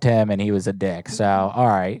she dumped him and he was a dick. So, all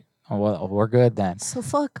right. Well, we're good then. So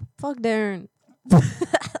fuck Darren. Oh,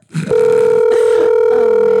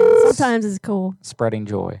 man. Sometimes it's cool. Spreading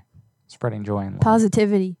joy. Spreading joy and love.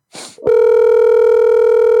 Positivity.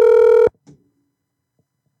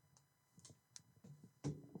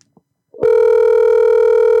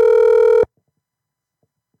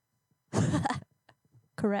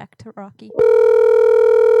 Correct, Rocky.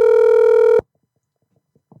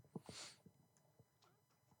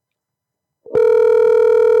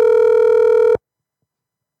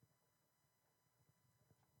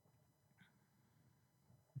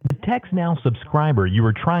 The Text Now subscriber you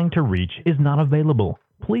were trying to reach is not available.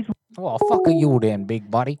 Please. Well, fuck you then, big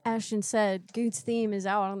buddy. Ashton said, Goot's theme is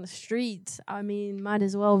out on the streets. I mean, might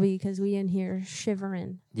as well be because we in here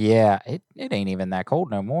shivering. Yeah, it ain't even that cold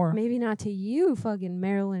no more. Maybe not to you, fucking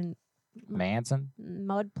Maryland Manson.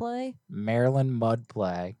 mud play. Maryland mud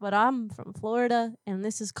play. But I'm from Florida, and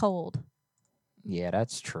this is cold. Yeah,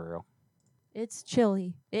 that's true. It's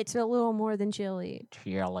chilly. It's a little more than chilly.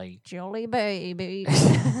 Chilly, baby.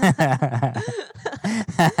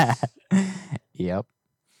 Yep.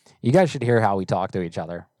 You guys should hear how we talk to each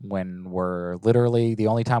other when we're literally the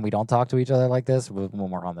only time we don't talk to each other like this when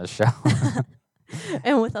we're on this show.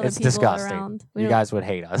 And with other It's people disgusting. around. You guys would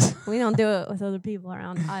hate us. We don't do it with other people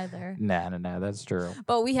around either. No, that's true.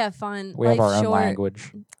 But we have fun. We have Life's our own short.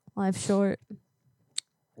 language. Life's short.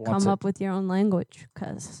 What's Come it? up with your own language,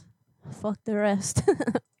 because fuck the rest.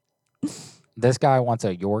 This guy wants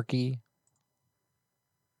a Yorkie.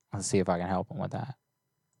 Let's see if I can help him with that.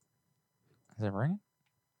 Is it ringing?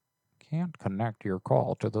 Can't connect your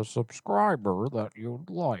call to the subscriber that you'd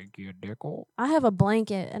like, you dickle. I have a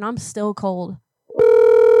blanket and I'm still cold.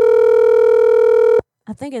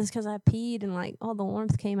 I think it's because I peed and like all the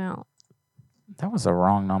warmth came out. That was the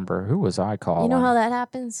wrong number. Who was I calling? You know how that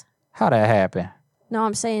happens? How'd that happen? No,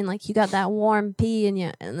 I'm saying like you got that warm pee in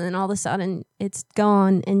you and then all of a sudden it's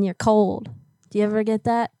gone and you're cold. Do you ever get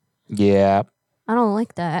that? Yeah. I don't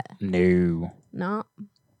like that. No. No.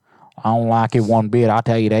 I don't like it one bit, I'll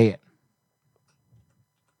tell you that.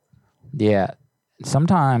 Yeah.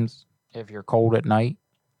 Sometimes if you're cold at night,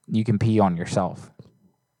 you can pee on yourself.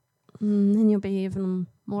 Then you'll be even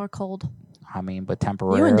more cold. I mean, but You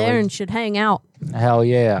temporarily. and Darren should hang out. Hell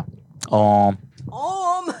yeah.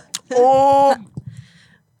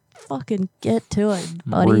 Fucking get to it,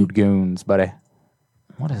 buddy. Rude goons, buddy.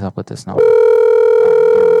 What is up with this number?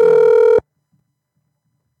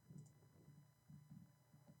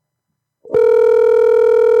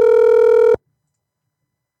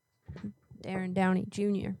 Darren Downey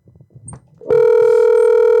Jr.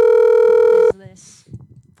 What is this?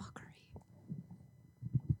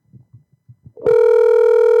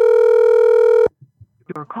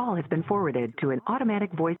 Your call has been forwarded to an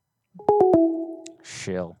automatic voice.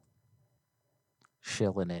 Shill.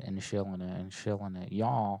 Shilling it and shilling it and shilling it.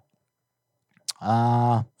 Y'all.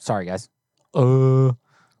 Sorry, guys.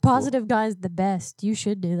 Positive guy's the best. You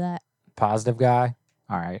should do that. Positive guy?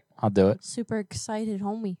 All right, I'll do it. Super excited,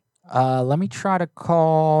 homie. Let me try to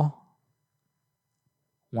call.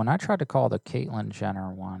 When I tried to call the Caitlyn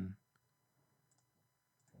Jenner one,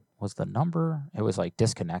 was the number? It was like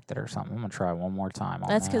disconnected or something. I'm gonna try one more time.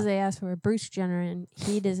 That's because they asked for a Bruce Jenner and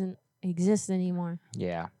he doesn't exist anymore.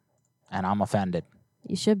 Yeah, and I'm offended.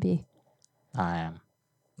 You should be. I am.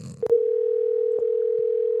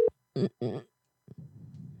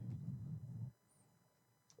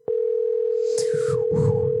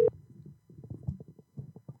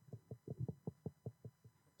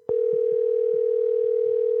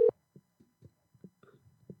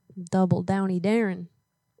 Double Downey Darren.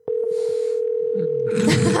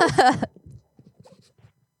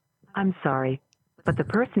 I'm sorry, but the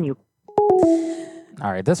person you...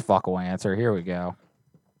 All right, this fuck will answer. Here we go.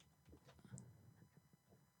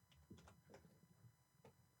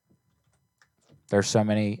 There's so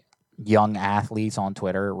many young athletes on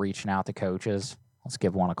Twitter reaching out to coaches. Let's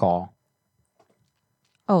give one a call.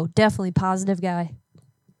 Oh, definitely positive guy.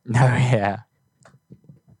 Oh, yeah.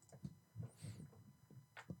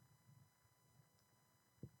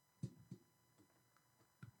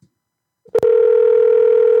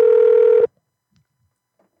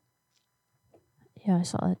 Yeah, I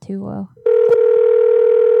saw that too. Wow.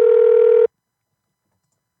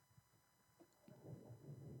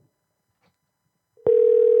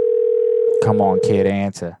 Come on, kid,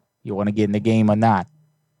 answer. You want to get in the game or not?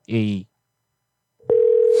 E.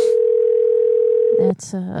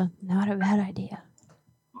 That's not a bad idea.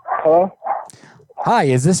 Hello? Hi,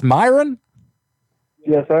 is this Myron?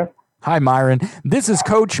 Yes, sir. Hi, Myron. This is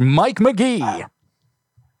Coach Mike McGee.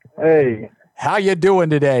 Hey. How you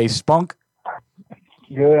doing today, Spunk?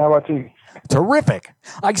 Good. How about you? Terrific.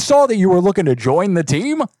 I saw that you were looking to join the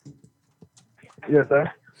team. Yes,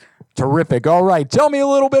 sir. Terrific. All right. Tell me a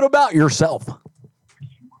little bit about yourself.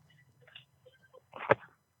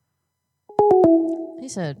 He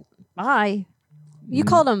said, bye. You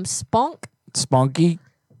called him Spunk? Spunky.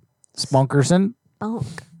 Spunkerson.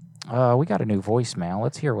 Spunk. We got a new voicemail.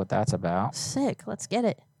 Let's hear what that's about. Sick. Let's get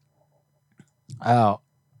it. Oh.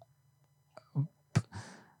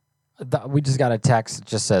 We just got a text that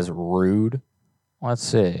just says rude. Let's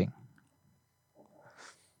see.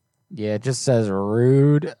 Yeah, it just says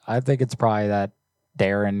rude. I think it's probably that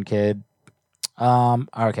Darren kid.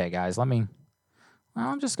 Okay, guys, I'm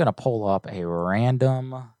just going to pull up a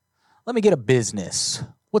random. Let me get a business.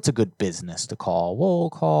 What's a good business to call? We'll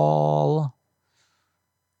call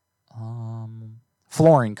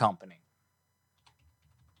flooring company.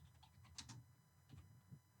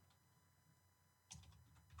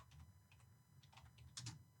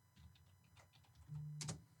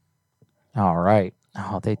 All right.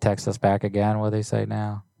 Oh, they text us back again. What do they say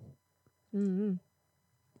now? Mm-hmm.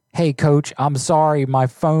 Hey, Coach, I'm sorry. My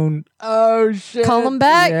phone. Oh, shit. Call him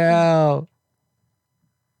back. Yeah.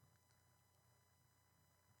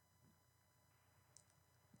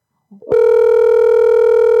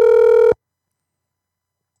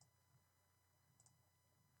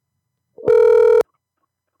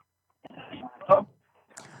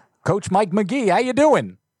 Coach Mike McGee. How you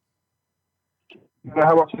doing? Yeah,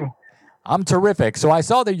 how about you? I'm terrific. So I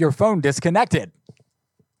saw that your phone disconnected.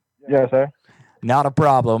 Yes, sir. Not a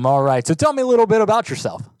problem. All right. So tell me a little bit about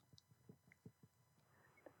yourself.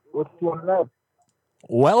 What's going on?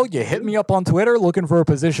 Well, you hit me up on Twitter looking for a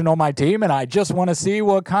position on my team, and I just want to see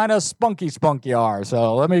what kind of spunky spunk you are.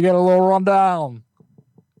 So let me get a little rundown.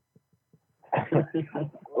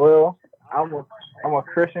 Well, I'm a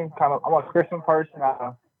Christian I'm a Christian person.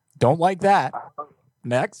 Don't like that.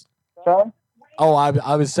 Next. Sorry? Oh,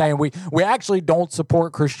 I was saying we actually don't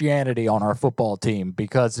support Christianity on our football team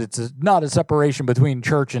because it's not a separation between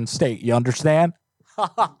church and state. You understand?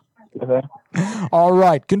 Okay. All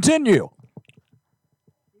right, continue.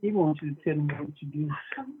 He wants you to tell me what you do.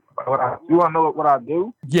 You want to know what I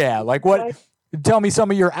do? Yeah, like what? Tell me some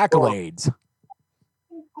of your accolades.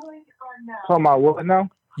 So my what now?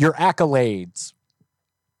 Your accolades.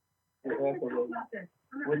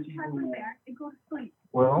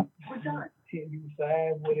 Well,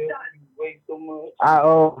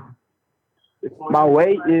 my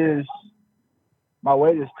weight is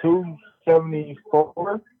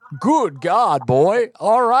 274. Good God, boy!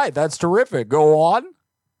 All right, that's terrific. Go on.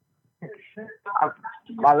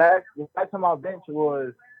 The last time I benched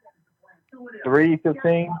was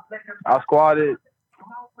 315. I squatted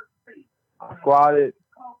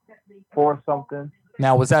 4 something.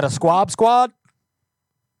 Now, was that a squad?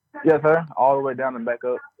 Yes, sir. All the way down and back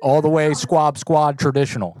up. All the way squad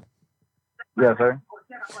traditional. Yes, sir.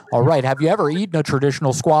 All right. Have you ever eaten a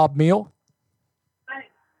traditional squab meal?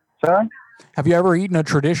 Sir? Have you ever eaten a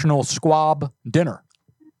traditional squab dinner?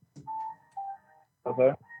 Yes,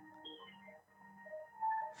 sir.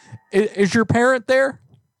 Is your parent there?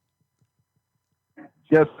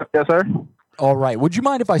 Yes, sir. All right. Would you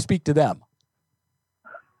mind if I speak to them?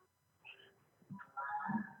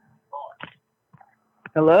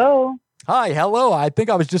 Hello. Hi, hello. I think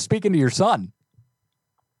I was just speaking to your son.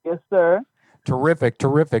 Yes, sir.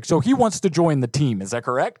 Terrific. So he wants to join the team. Is that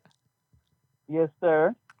correct? Yes,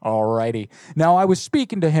 sir. All righty. Now, I was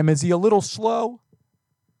speaking to him. Is he a little slow?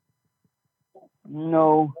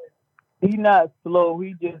 No, he's not slow.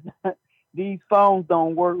 He just these phones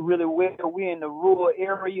don't work really well. We're in the rural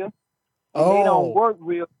area. And they don't work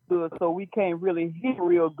real good, so we can't really hear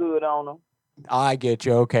real good on them. I get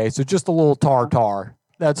you. Okay, so just a little tartar.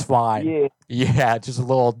 That's fine. Yeah. Yeah, just a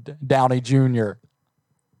little Downey Jr.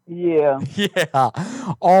 Yeah. Yeah.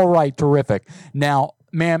 All right, terrific. Now,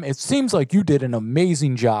 ma'am, it seems like you did an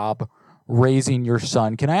amazing job raising your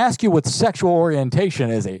son. Can I ask you what sexual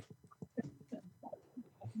orientation is he?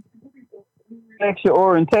 Sexual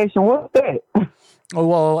orientation? What's that?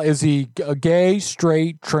 Well, is he gay,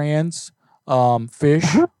 straight, trans, fish?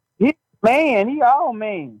 He's man. He all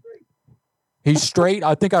man. He's straight?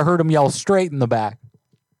 I think I heard him yell straight in the back.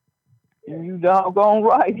 You doggone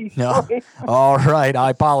right. He's No. straight. All right,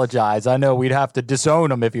 I apologize. I know we'd have to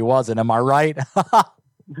disown him if he wasn't. Am I right?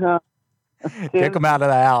 Kick him out of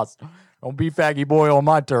the house. Don't be faggy boy on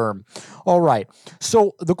my term. All right.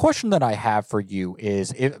 So the question that I have for you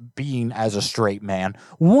is, being as a straight man,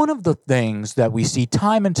 one of the things that we see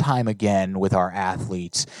time and time again with our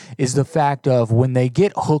athletes is the fact of when they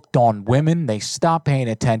get hooked on women, they stop paying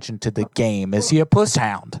attention to the game. Is he a puss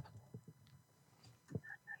hound?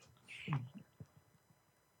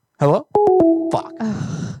 Hello? Fuck.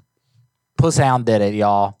 Puss hound did it,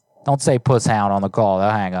 y'all. Don't say puss hound on the call.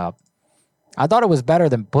 They'll hang up. I thought it was better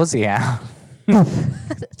than pussy hound.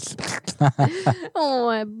 Oh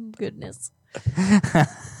my goodness.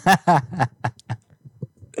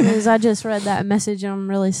 Because I just read that message and I'm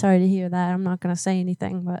really sorry to hear that. I'm not going to say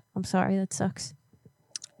anything, but I'm sorry. That sucks.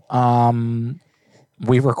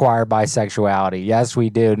 We require bisexuality. Yes,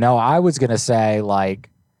 we do. No, I was going to say, like,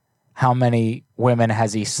 how many women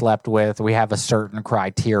has he slept with? We have a certain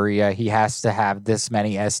criteria. He has to have this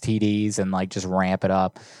many STDs and, like, just ramp it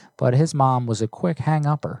up. But his mom was a quick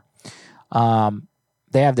hang-upper.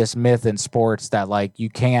 They have this myth in sports that, like, you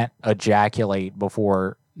can't ejaculate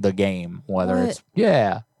before the game, whether it's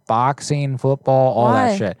boxing, football, all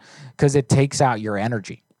that shit, because it takes out your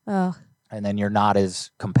energy. Oh. And then you're not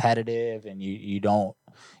as competitive, and you don't,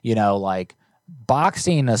 like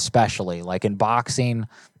boxing especially. Like in boxing,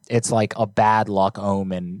 it's like a bad luck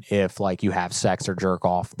omen if, like, you have sex or jerk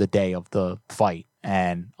off the day of the fight,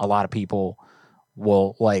 and a lot of people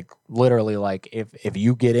will, like, literally, like, if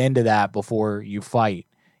you get into that before you fight,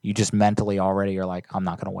 you just mentally already are like, I'm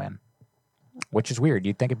not going to win, which is weird.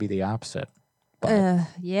 You'd think it'd be the opposite.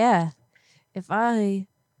 Yeah. If I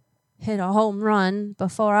hit a home run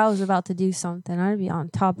before I was about to do something, I'd be on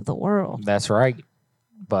top of the world. That's right.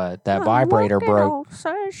 but that vibrator broke.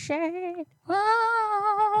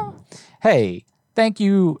 Hey, thank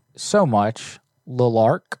you so much,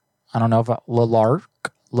 Lilark. I don't know if Lilark,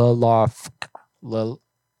 Lil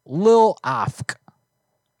Afk,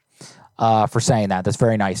 for saying that. That's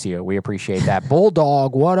very nice of you. We appreciate that.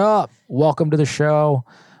 Bulldog, what up? Welcome to the show.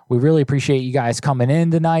 We really appreciate you guys coming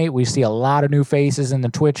in tonight. We see a lot of new faces in the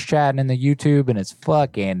Twitch chat and in the YouTube, and it's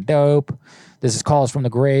fucking dope. This is Calls from the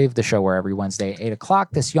Grave, the show where every Wednesday at 8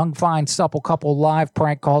 o'clock, this young, fine, supple couple live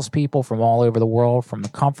prank calls people from all over the world from the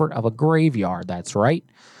comfort of a graveyard. That's right.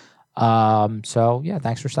 So, yeah,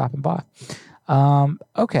 thanks for stopping by.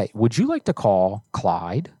 Okay, would you like to call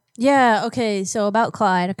Clyde? Yeah, okay, so about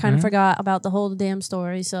Clyde, I kind of forgot about the whole damn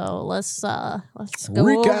story, so let's go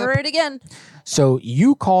over it again. So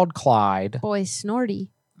you called Clyde. Boy,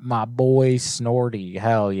 Snorty. My boy Snorty.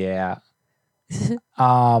 Hell yeah.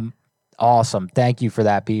 Awesome. Thank you for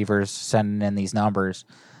that, Beavers, sending in these numbers.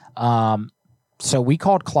 So we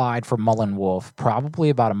called Clyde from Mullen Wolf probably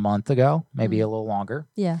about a month ago, maybe a little longer.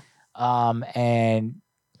 Yeah. And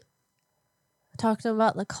talked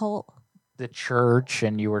about the cult. The church,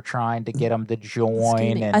 and you were trying to get them to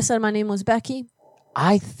join. And I said my name was Becky.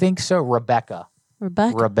 I think so. Rebecca, I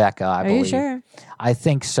believe. Are you sure? I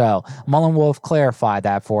think so. Mullen Wolf clarified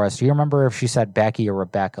that for us. Do you remember if she said Becky or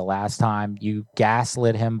Rebecca last time? You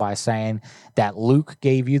gaslit him by saying that Luke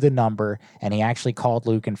gave you the number, and he actually called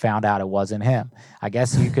Luke and found out it wasn't him. I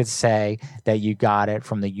guess you could say that you got it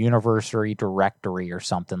from the University directory or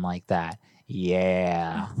something like that.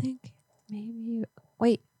 Yeah. I think maybe.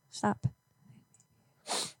 Wait, stop.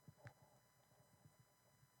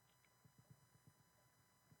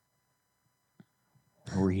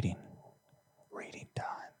 Reading time.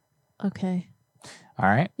 Okay. All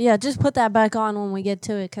right. Yeah, just put that back on when we get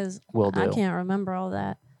to it, because I do. can't remember all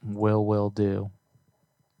that. Will do.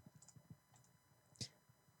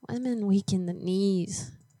 Women weak in the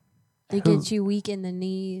knees. They get you weak in the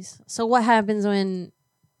knees. So what happens when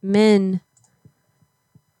men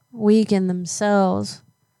weaken themselves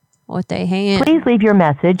with their hands? Please leave your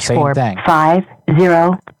message Same for thing. 50.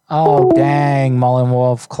 Oh, dang. Mullen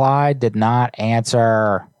Wolf. Clyde did not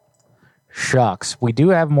answer. Shucks. We do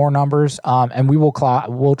have more numbers, and we'll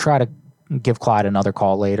try to give Clyde another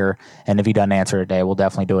call later, and if he doesn't answer today, we'll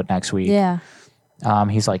definitely do it next week. Yeah.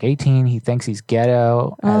 He's like 18. He thinks he's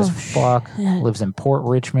ghetto as fuck. shit. Lives in Port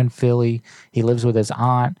Richmond, Philly. He lives with his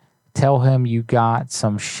aunt. Tell him you got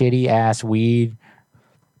some shitty ass weed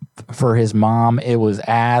for his mom. It was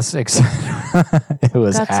ass. It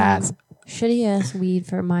was Got ass. some shitty ass weed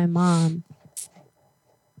for my mom.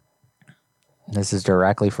 This is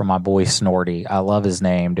directly from my boy Snorty. I love his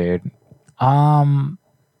name, dude.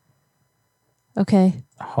 Okay.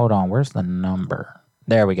 Hold on. Where's the number?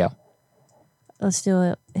 There we go. Let's do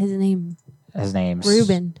it. His name's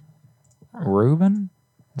Reuben. Reuben?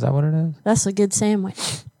 Is that what it is? That's a good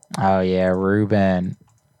sandwich. Oh, yeah, Reuben.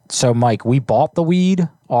 So, Mike, we bought the weed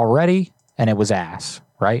already, and it was ass,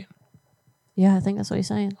 right? Yeah, I think that's what he's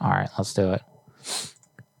saying. All right, let's do it.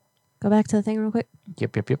 Go back to the thing real quick.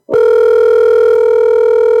 Yep.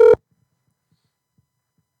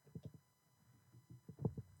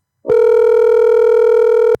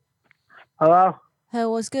 Hello? Hey,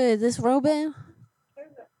 what's good? This Reuben?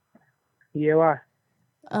 Yeah, why?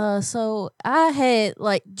 So I had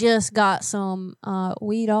just got some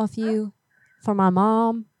weed off you for my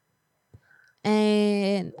mom.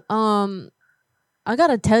 And I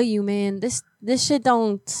gotta tell you, man, this shit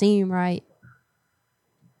don't seem right.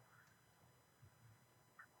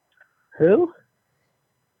 Who?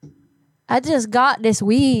 I just got this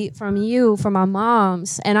weed from you for my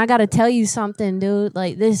mom's, and I gotta tell you something, dude.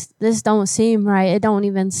 Like this don't seem right. It don't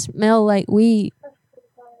even smell like weed.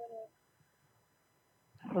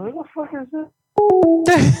 Who the fuck is this?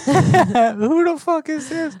 Who the fuck is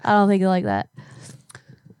this? I don't think you like that.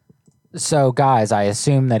 So, guys, I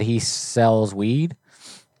assume that he sells weed,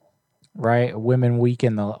 right? Women weak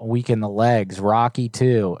in the legs. Rocky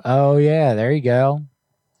too. Oh yeah, there you go.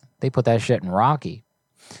 They put that shit in Rocky.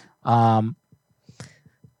 In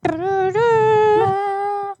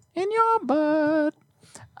your butt.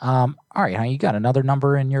 All right, honey, you got another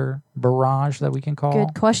number in your barrage that we can call?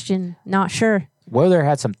 Good question. Not sure. Whether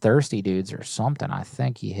had some thirsty dudes or something, I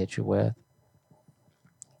think he hit you with.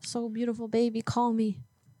 So beautiful, baby, call me.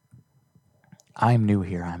 I'm new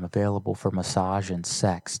here. I'm available for massage and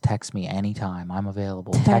sex. Text me anytime. I'm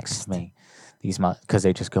available. Text. Text me. These because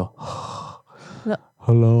they just go,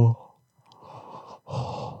 hello.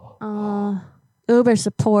 Uber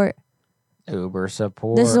support. Uber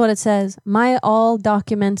support. This is what it says. My all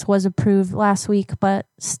documents was approved last week, but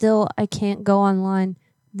still I can't go online.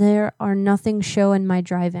 There are nothing show in my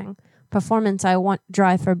driving. Performance, I want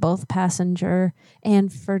drive for both passenger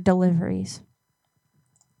and for deliveries.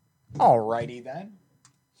 Alrighty then.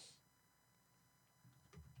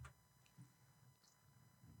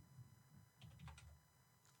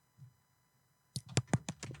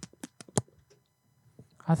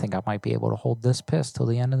 I think I might be able to hold this piss till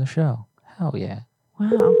the end of the show. Hell yeah.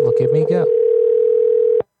 Wow. Look at me go.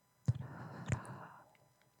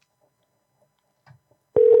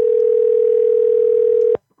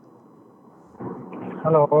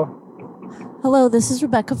 Hello. Hello, this is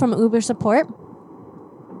Rebecca from Uber Support.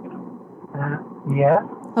 Yeah.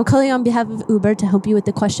 I'm calling on behalf of Uber to help you with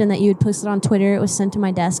the question that you had posted on Twitter. It was sent to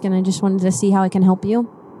my desk, and I just wanted to see how I can help you.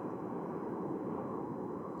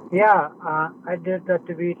 Yeah, I did that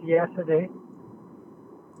tweet yesterday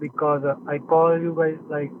because I called you guys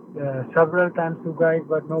like several times, you guys,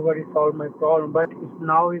 but nobody solved my problem. But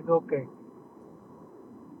now it's okay.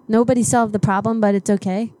 Nobody solved the problem, but it's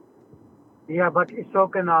okay. Yeah, but it's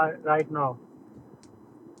okay now, right now.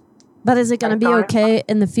 But is it going to be okay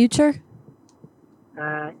in the future?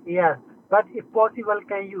 Yes, but if possible,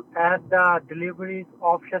 can you add the deliveries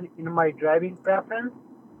option in my driving preference?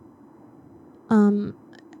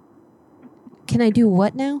 Can I do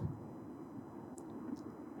what now?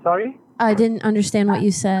 Sorry? I didn't understand what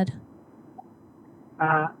you said.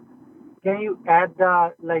 Can you add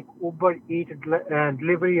the like Uber Eats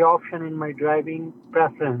delivery option in my driving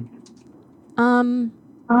preference?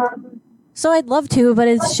 So I'd love to, but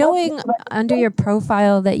it's showing under your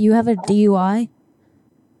profile that you have a DUI.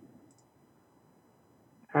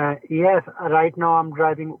 Yes, right now I'm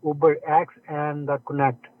driving Uber X and the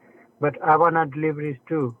Connect, but I want deliveries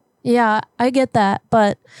too. Yeah, I get that,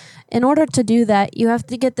 but in order to do that, you have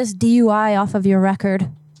to get this DUI off of your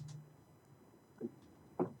record.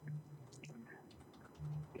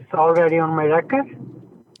 It's already on my record?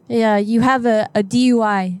 Yeah, you have a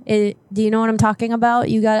DUI. Do you know what I'm talking about?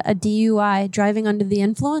 You got a DUI, driving under the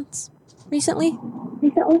influence, recently?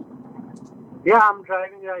 Yeah, I'm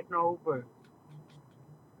driving right now Uber.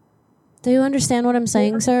 Do you understand what I'm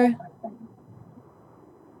saying, sir?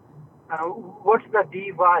 What's the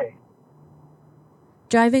DUI?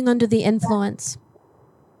 Driving under the influence.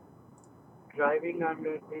 Driving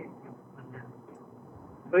under the...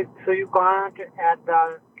 So you can't add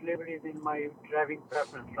the deliveries in my driving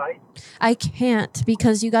preference, right? I can't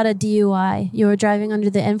because you got a DUI. You were driving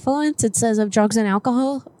under the influence, it says, of drugs and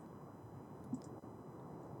alcohol.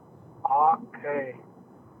 Okay.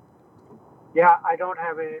 Yeah, I don't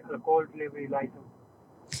have a alcohol delivery license.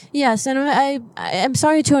 Yes, and I'm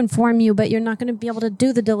sorry to inform you, but you're not going to be able to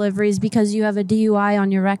do the deliveries because you have a DUI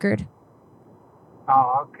on your record.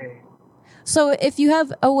 Oh, okay. So if you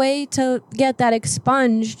have a way to get that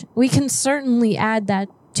expunged, we can certainly add that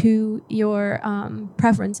to your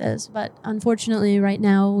preferences. But unfortunately, right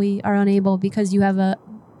now, we are unable because you have a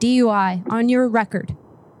DUI on your record.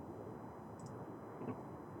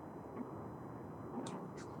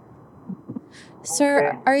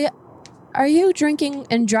 Sir, are you drinking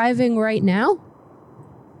and driving right now?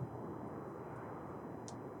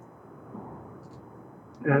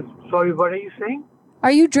 Sorry, what are you saying?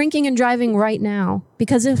 Are you drinking and driving right now?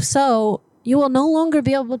 Because if so, you will no longer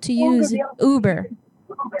be able to use Uber.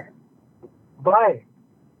 Why?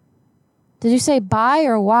 Did you say buy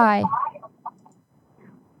or why?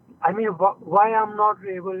 I mean, why I'm not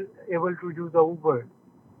able to use the Uber?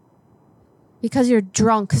 Because you're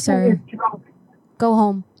drunk, sir. Go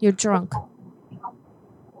home. You're drunk.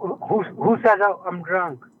 Who said I'm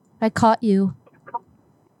drunk? I caught you.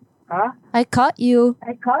 Huh? I caught you.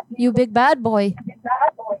 You big bad boy.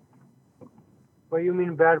 What do you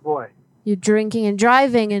mean bad boy? You drinking and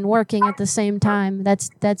driving and working at the same time.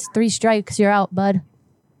 That's 3 strikes. You're out, bud.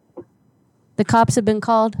 The cops have been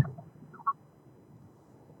called.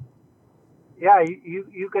 Yeah,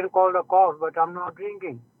 you can call the cops, but I'm not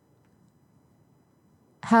drinking.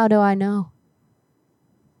 How do I know?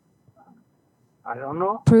 I don't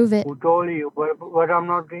know. Prove it. Who told you? But I'm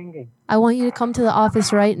not drinking. I want you to come to the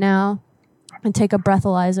office right now and take a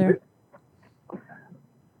breathalyzer.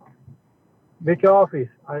 Which office?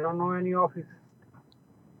 I don't know any office.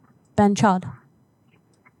 Ben Chod.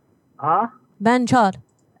 Huh? Ben Chod.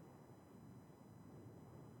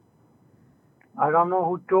 I don't know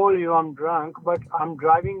who told you I'm drunk, but I'm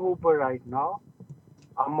driving Uber right now.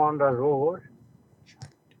 I'm on the road.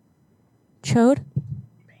 Chode?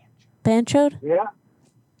 Banchode? Yeah.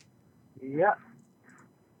 Yeah.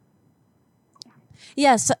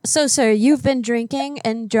 Yes. So, sir, you've been drinking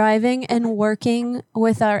and driving and working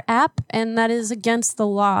with our app, and that is against the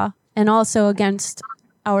law and also against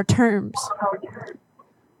our terms.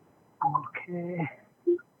 Okay.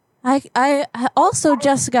 I also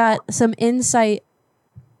just got some insight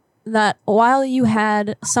that while you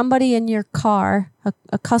had somebody in your car,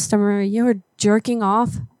 a customer, you were jerking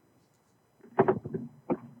off.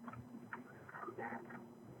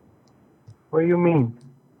 What do you mean?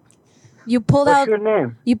 You pulled What's out. your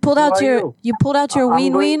name? You pulled Who out are your. you? You pulled out your ween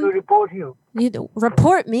I'm going ween. to report you. You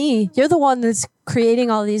report me. You're the one that's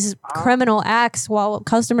creating all these criminal acts while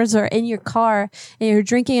customers are in your car and you're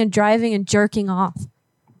drinking and driving and jerking off.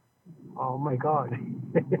 Oh my God.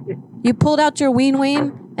 You pulled out your ween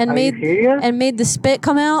ween and Are you made the spit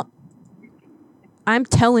come out. I'm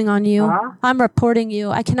telling on you. Huh? I'm reporting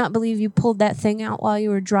you. I cannot believe you pulled that thing out while you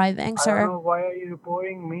were driving, I sir. don't know why are you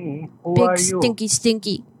reporting me? Who Big are you?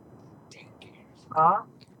 stinky. Huh?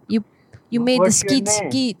 You made What's the your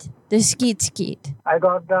name? the skeet. I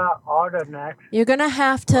got the order next. You're gonna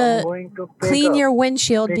have I'm to going to pick clean up- your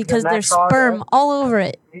windshield pick the because there's next order. sperm all over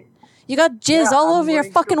it. You got jizz Yeah, all I'm over your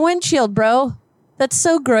going fucking windshield, bro. That's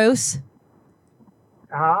so gross.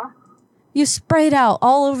 Huh? You sprayed out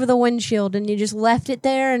all over the windshield and you just left it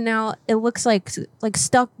there and now it looks like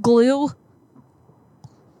stuck glue.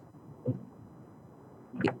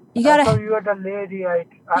 You I gotta. thought you were the lady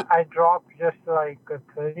I dropped just like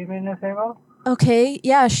 30 minutes ago. Okay,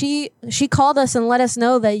 yeah, she called us and let us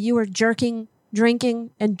know that you were jerking,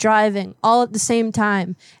 drinking, and driving all at the same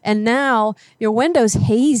time. And now your window's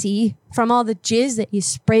hazy from all the jizz that you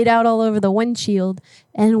sprayed out all over the windshield.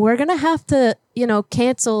 And we're going to have to,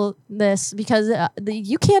 cancel this because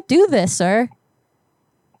you can't do this, sir.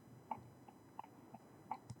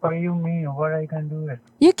 What do you mean? What I can do it?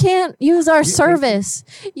 You can't use our service.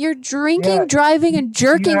 You're drinking, Yeah, driving, and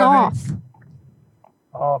jerking haven't- off.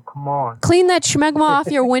 Oh, come on. Clean that schmegma off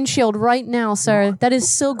your windshield right now, sir. That is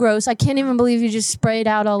so gross. I can't even believe you just sprayed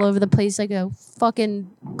out all over the place like a fucking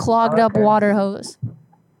clogged up water hose.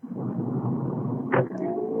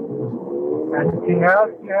 Anything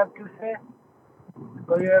else you have to say?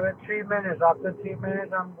 So you have 3 minutes. After 3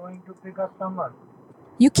 minutes, I'm going to pick up someone.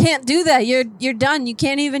 You can't do that. You're done. You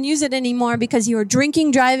can't even use it anymore because you were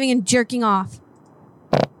drinking, driving, and jerking off.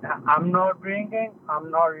 I'm not drinking.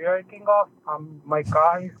 I'm not jerking off. My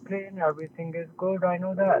car is clean. Everything is good. I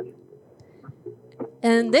know that.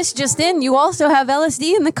 And this just in, you also have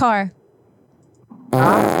LSD in the car.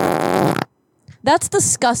 That's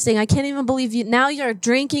disgusting. I can't even believe you. Now you're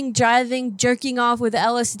drinking, driving, jerking off with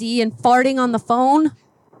LSD and farting on the phone.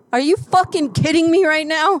 Are you fucking kidding me right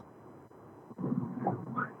now?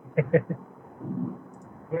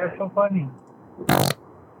 You're so funny.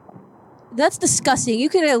 That's disgusting. You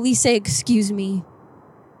could at least say, excuse me.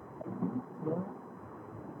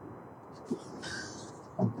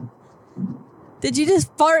 Did you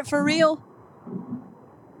just fart for real?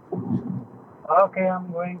 Okay,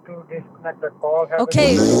 I'm going to disconnect the call. Have a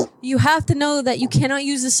Okay, good night. you have to know that you cannot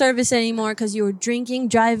use the service anymore because you were drinking,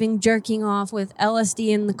 driving, jerking off with LSD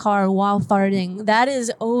in the car while farting. That is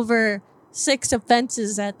over 6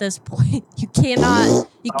 offenses at this point. You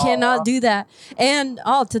cannot do that. And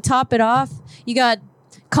to top it off, you got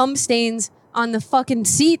cum stains on the fucking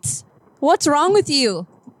seats. What's wrong with you?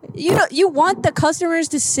 You want the customers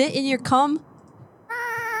to sit in your cum?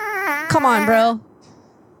 Come on, bro.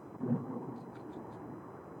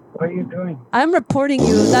 What are you doing? I'm reporting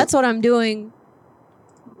you. That's what I'm doing.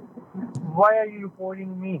 Why are you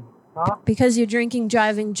reporting me? Huh? Because you're drinking,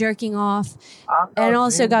 driving, jerking off, I'm and not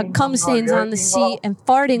also drinking, got cum I'm not stains on the jerking seat off. and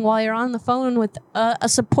farting while you're on the phone with a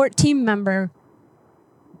support team member.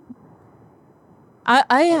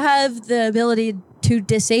 I have the ability to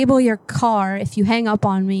disable your car if you hang up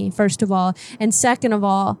on me, first of all. And second of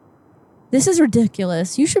all, this is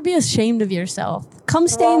ridiculous. You should be ashamed of yourself. Cum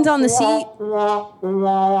stains on the seat.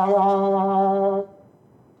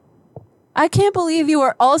 I can't believe you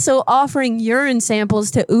are also offering urine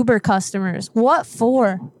samples to Uber customers. What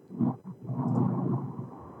for?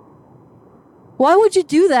 Why would you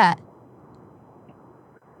do that?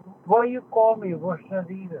 Why you call me? What's the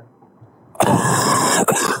reason?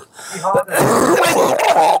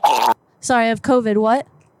 Sorry, I have COVID. What?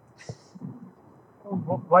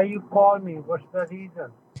 Why you call me? What's the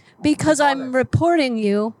reason? Because I'm reporting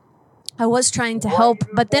you. I was trying to help,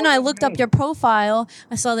 but then I looked up your profile.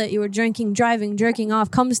 I saw that you were drinking, driving, jerking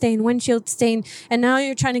off, cum stain, windshield stain, and now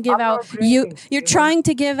you're trying to give out you're trying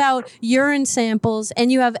to give out urine samples,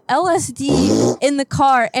 and you have LSD in the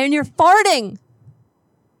car, and you're farting.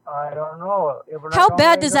 I don't know. How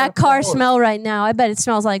bad does that car smell right now? I bet it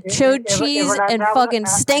smells like chode cheese and fucking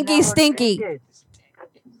stinky.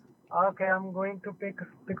 Okay, I'm going to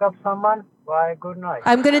pick up someone. Bye. Good night.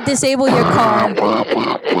 I'm gonna disable your car.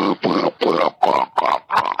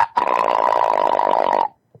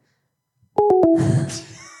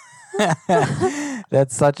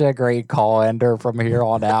 That's such a great call ender from here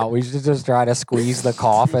on out. We should just try to squeeze the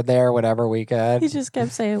cough in there whenever we can. He just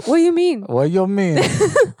kept saying, "What do you mean? What do you mean?"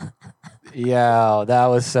 Yo, that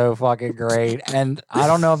was so fucking great. And I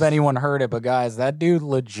don't know if anyone heard it, but guys, that dude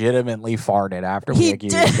legitimately farted after we He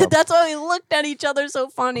accused him. did. That's why we looked at each other so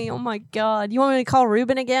funny. Oh my God. You want me to call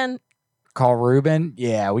Ruben again? Call Ruben?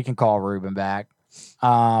 Yeah, we can call Ruben back.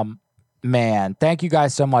 Man, thank you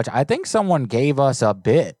guys so much. I think someone gave us a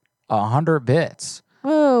bit, 100 bits.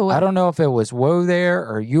 Whoa. I don't know if it was Woe there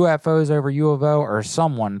or UFOs over U of O or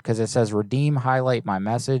someone, because it says redeem, highlight my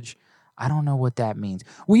message. I don't know what that means.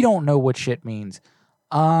 We don't know what shit means.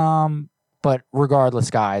 But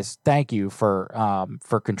regardless, guys, thank you for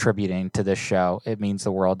contributing to this show. It means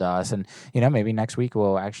the world to us. And, maybe next week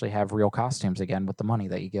we'll actually have real costumes again with the money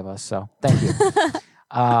that you give us. So thank you.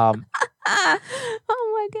 Oh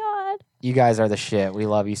my God. You guys are the shit. We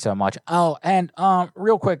love you so much. Oh, and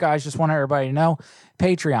real quick, guys, just want everybody to know,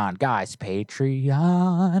 Patreon. Guys,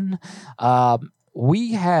 Patreon.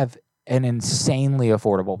 We have an insanely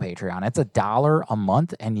affordable Patreon. It's $1 a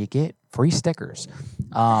month, and you get free stickers.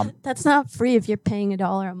 That's not free if you're paying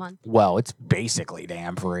 $1 a month. Well, it's basically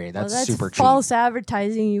damn free. That's, super cheap. False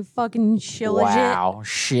advertising, you fucking shillagit. Wow,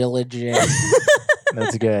 shillagit.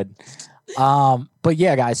 That's good. But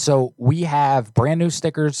yeah, guys, so we have brand new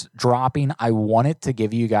stickers dropping. I wanted to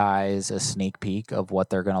give you guys a sneak peek of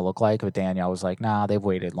what they're going to look like, but Danielle was like, nah, they've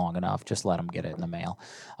waited long enough. Just let them get it in the mail.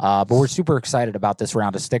 But we're super excited about this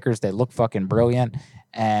round of stickers. They look fucking brilliant.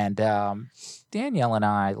 And Danielle and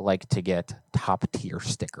I like to get top tier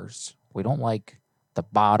stickers. We don't like the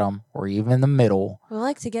bottom or even the middle. We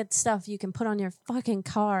like to get stuff you can put on your fucking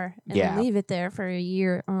car and leave it there for a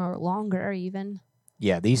year or longer even.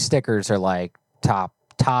 Yeah, these stickers are like top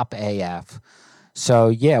AF. So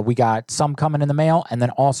yeah, we got some coming in the mail. And then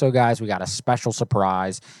also, guys, we got a special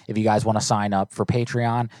surprise. If you guys want to sign up for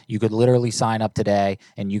Patreon, you could literally sign up today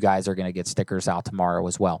and you guys are going to get stickers out tomorrow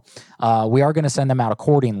as well. We are going to send them out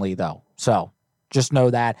accordingly though. So just know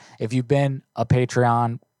that if you've been a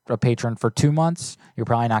patron for 2 months, you're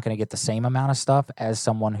probably not going to get the same amount of stuff as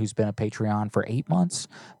someone who's been a Patreon for 8 months,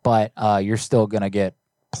 but you're still going to get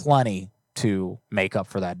plenty to make up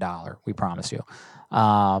for that $1. We promise you.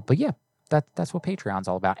 But yeah, that's what Patreon's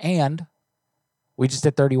all about. And we just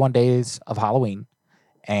did 31 days of Halloween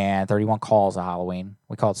and 31 calls of Halloween.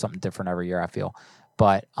 We call it something different every year, I feel.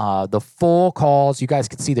 But the full calls, you guys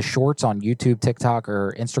can see the shorts on YouTube, TikTok,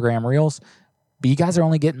 or Instagram Reels. But you guys are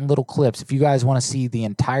only getting little clips. If you guys want to see the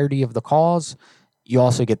entirety of the calls, you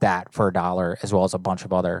also get that for $1, as well as a bunch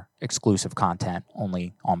of other exclusive content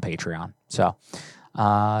only on Patreon. So,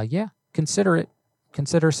 yeah. Consider it.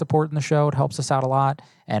 Consider supporting the show. It helps us out a lot.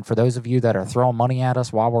 And for those of you that are throwing money at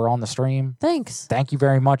us while we're on the stream, thanks. Thank you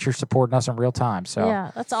very much. You're supporting us in real time. So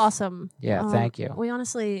yeah, that's awesome. Yeah, thank you. We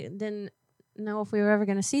honestly didn't know if we were ever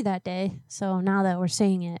going to see that day. So now that we're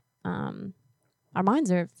seeing it, our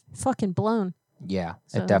minds are fucking blown. Yeah,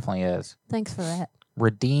 So, it definitely is. Thanks for that.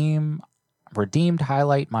 Redeemed,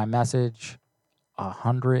 highlight my message,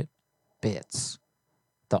 100 bits.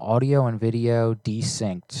 The audio and video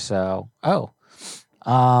desynced. So, yeah,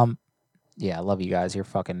 I love you guys.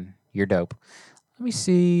 You're dope. Let me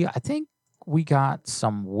see. I think we got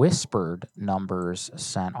some whispered numbers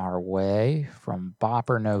sent our way from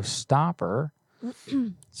Bopper No Stopper.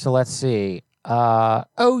 So let's see.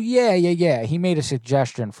 Yeah. He made a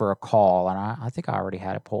suggestion for a call, and I think I already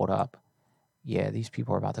had it pulled up. Yeah, these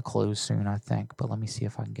people are about to close soon, I think. But let me see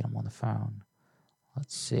if I can get them on the phone.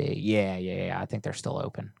 Let's see. Yeah. I think they're still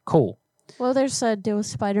open. Cool. Well, there's said do a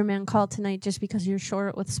Spider-Man call tonight just because you're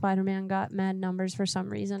short with Spider-Man got mad numbers for some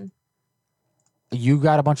reason. You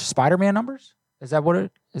got a bunch of Spider-Man numbers? Is that what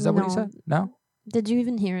what he said? No? Did you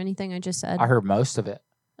even hear anything I just said? I heard most of it.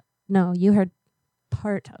 No, you heard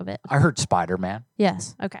part of it. I heard Spider-Man.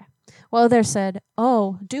 Yes. Okay. Well, there said,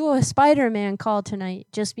 do a Spider-Man call tonight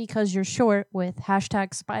just because you're short with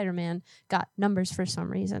hashtag Spider-Man got numbers for some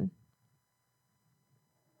reason.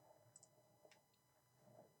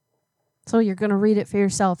 So you're going to read it for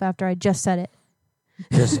yourself after I just said it.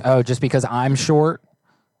 Just because I'm short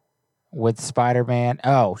with Spider-Man.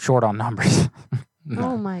 Oh, short on numbers. No.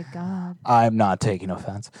 Oh, my God. I'm not taking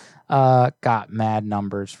offense. Got mad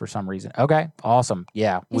numbers for some reason. Okay, awesome.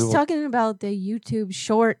 Yeah. He's talking about the YouTube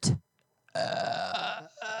short. Are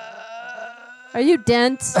you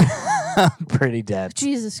dense? Pretty dense.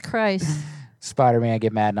 Jesus Christ. Spider-Man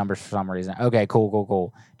get mad numbers for some reason. Okay,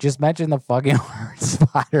 cool. Just mention the fucking word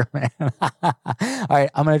Spider-Man. All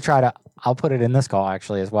right, I'm going to I'll put it in this call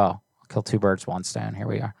actually as well. I'll kill 2 birds, 1 stone. Here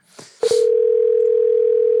we are.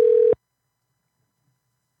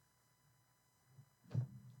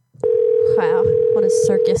 What a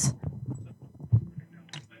circus.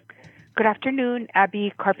 Good afternoon,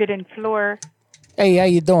 Abby, Carpet and Floor. Hey, how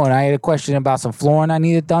you doing? I had a question about some flooring I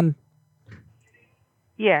needed done.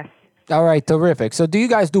 Yes. All right, terrific. So do you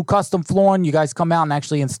guys do custom flooring? You guys come out and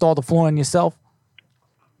actually install the flooring yourself?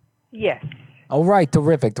 Yes. All right,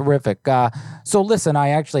 terrific. So listen,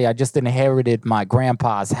 I just inherited my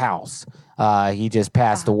grandpa's house. He just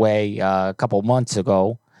passed away a couple months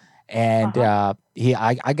ago, and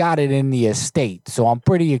I got it in the estate, so I'm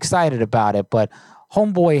pretty excited about it. But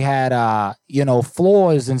homeboy had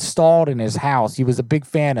floors installed in his house. He was a big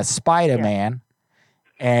fan of Spider-Man,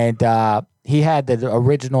 and he had the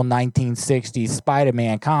original 1960s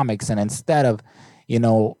Spider-Man comics, and instead of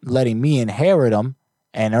letting me inherit them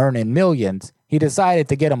and earning millions, he decided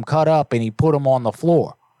to get them cut up and he put them on the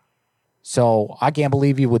floor. So I can't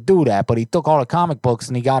believe he would do that, but he took all the comic books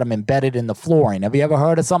and he got them embedded in the flooring. Have you ever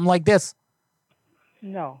heard of something like this?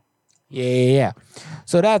 No. Yeah.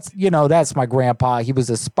 So that's my grandpa. He was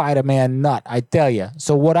a Spider-Man nut, I tell you.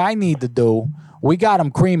 So what I need to do, we got him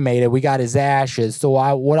cremated. We got his ashes. So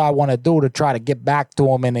what I want to do to try to get back to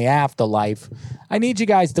him in the afterlife, I need you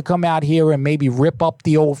guys to come out here and maybe rip up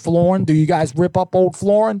the old flooring. Do you guys rip up old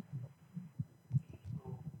flooring?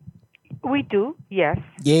 We do, yes.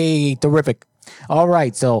 Yay, terrific. All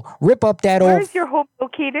right, so rip up that Where old... is your home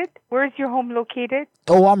located? Where is your home located?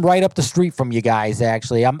 Oh, I'm right up the street from you guys,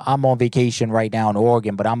 actually. I'm on vacation right now in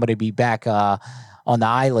Oregon, but I'm going to be back on the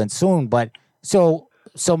island soon. But so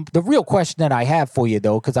the real question that I have for you,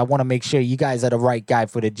 though, because I want to make sure you guys are the right guy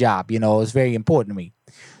for the job, it's very important to me.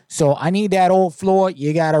 So I need that old floor.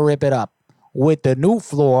 You got to rip it up. With the new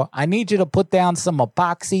floor, I need you to put down some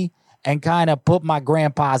epoxy and kind of put my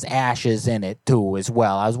grandpa's ashes in it, too, as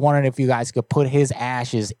well. I was wondering if you guys could put his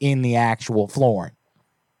ashes in the actual flooring.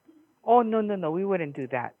 Oh, no. We wouldn't do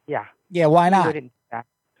that. Yeah. Yeah, why not? We wouldn't do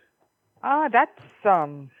that.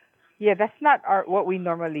 That's not what we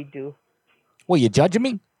normally do. Well, you judging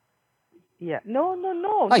me? Yeah. No.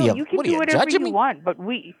 Oh, You can do whatever you me? want, but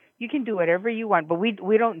you can do whatever you want, but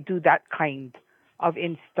we don't do that kind of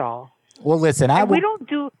install. Well, listen, we don't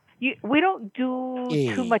do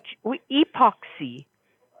too much. Epoxy.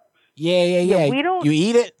 Yeah. We don't. You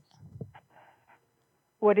eat it?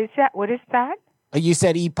 What is that? What is that? You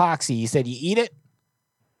said epoxy. You said you eat it?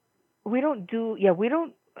 We don't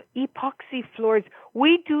epoxy floors.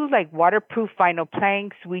 We do like waterproof vinyl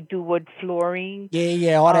planks. We do wood flooring.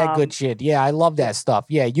 Yeah, all that good shit. Yeah, I love that stuff.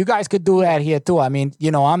 Yeah, you guys could do that here too. I mean,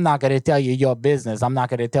 I'm not going to tell you your business. I'm not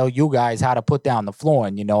going to tell you guys how to put down the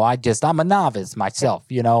flooring. I'm a novice myself,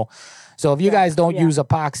 So if you guys don't use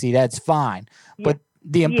epoxy, that's fine. But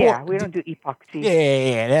the important... Yeah, we don't do epoxy.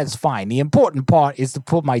 Yeah, that's fine. The important part is to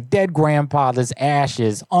put my dead grandfather's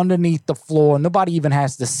ashes underneath the floor. Nobody even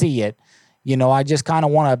has to see it. I just kind of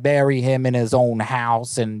want to bury him in his own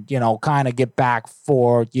house and, kind of get back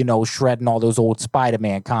for, shredding all those old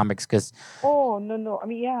Spider-Man comics because... Oh, no. I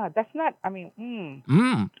mean, yeah, that's not... I mean,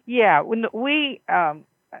 Yeah, when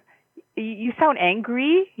you sound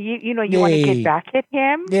angry. You want to get back at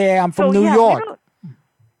him. Yeah, I'm from New York.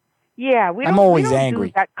 I'm always we don't angry.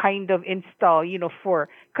 Do that kind of install,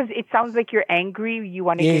 because it sounds like you're angry. You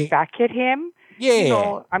want to get back at him.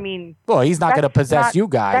 Yeah. I mean. Well, he's not going to possess you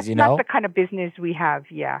guys, That's not the kind of business we have.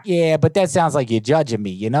 Yeah. Yeah, but that sounds like you're judging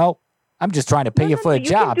me. I'm just trying to pay you for a job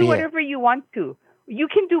here. You can do here. whatever you want to. You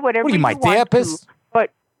can do whatever What are you, my want therapist? to. But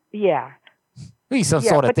yeah. Are you some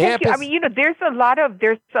sort of therapist? I mean, there's a lot of.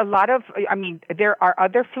 I mean, there are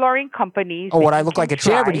other flooring companies. Oh, what I look like a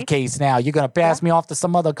charity case now? You're gonna pass me off to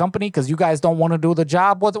some other company because you guys don't want to do the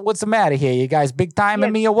job? What's the matter here? You guys big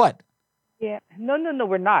timing me or what? Yeah. No,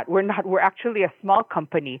 we're not. We're actually a small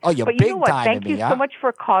company. Oh, you're but big you know what? timing Thank me, you huh? so much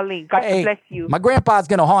for calling. God Hey, bless you. My grandpa's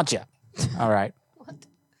gonna haunt you. All right.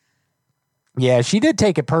 Yeah, she did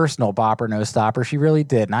take it personal, Bopper No Stopper. She really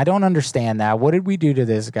did. And I don't understand that. What did we do to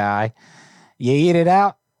this guy? You eat it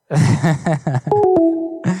out?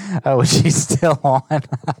 Oh, she's still on.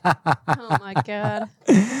 Oh, my God.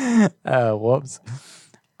 Oh, whoops.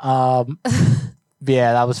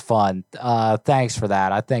 Yeah, that was fun. Thanks for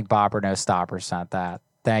that. I think Bopper No Stopper sent that.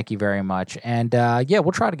 Thank you very much. And, yeah,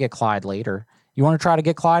 we'll try to get Clyde later. You want to try to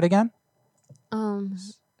get Clyde again?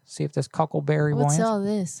 See if this Cuckleberry What's will answer. all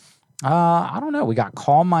this? I don't know. We got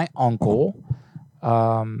Call My Uncle.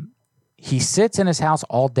 He sits in his house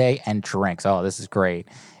all day and drinks. Oh, this is great.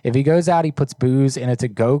 If he goes out, he puts booze in a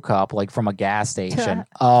to-go cup, like from a gas station.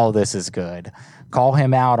 Oh, this is good. Call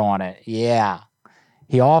him out on it. Yeah.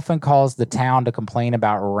 He often calls the town to complain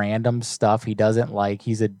about random stuff he doesn't like.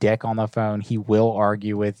 He's a dick on the phone. He will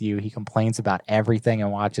argue with you. He complains about everything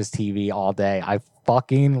and watches TV all day. I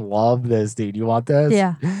fucking love this, dude. You want this?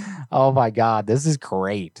 Yeah. Oh my God, this is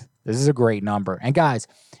great. This is a great number. And guys,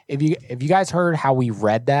 if you guys heard how we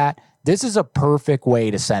read that, this is a perfect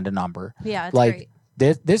way to send a number. Yeah, it's like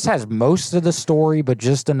great. this has most of the story, but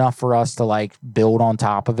just enough for us to like build on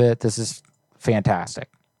top of it. This is fantastic.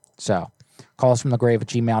 So call us from the grave at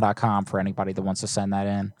gmail.com for anybody that wants to send that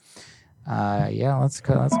in. Yeah, let's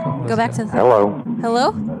go. Go back to Hello.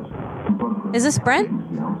 Hello? Is this Brent?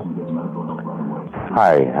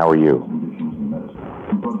 Hi, how are you?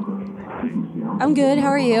 I'm good. How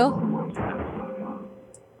are you?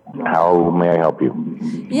 How may I help you?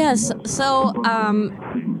 Yes. So,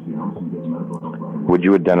 Would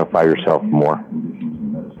you identify yourself more?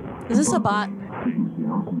 is this a bot?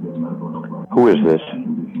 Who is this?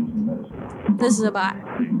 This is a bot.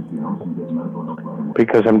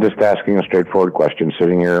 Because I'm just asking a straightforward question,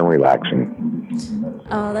 sitting here and relaxing.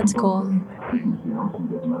 Oh, that's cool.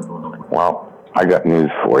 Well, I got news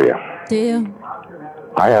for you. Do you?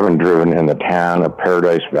 I haven't driven in the town of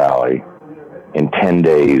Paradise Valley in 10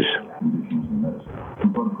 days.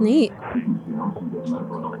 Neat.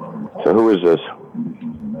 So who is this?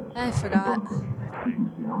 I forgot.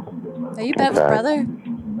 Are you Bev's Okay. brother?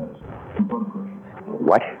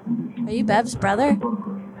 What? Are you Bev's brother?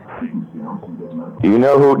 Do you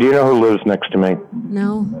know who lives next to me?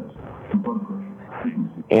 No.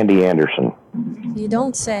 Andy Anderson. You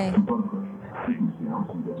don't say.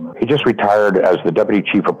 He just retired as the deputy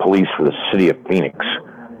chief of police for the city of Phoenix.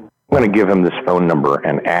 I'm going to give him this phone number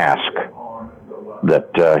and ask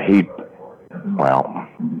that he, well,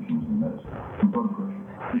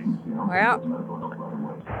 Well,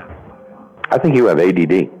 I think you have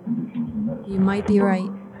ADD. you might be right.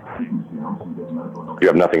 You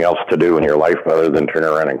have nothing else to do in your life other than turn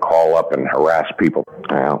around and call up and harass people.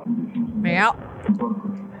 Well, Yep.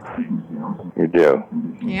 you do.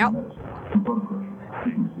 Yep.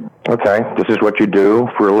 Okay, this is what you do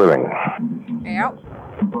for a living. Yep.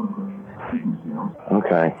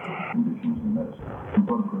 Okay.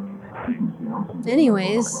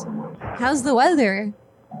 Anyways, how's the weather?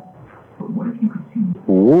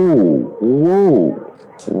 Woo, woo,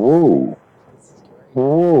 woo,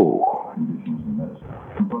 woo.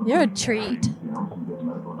 You're a treat.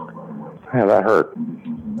 Yeah, that hurt.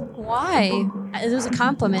 Why? It was a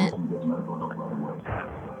compliment.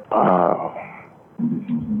 Uh,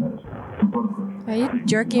 Are you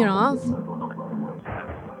jerking off?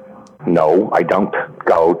 no, I don't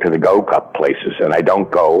go to the Go Cup places, and I don't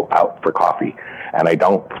go out for coffee, and I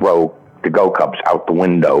don't throw the Go Cups out the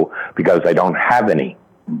window because I don't have any.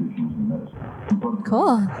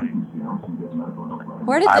 Cool.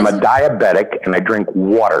 Where did I'm this... a diabetic, and I drink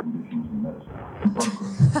water.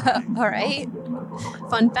 All right.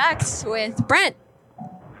 Fun facts with Brent.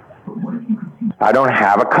 I don't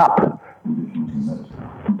have a cup.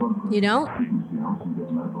 You don't?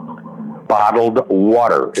 Bottled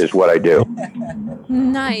water is what I do.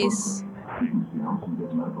 Nice.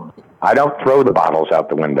 I don't throw the bottles out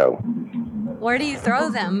the window. Where do you throw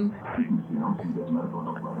them?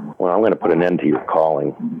 Well, I'm going to put an end to your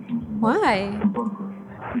calling. Why?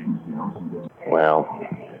 Well,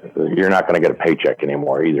 you're not going to get a paycheck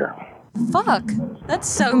anymore either. Fuck. That's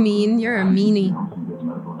so mean. You're a meanie.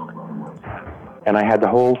 And I had the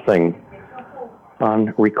whole thing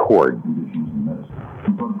on record.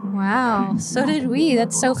 Wow. So did we.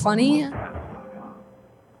 That's so funny.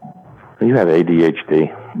 You have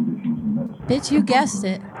ADHD. Bitch, you guessed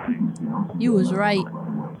it. You was right.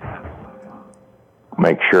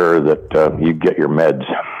 Make sure that you get your meds.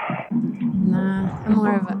 Nah, I'm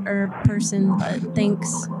more of a herb person, but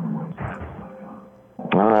thanks. I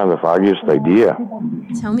don't have the foggiest idea.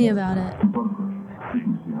 Tell me about it.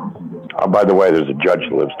 Oh, by the way, there's a judge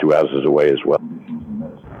that lives 2 houses away as well.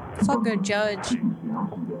 Fuck a judge.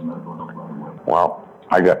 Well,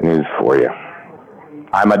 I got news for you.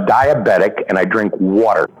 I'm a diabetic and I drink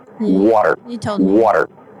water. Water. You told me. Water.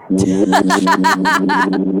 Woo,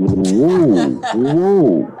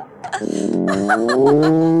 woo.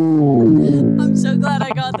 I'm so glad I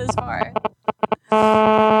got this far.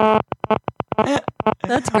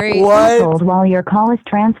 That's great. Hold while your call is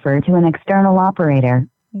transferred to an external operator.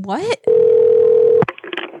 What?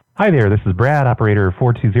 Hi there, this is Brad, operator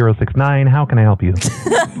 42069. How can I help you?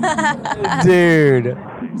 Dude.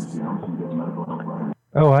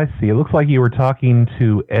 Oh, I see. It looks like you were talking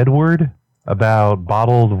to Edward about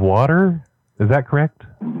bottled water. Is that correct?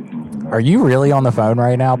 Are you really on the phone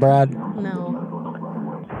right now, Brad?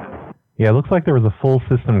 No. Yeah, it looks like there was a full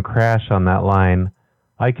system crash on that line.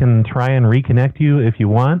 I can try and reconnect you if you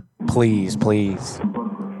want. Please, please.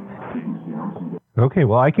 Okay,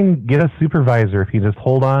 well, I can get a supervisor if you just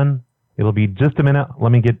hold on. It'll be just a minute.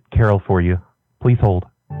 Let me get Carol for you. Please hold.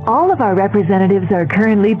 All of our representatives are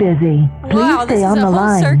currently busy. Please Wow, this stay is on a the whole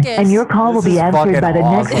line, circus. and your call will This be is answered by the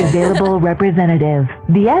fucking next awesome. available representative.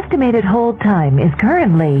 The estimated hold time is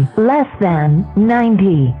currently less than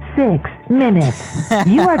 96 minutes.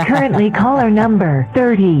 You are currently caller number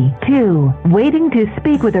 32, waiting to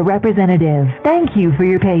speak with a representative. Thank you for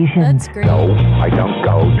your patience. That's great. No, I don't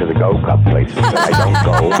go to the Go Cup places, and I don't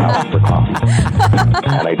go out for coffee.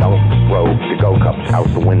 And I don't throw the Go Cups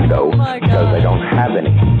out the window because I don't have any.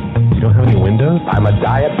 You don't have any windows? I'm a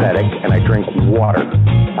diabetic and I drink water.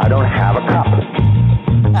 I don't have a cup.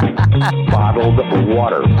 Bottled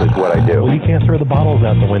water is what I do. Well, you can't throw the bottles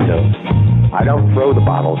out the window. I don't throw the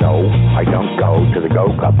bottle, no. I don't go to the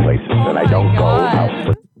Go Cup places, and I don't go out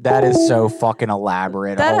for... That is so fucking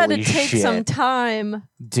elaborate. That had to Holy take shit. some time.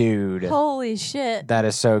 Dude. Holy shit. That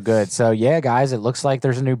is so good. So yeah, guys, it looks like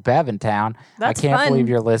there's a new Bev in town. That's I can't fun. believe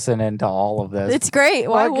you're listening to all of this. It's great.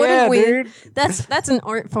 Why Fuck wouldn't yeah, we? dude. That's an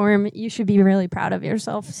art form. You should be really proud of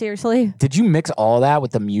yourself. Seriously. Did you mix all that with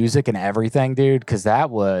the music and everything, dude? Because that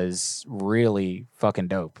was really fucking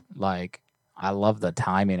dope. Like, I love the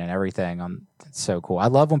timing and everything. It's so cool. I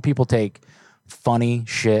love when people take funny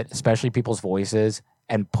shit, especially people's voices,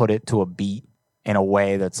 and put it to a beat in a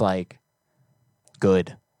way that's like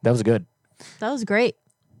good. That was good. That was great.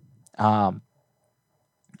 And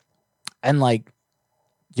like,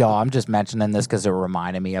 y'all, I'm just mentioning this because it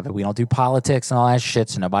reminded me of it. We don't do politics and all that shit,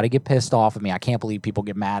 so nobody get pissed off at me. I can't believe people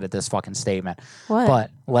get mad at this fucking statement. What?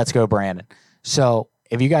 But Let's Go Brandon. So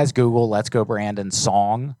if you guys Google Let's Go Brandon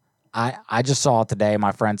song, I just saw it today.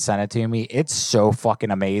 My friend sent it to me. It's so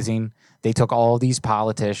fucking amazing. They took all these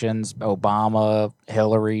politicians, Obama,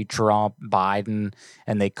 Hillary, Trump, Biden,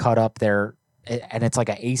 and they cut up and it's like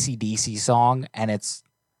an AC/DC song, and it's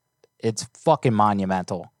fucking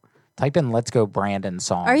monumental. Type in "Let's Go Brandon"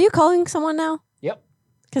 song. Are you calling someone now? Yep.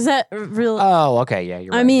 Because that really. Oh, okay, yeah,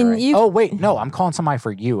 you're right. I mean, you're right. you. Oh, wait, no, I'm calling somebody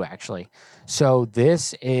for you actually. So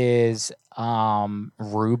this is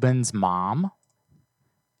Ruben's mom.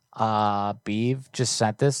 Beeve just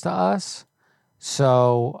sent this to us.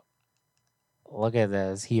 So look at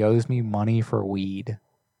this. He owes me money for weed.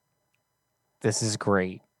 This is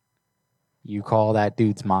great. You call that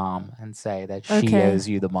dude's mom and say that she Okay. owes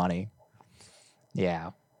you the money.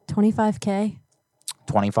 Yeah. $25K.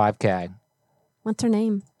 $25K. What's her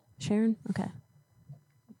name? Sharon? Okay.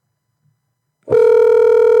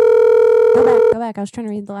 Go back. I was trying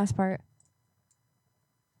to read the last part.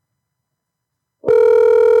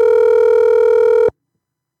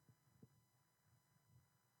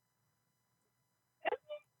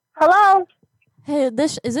 Hello? Hey,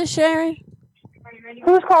 is this Sharon?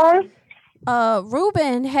 Who's calling?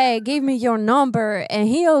 Ruben, hey, gave me your number and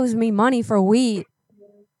he owes me money for weed.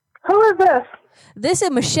 Who is this? This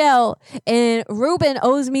is Michelle, and Ruben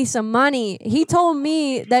owes me some money. He told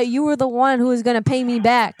me that you were the one who was going to pay me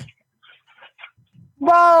back.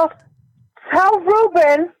 Well, tell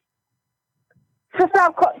Ruben to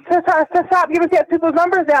stop giving people's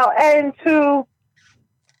numbers out and to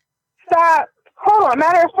stop. Hold on,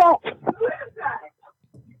 matter of fact.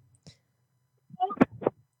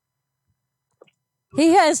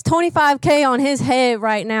 He has $25K on his head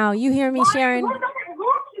right now. You hear me, Sharon?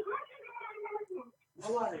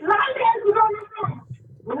 Who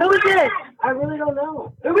is this? I really don't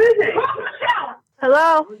know. Who is it?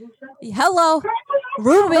 Hello? Hello?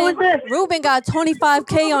 Ruben got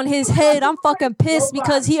 $25K on his head. I'm fucking pissed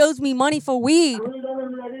because he owes me money for weed.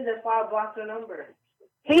 That's why I blocked her number.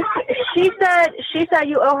 She said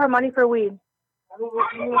you owe her money for weed.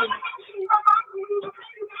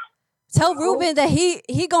 Tell Ruben that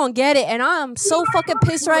he gonna get it, and I'm so fucking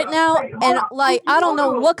pissed right now. And like, I don't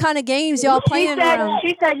know what kind of games y'all playing around.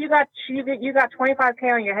 She said you got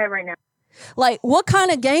 $25K on your head right now. Like, what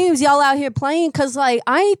kind of games y'all out here playing? Cause like,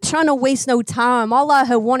 I ain't trying to waste no time. All I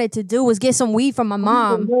had wanted to do was get some weed from my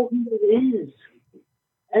mom. I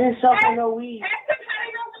didn't sell for no weed.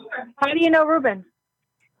 How do you know Ruben?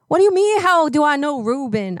 What do you mean? How do I know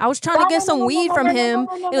Ruben? I was trying to get some weed from him.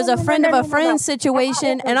 It was a friend of a friend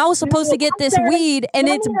situation, and I was supposed to get this weed, and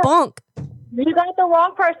it's bunk. You got the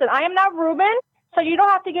wrong person. I am not Ruben, so you don't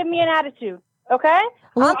have to give me an attitude, okay?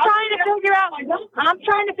 I'm trying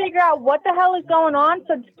to figure out what the hell is going on,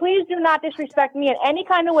 so please do not disrespect me in any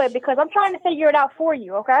kind of way because I'm trying to figure it out for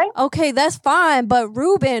you, okay? Okay, that's fine, but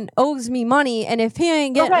Ruben owes me money, and if he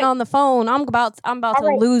ain't getting on the phone, I'm about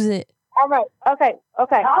to lose it. All right. Okay.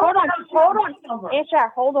 Hold on.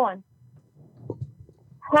 Ishar, hold on.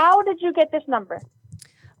 How did you get this number?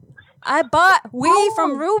 I bought weed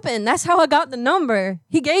from Ruben. That's how I got the number.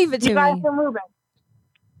 He gave it to me. You got it from Ruben.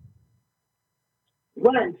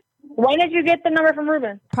 When did you get the number from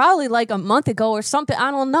Ruben? Probably like a month ago or something. I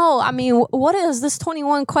don't know. I mean, what is this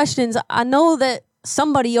 21 questions? I know that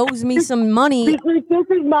somebody owes me some money. This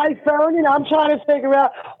is my phone, and I'm trying to figure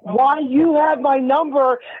out why you have my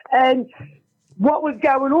number and what was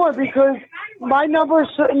going on, because my number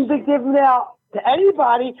shouldn't be given out to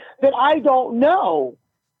anybody that I don't know.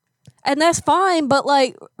 And that's fine, but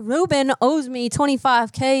like Ruben owes me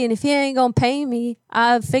 $25K, and if he ain't gonna pay me,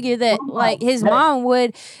 I figured that like his mom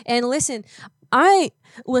would. And listen, I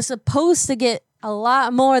was supposed to get a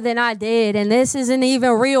lot more than I did, and this isn't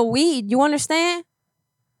even real weed. You understand?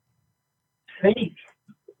 Fake.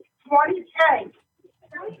 20K.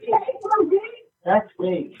 That's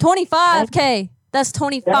fake. 25K. That's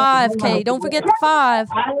 25K. Don't forget the 5.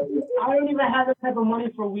 I don't even have that type of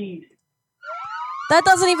money for weed. That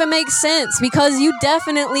doesn't even make sense because you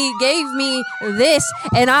definitely gave me this,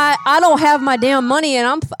 and I don't have my damn money,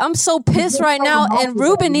 and I'm so pissed right now. And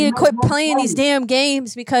Ruben need to quit playing these damn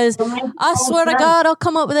games because I swear to God I'll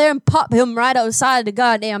come up there and pop him right outside the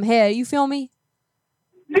goddamn head. You feel me?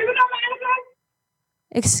 Do you know my address?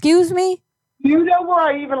 Excuse me? Do you know where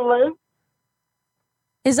I even live?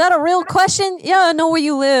 Is that a real question? Yeah, I know where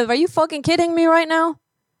you live. Are you fucking kidding me right now?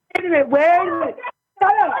 Wait a minute. Wait a minute.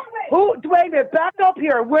 Back up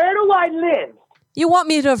here. Where do I live? You want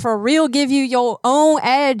me to for real give you your own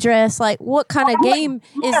address? Like, what kind of game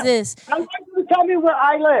is this? I want you to tell me where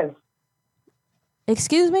I live.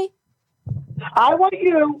 Excuse me? I want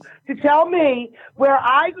you to tell me where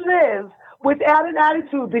I live without an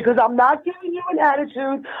attitude, because I'm not giving you an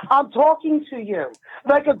attitude. I'm talking to you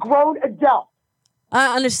like a grown adult.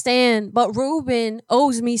 I understand, but Ruben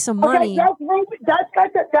owes me some money. Okay, that's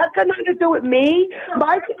got nothing to do with me.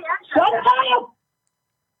 Shut up.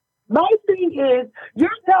 My thing is, you're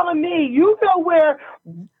telling me you know where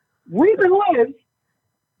Ruben lives,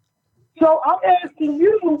 so I'm asking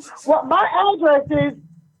you what my address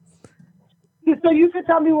is, so you can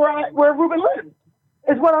tell me where Ruben lives.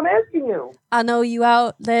 Is what I'm asking you. I know you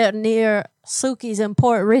out there near Suki's in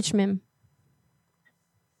Port Richmond.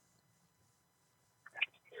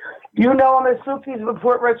 You know I'm at Suki's in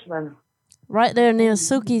Port Richmond. Right there near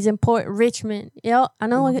Suki's in Port Richmond. Yep, I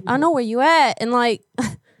know where you at, and like.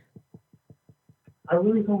 I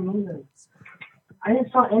really don't know that. I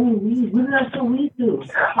didn't saw any weed. Where did I still weed to?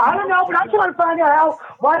 I don't know, but I'm trying to find out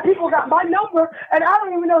why people got my number, and I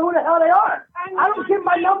don't even know who the hell they are. I don't give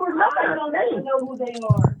my number nothing. I don't even know who they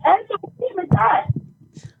are. And so even that.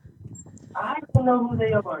 I don't know who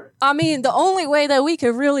they are. I mean, the only way that we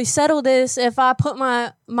could really settle this if I put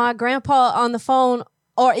my grandpa on the phone,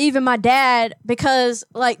 or even my dad, because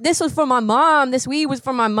like this was for my mom. This weed was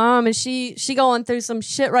for my mom, and she going through some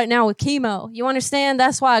shit right now with chemo. You understand?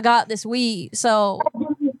 That's why I got this weed. So I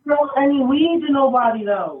didn't sell any weed to nobody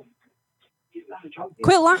though.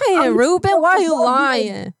 Quit lying, Ruben. Why are you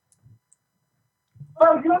lying?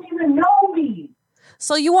 Bro, you don't even know me.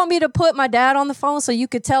 So you want me to put my dad on the phone so you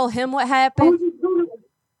could tell him what happened?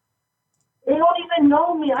 They don't even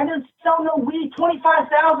know me. I didn't sell no weed.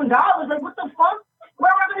 $25,000. Like what the fuck?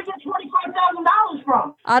 Where am I going to get $25,000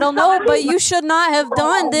 from? I don't know, but you should not have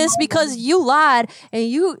done this because you lied,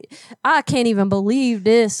 and I can't even believe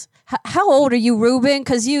this. How old are you, Ruben?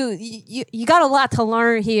 Because you got a lot to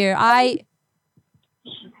learn here. Like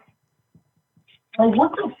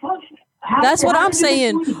what the fuck? That's what I'm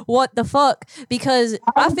saying. What the fuck? Because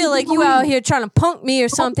I feel like you out here trying to punk me or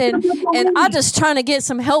something, and I'm just trying to get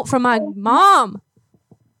some help from my mom.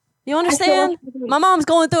 You understand? My mom's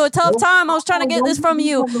going through a tough time. I was trying to get this from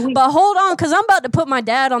you. But hold on, because I'm about to put my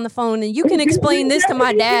dad on the phone, and you can explain this to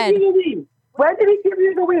my dad. When did he give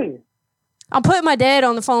you the weed? I'm putting my dad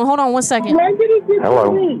on the phone. Hold on one second. When did he give you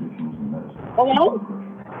the weed? Hello?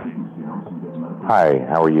 Hi,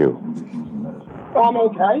 how are you? I'm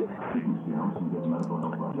okay.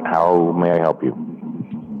 How may I help you?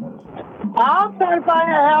 I'm trying to find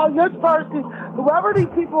out how this person, whoever these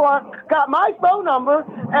people are, got my phone number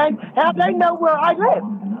and how they know where I live.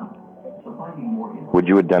 Would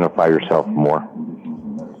you identify yourself more?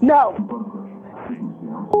 No.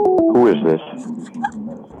 Who is this?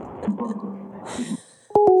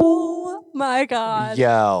 Oh my God.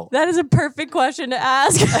 Yo. That is a perfect question to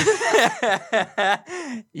ask.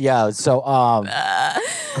 Yo, so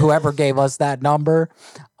whoever gave us that number,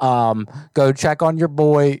 go check on your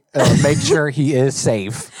boy, make sure he is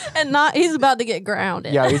safe. And he's about to get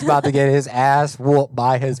grounded. Yeah, he's about to get his ass whooped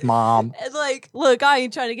by his mom. And like, look, I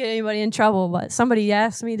ain't trying to get anybody in trouble, but somebody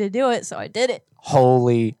asked me to do it, so I did it.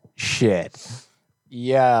 Holy shit.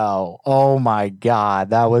 Yo, oh my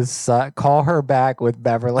God, that was call her back with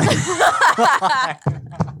Beverly.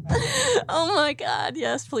 Oh my God,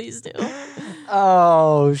 yes, please do.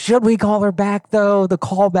 Oh, should we call her back though? The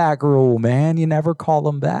callback rule, man. You never call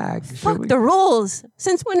them back. Fuck the rules.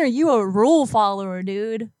 Since when are you a rule follower,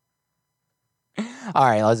 dude? All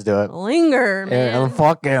right, let's do it. Linger, man. Yeah,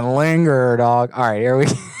 fucking linger, dog. All right, here we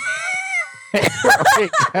go,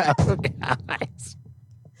 guys.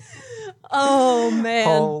 Oh man,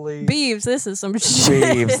 Holy Beeves, this is some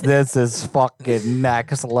shit. Beeves, this is fucking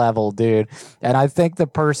next level, dude. And I think the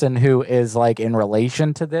person who is like in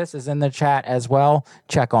relation to this is in the chat as well.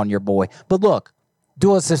 Check on your boy. But look,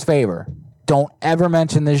 do us this favor. Don't ever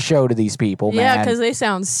mention this show to these people, man. Yeah, because they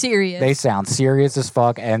sound serious. They sound serious as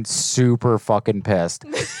fuck and super fucking pissed.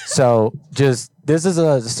 So just, this is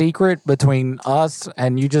a secret between us,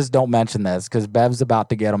 and you just don't mention this because Bev's about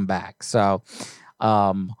to get them back. So,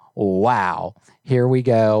 wow. Here we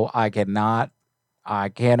go. I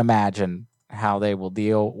can't imagine how they will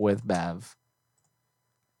deal with Bev.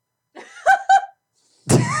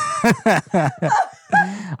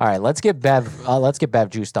 All right, let's get Bev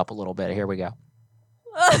juiced up a little bit. Here we go.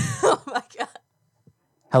 Oh my god.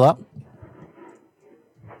 Hello?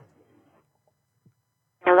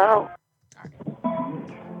 Hello.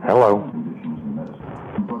 Hello.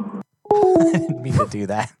 Didn't mean to do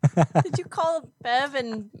that. Did you call Bev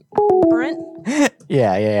and Brent?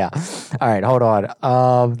 Yeah. All right, hold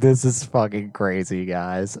on. This is fucking crazy,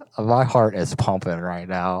 guys. My heart is pumping right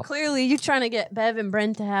now. Clearly, you're trying to get Bev and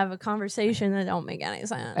Brent to have a conversation that don't make any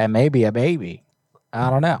sense. And maybe a baby. I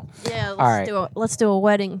don't know. Yeah, All right. let's do a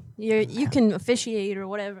wedding. You can officiate or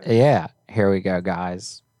whatever. Yeah, here we go,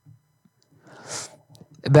 guys.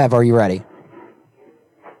 Bev, are you ready?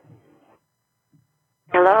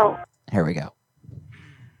 Hello. Here we go.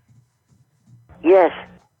 Yes.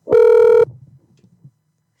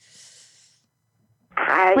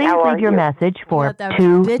 Hi, Please how are leave your you? message for You got that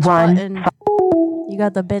 215. You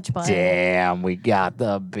got the bitch button. Damn, we got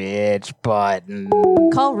the bitch button.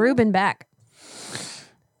 Call Ruben back.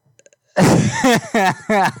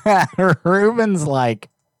 Ruben's like...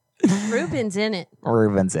 Ruben's in it.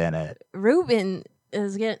 Ruben's in it. Ruben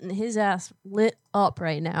is getting his ass lit up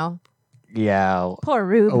right now. Yeah. Poor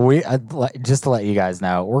Ruben. Just to let you guys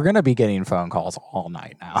know, we're going to be getting phone calls all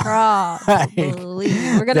night now. Probably.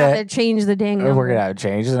 We're going to have to change the dang number. We're going to have to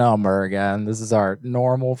change the number again. This is our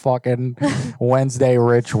normal fucking Wednesday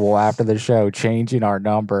ritual after the show, changing our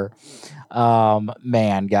number.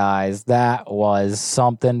 Man, guys, that was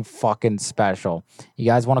something fucking special. You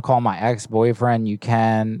guys want to call my ex-boyfriend? You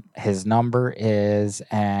can. His number is,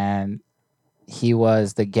 and he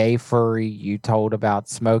was the gay furry you told about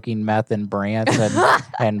smoking meth in Branson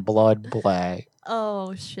and blood play.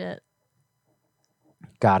 Oh, shit.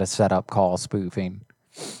 Got to set up call spoofing.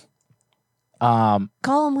 Call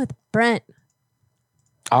him with Brent.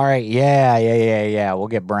 All right. Yeah. We'll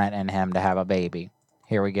get Brent and him to have a baby.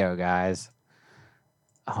 Here we go, guys.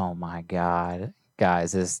 Oh, my God.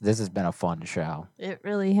 Guys, this has been a fun show. It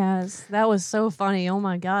really has. That was so funny. Oh,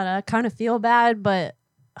 my God. I kind of feel bad, but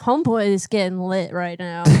homeboy is getting lit right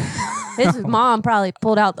now. His mom probably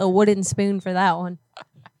pulled out the wooden spoon for that one.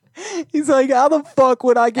 He's like, how the fuck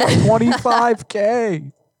would I get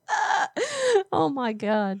 25K? Oh, my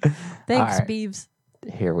God. Thanks, right. Beeves.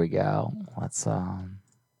 Here we go. Let's,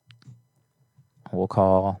 we'll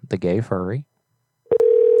call the gay furry.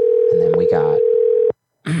 And then we got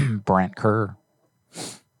Brent Kerr.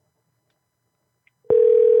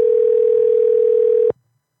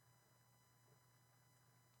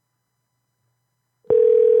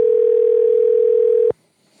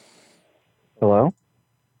 Hello?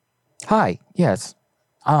 Hi. Yes.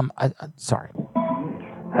 Sorry.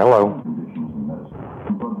 Hello.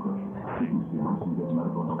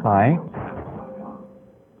 Hi.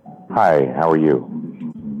 Hi, how are you?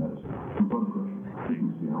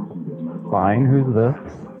 Fine. Who's this?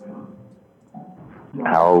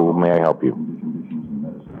 How may I help you?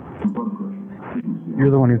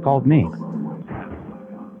 You're the one who called me.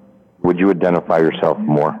 Would you identify yourself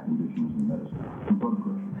more?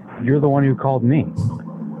 You're the one who called me.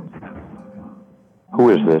 Who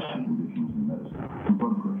is this?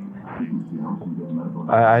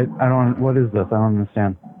 I don't. What is this? I don't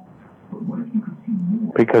understand.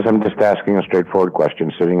 Because I'm just asking a straightforward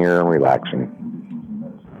question, sitting here and relaxing.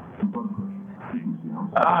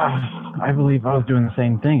 I believe I was doing the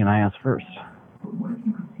same thing, and I asked first.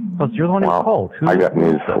 Plus, you're the one who called. I got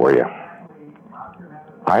news for you.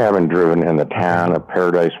 I haven't driven in the town of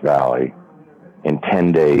Paradise Valley in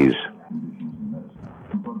 10 days.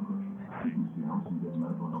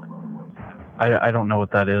 I don't know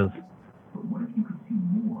what that is.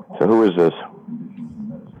 So who is this?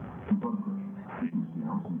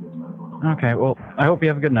 Okay, well, I hope you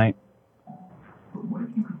have a good night.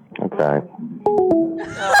 Okay.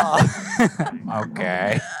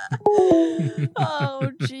 Okay.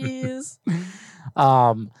 Oh, jeez.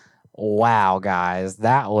 Wow, guys,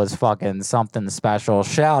 that was fucking something special.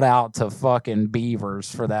 Shout out to fucking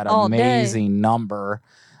Beavers for that All day. amazing number.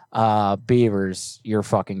 Beavers, you're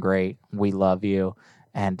fucking great. We love you.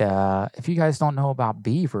 And if you guys don't know about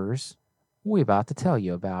Beavers, we about to tell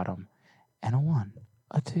you about them. And a 1,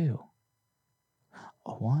 a 2,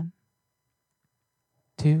 a 1,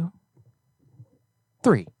 2,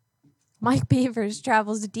 3. Mike Beavers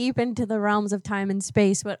travels deep into the realms of time and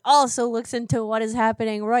space, but also looks into what is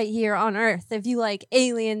happening right here on Earth. If you like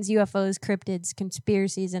aliens, UFOs, cryptids,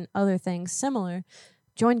 conspiracies, and other things similar,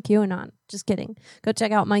 join QAnon. Just kidding. Go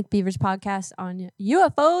check out Mike Beavers' podcast on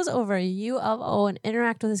UFOs over UFO and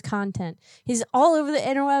interact with his content. He's all over the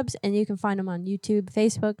interwebs, and you can find him on YouTube,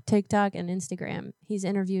 Facebook, TikTok, and Instagram. He's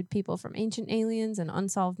interviewed people from ancient aliens and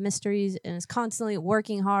unsolved mysteries and is constantly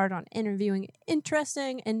working hard on interviewing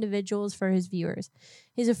interesting individuals for his viewers.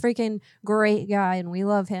 He's a freaking great guy, and we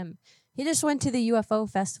love him. He just went to the UFO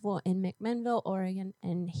festival in McMinnville, Oregon,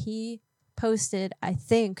 and he posted, I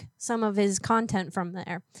think, some of his content from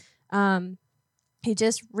there. He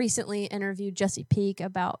just recently interviewed Jesse Peak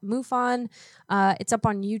about MUFON. It's up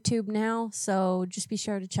on YouTube now, so just be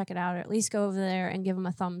sure to check it out, or at least go over there and give him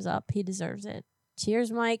a thumbs up. He deserves it.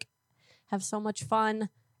 Cheers, Mike. Have so much fun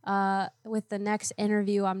with the next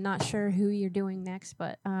interview. I'm not sure who you're doing next,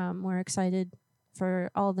 but we're excited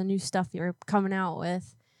for all the new stuff you're coming out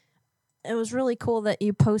with. It was really cool that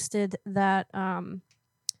you posted that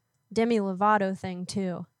Demi Lovato thing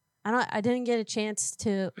too. I didn't get a chance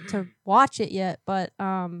to watch it yet, but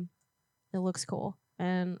it looks cool.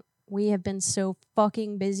 And we have been so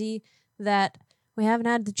fucking busy that we haven't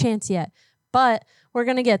had the chance yet. But we're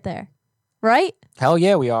gonna get there. Right? Hell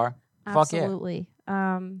yeah, we are. Absolutely.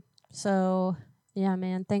 So yeah,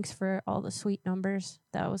 man, thanks for all the sweet numbers.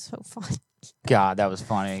 That was so fun. God, that was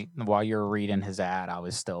funny. While you were reading his ad, I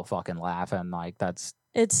was still fucking laughing. Like,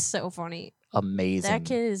 It's so funny. Amazing. That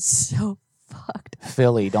kid is so fucked.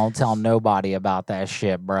 Philly, don't tell nobody about that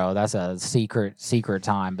shit, bro. That's a secret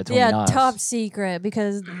time between us. Top secret,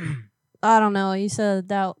 because I don't know. You said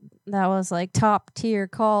that was like top tier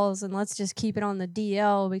calls, and let's just keep it on the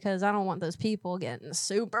DL because I don't want those people getting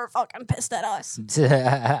super fucking pissed at us.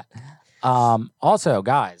 Also,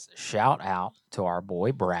 guys, shout out to our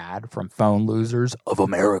boy Brad from Phone Losers of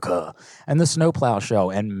America and the Snowplow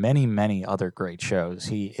Show and many, many other great shows.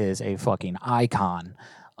 He is a fucking icon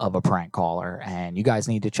of a prank caller, and you guys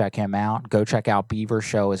need to check him out. Go check out Beaver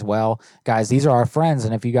Show as well. Guys, these are our friends,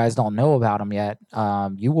 and if you guys don't know about them yet,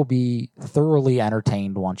 you will be thoroughly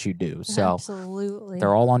entertained once you do. So absolutely.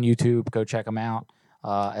 They're all on YouTube. Go check them out.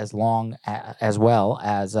 As well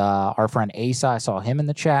as our friend Asa. I saw him in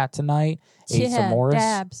the chat tonight. Asa Morris.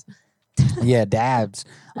 Dabs. Yeah, Dabs.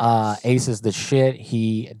 Ace is the shit.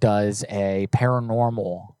 He does a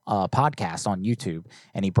paranormal podcast on YouTube,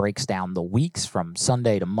 and he breaks down the weeks from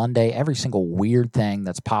Sunday to Monday, every single weird thing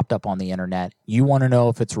that's popped up on the internet. You want to know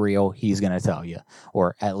if it's real, he's going to tell you,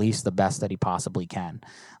 or at least the best that he possibly can.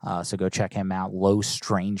 So go check him out. Low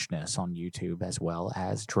Strangeness on YouTube, as well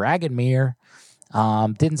as Dragonmere.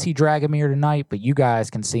 Didn't see Dragomir tonight, but you guys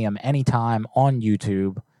can see him anytime on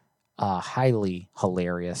YouTube. Highly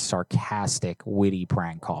hilarious, sarcastic, witty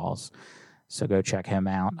prank calls. So go check him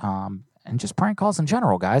out. And just prank calls in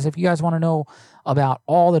general, guys. If you guys want to know about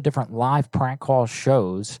all the different live prank call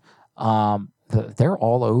shows, they're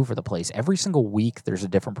all over the place. Every single week, there's a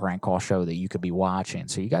different prank call show that you could be watching.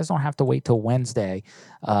 So you guys don't have to wait till Wednesday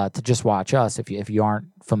to just watch us. If you aren't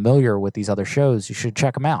familiar with these other shows, you should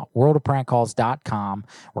check them out. worldofprankcalls.com,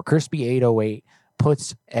 where Crispy808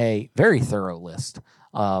 puts a very thorough list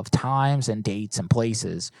of times and dates and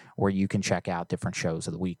places where you can check out different shows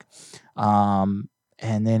of the week.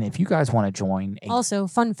 And then if you guys want to join... Also,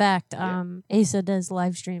 fun fact, Asa does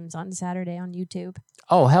live streams on Saturday on YouTube.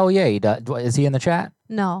 Oh, hell yeah, he does. Is he in the chat?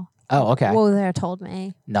 No. Oh, okay. Well, they told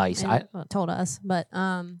me. Nice. Told us. But,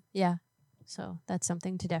 yeah. So that's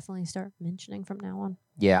something to definitely start mentioning from now on.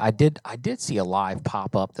 Yeah, I did see a live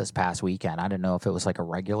pop up this past weekend. I didn't know if it was like a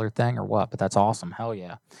regular thing or what, but that's awesome. Hell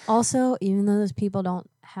yeah. Also, even though those people don't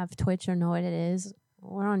have Twitch or know what it is,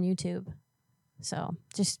 we're on YouTube. So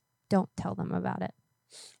just don't tell them about it.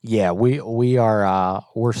 Yeah,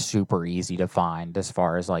 we're super easy to find as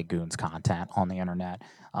far as like Goons content on the internet.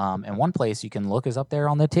 And one place you can look is up there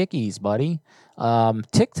on the Tickies, buddy.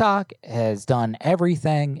 TikTok has done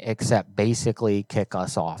everything except basically kick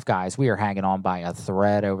us off. Guys, we are hanging on by a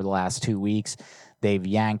thread over the last 2 weeks. They've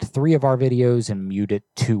yanked 3 of our videos and muted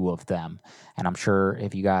 2 of them. And I'm sure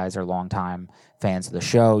if you guys are longtime fans of the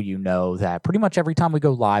show, you know that pretty much every time we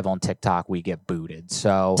go live on TikTok, we get booted.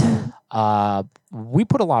 So we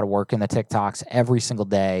put a lot of work in the TikToks every single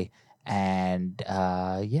day. And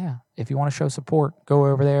yeah, if you want to show support, go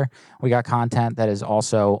over there. We got content that is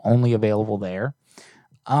also only available there,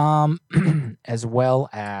 as well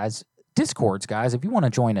as Discords, guys. If you want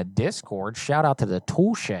to join a Discord, shout out to the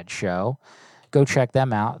Toolshed Show. Go check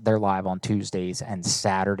them out. They're live on Tuesdays and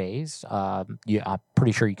Saturdays. I'm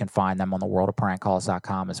pretty sure you can find them on the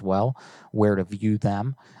worldofprankcalls.com as well, where to view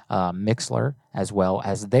them. Mixler, as well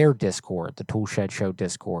as their Discord, the Toolshed Show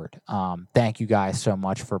Discord. Thank you guys so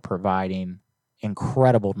much for providing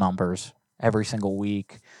incredible numbers every single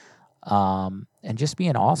week, and just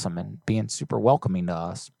being awesome and being super welcoming to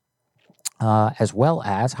us, as well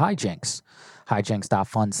as Hijinks.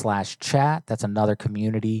 Hijinks.fun/chat. That's another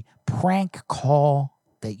community prank call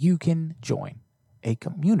that you can join. A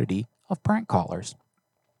community of prank callers.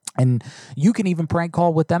 And you can even prank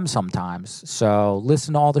call with them sometimes. So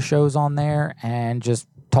listen to all the shows on there and just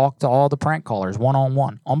talk to all the prank callers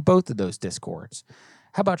one-on-one on both of those Discords.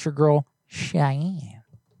 How about your girl, Cheyenne?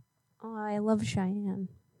 Oh, I love Cheyenne.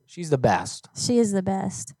 She's the best. She is the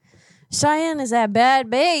best. Cheyenne is that bad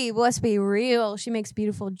babe. Let's be real. She makes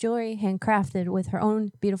beautiful jewelry handcrafted with her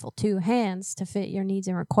own beautiful 2 hands to fit your needs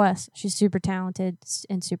and requests. She's super talented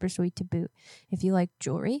and super sweet to boot. If you like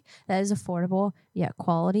jewelry that is affordable yet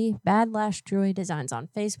quality, Bad Lash Jewelry Designs on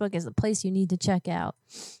Facebook is the place you need to check out.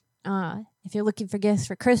 If you're looking for gifts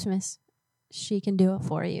for Christmas, she can do it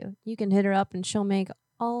for you. You can hit her up and she'll make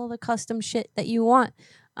all the custom shit that you want.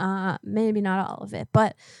 Maybe not all of it,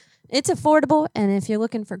 but it's affordable, and if you're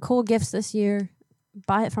looking for cool gifts this year,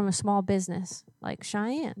 buy it from a small business like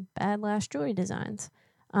Cheyenne, Bad Lash Jewelry Designs.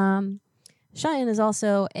 Cheyenne is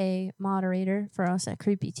also a moderator for us at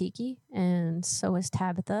Creepy Tiki, and so is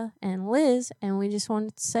Tabitha and Liz, and we just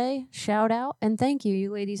wanted to say shout out and thank you. You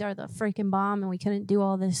ladies are the freaking bomb, and we couldn't do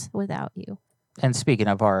all this without you. And speaking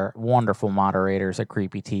of our wonderful moderators at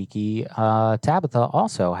Creepy Tiki, Tabitha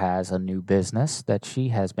also has a new business that she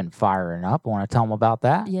has been firing up. Want to tell them about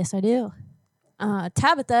that? Yes, I do.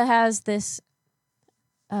 Tabitha has this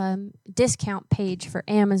discount page for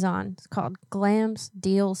Amazon. It's called Glams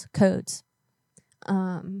Deals Codes.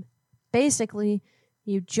 Basically,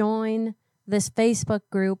 you join this Facebook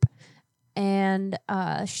group, and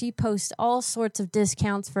she posts all sorts of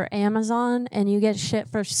discounts for Amazon, and you get shit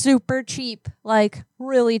for super cheap, like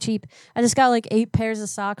really cheap. I just got like 8 pairs of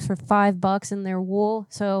socks for $5 and they're wool,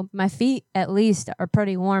 so my feet at least are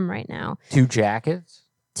pretty warm right now. 2 jackets?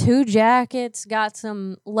 2 jackets, got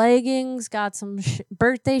some leggings, got some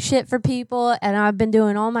birthday shit for people, and I've been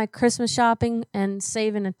doing all my Christmas shopping and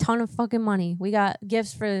saving a ton of fucking money. We got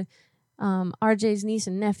gifts for RJ's niece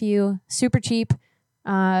and nephew, super cheap.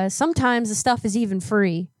 Sometimes the stuff is even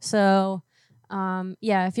free. So,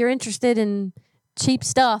 yeah, if you're interested in cheap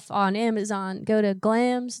stuff on Amazon, go to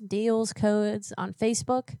Glams Deals Codes on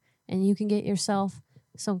Facebook, and you can get yourself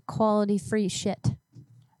some quality free shit.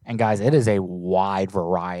 And guys, it is a wide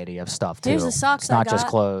variety of stuff too. Here's the socks it's not I got. just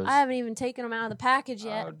clothes. I haven't even taken them out of the package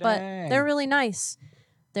yet, but they're really nice.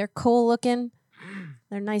 They're cool looking.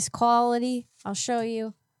 They're nice quality. I'll show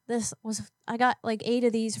you. I got like 8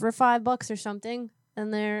 of these for $5 or something.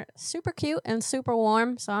 And they're super cute and super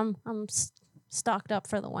warm, so I'm stocked up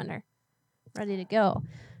for the winter, ready to go.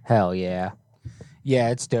 Hell yeah. Yeah,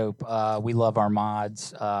 it's dope. We love our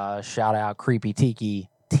mods. Shout out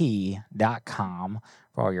creepytikitea.com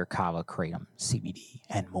for all your kava, kratom, CBD,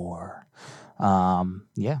 and more.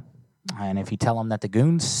 Yeah. And if you tell them that the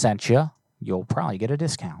goons sent you, you'll probably get a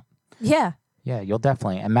discount. Yeah. Yeah, you'll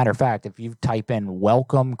definitely. And matter of fact, if you type in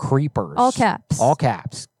welcome creepers. All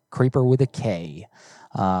caps. Creeper with a K.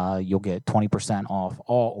 You'll get 20% off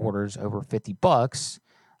all orders over $50.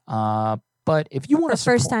 But if you want to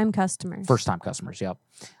support first-time customers. First-time customers, yep.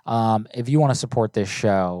 If you want to support this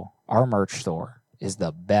show, our merch store is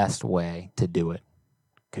the best way to do it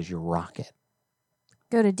because you rock it.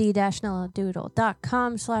 Go to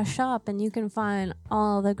d-nelladoodle.com/shop and you can find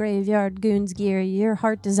all the Graveyard Goons gear your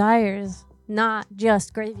heart desires. Not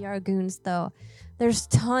just Graveyard Goons, though. There's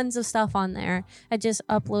tons of stuff on there. I just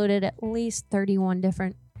uploaded at least 31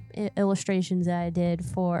 different illustrations that I did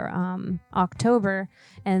for October,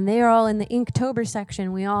 and they are all in the Inktober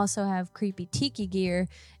section. We also have Creepy Tiki gear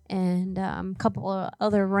and a couple of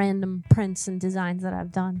other random prints and designs that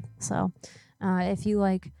I've done. So if you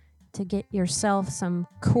like to get yourself some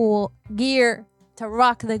cool gear to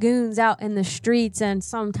rock the goons out in the streets and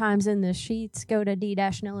sometimes in the sheets, go to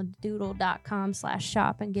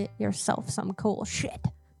d-nelladoodle.com/shop and get yourself some cool shit.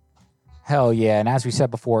 Hell yeah. And as we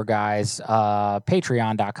said before, guys,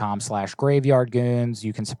 patreon.com/graveyardgoons.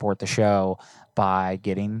 You can support the show by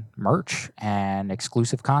getting merch and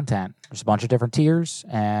exclusive content. There's a bunch of different tiers,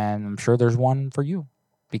 and I'm sure there's one for you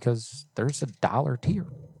because there's a $1 tier.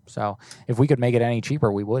 So if we could make it any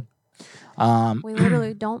cheaper, we would. We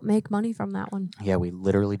literally don't make money from that one. Yeah, we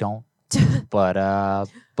literally don't. but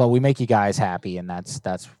we make you guys happy, and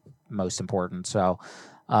that's most important. So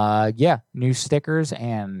yeah, new stickers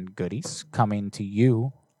and goodies coming to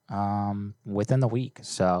you within the week.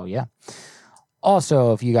 So yeah.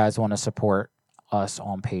 Also, if you guys want to support us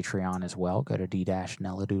on Patreon as well, go to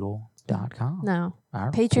d-nelladoodle.com. No.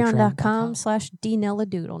 Our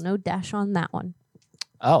Patreon.com/dnelladoodle. No dash on that one.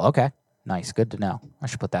 Oh, okay. Nice. Good to know. I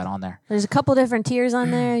should put that on there. There's a couple different tiers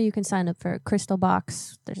on there. You can sign up for a crystal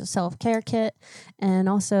box. There's a self-care kit. And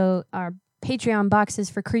also our Patreon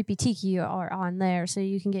boxes for Creepy Tiki are on there. So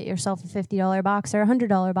you can get yourself a $50 box or a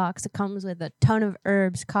 $100 box. It comes with a ton of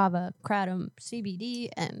herbs, kava, kratom, CBD,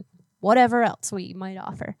 and whatever else we might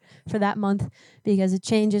offer for that month, because it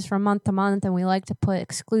changes from month to month. And we like to put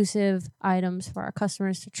exclusive items for our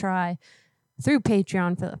customers to try through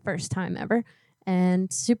Patreon for the first time ever.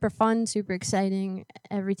 And super fun, super exciting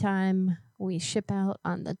every time we ship out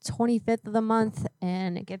on the 25th of the month,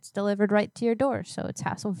 and it gets delivered right to your door, so it's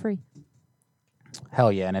hassle-free.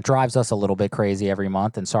 Hell yeah, and it drives us a little bit crazy every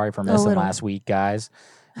month, and sorry for missing last week, guys.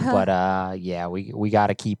 But yeah, we got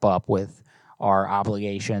to keep up with our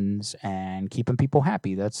obligations and keeping people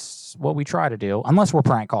happy. That's what we try to do, unless we're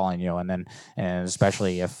prank calling you, and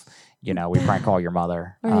especially if... we prank call your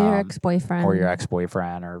mother. Or your ex-boyfriend. Or your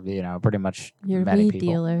ex-boyfriend, or, pretty much your many weed people.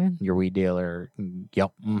 dealer. Your weed dealer.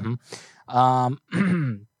 Yep.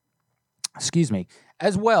 Mm-hmm. Excuse me.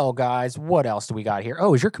 As well, guys, what else do we got here?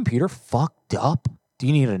 Oh, is your computer fucked up? Do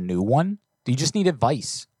you need a new one? Do you just need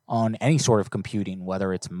advice on any sort of computing,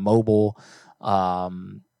 whether it's mobile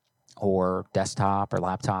or desktop or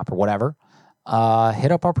laptop or whatever?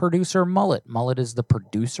 Hit up our producer, Mullet. Mullet is the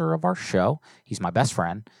producer of our show. He's my best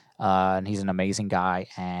friend. And he's an amazing guy,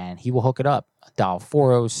 and he will hook it up. Dial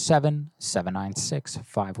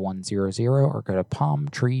 407-796-5100 or go to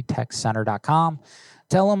palmtreetechcenter.com.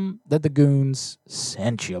 Tell him that the goons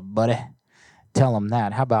sent you, buddy. Tell him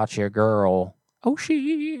that. How about your girl,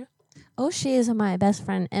 Oshi? Oshi is my best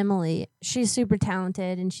friend, Emily. She's super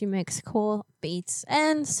talented, and she makes cool beats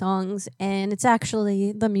and songs, and it's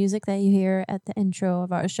actually the music that you hear at the intro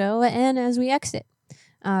of our show and as we exit.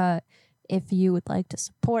 If you would like to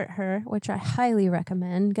support her, which I highly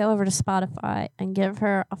recommend, go over to Spotify and give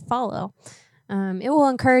her a follow. It will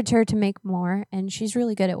encourage her to make more, and she's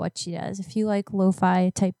really good at what she does. If you like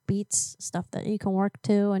lo-fi type beats, stuff that you can work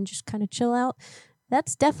to and just kind of chill out,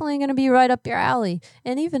 that's definitely going to be right up your alley.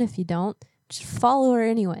 And even if you don't, just follow her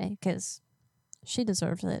anyway, because she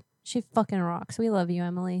deserves it. She fucking rocks. We love you,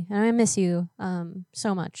 Emily. And I miss you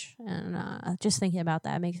so much. And just thinking about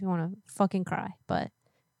that makes me want to fucking cry. But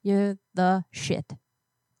you're the shit.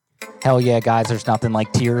 Hell yeah, guys. There's nothing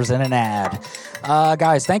like tears in an ad.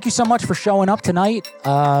 Guys, thank you so much for showing up tonight.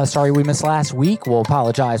 Sorry we missed last week. We'll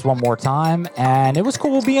apologize one more time. And it was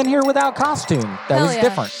cool being here without costume. That was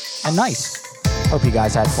different and nice. Hope you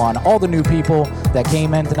guys had fun. All the new people that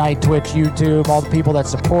came in tonight, Twitch, YouTube, all the people that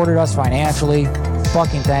supported us financially,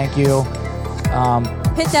 fucking thank you.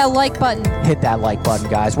 Hit that like button. Hit that like button,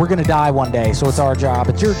 guys. We're going to die one day, so it's our job.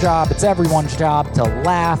 It's your job. It's everyone's job to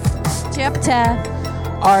laugh. Tap, tap.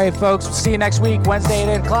 All right, folks. We'll see you next week, Wednesday at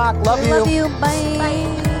 8 o'clock. Love you. Love you. Bye.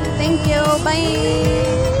 Bye. Thank you.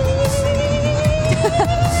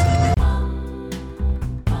 Bye.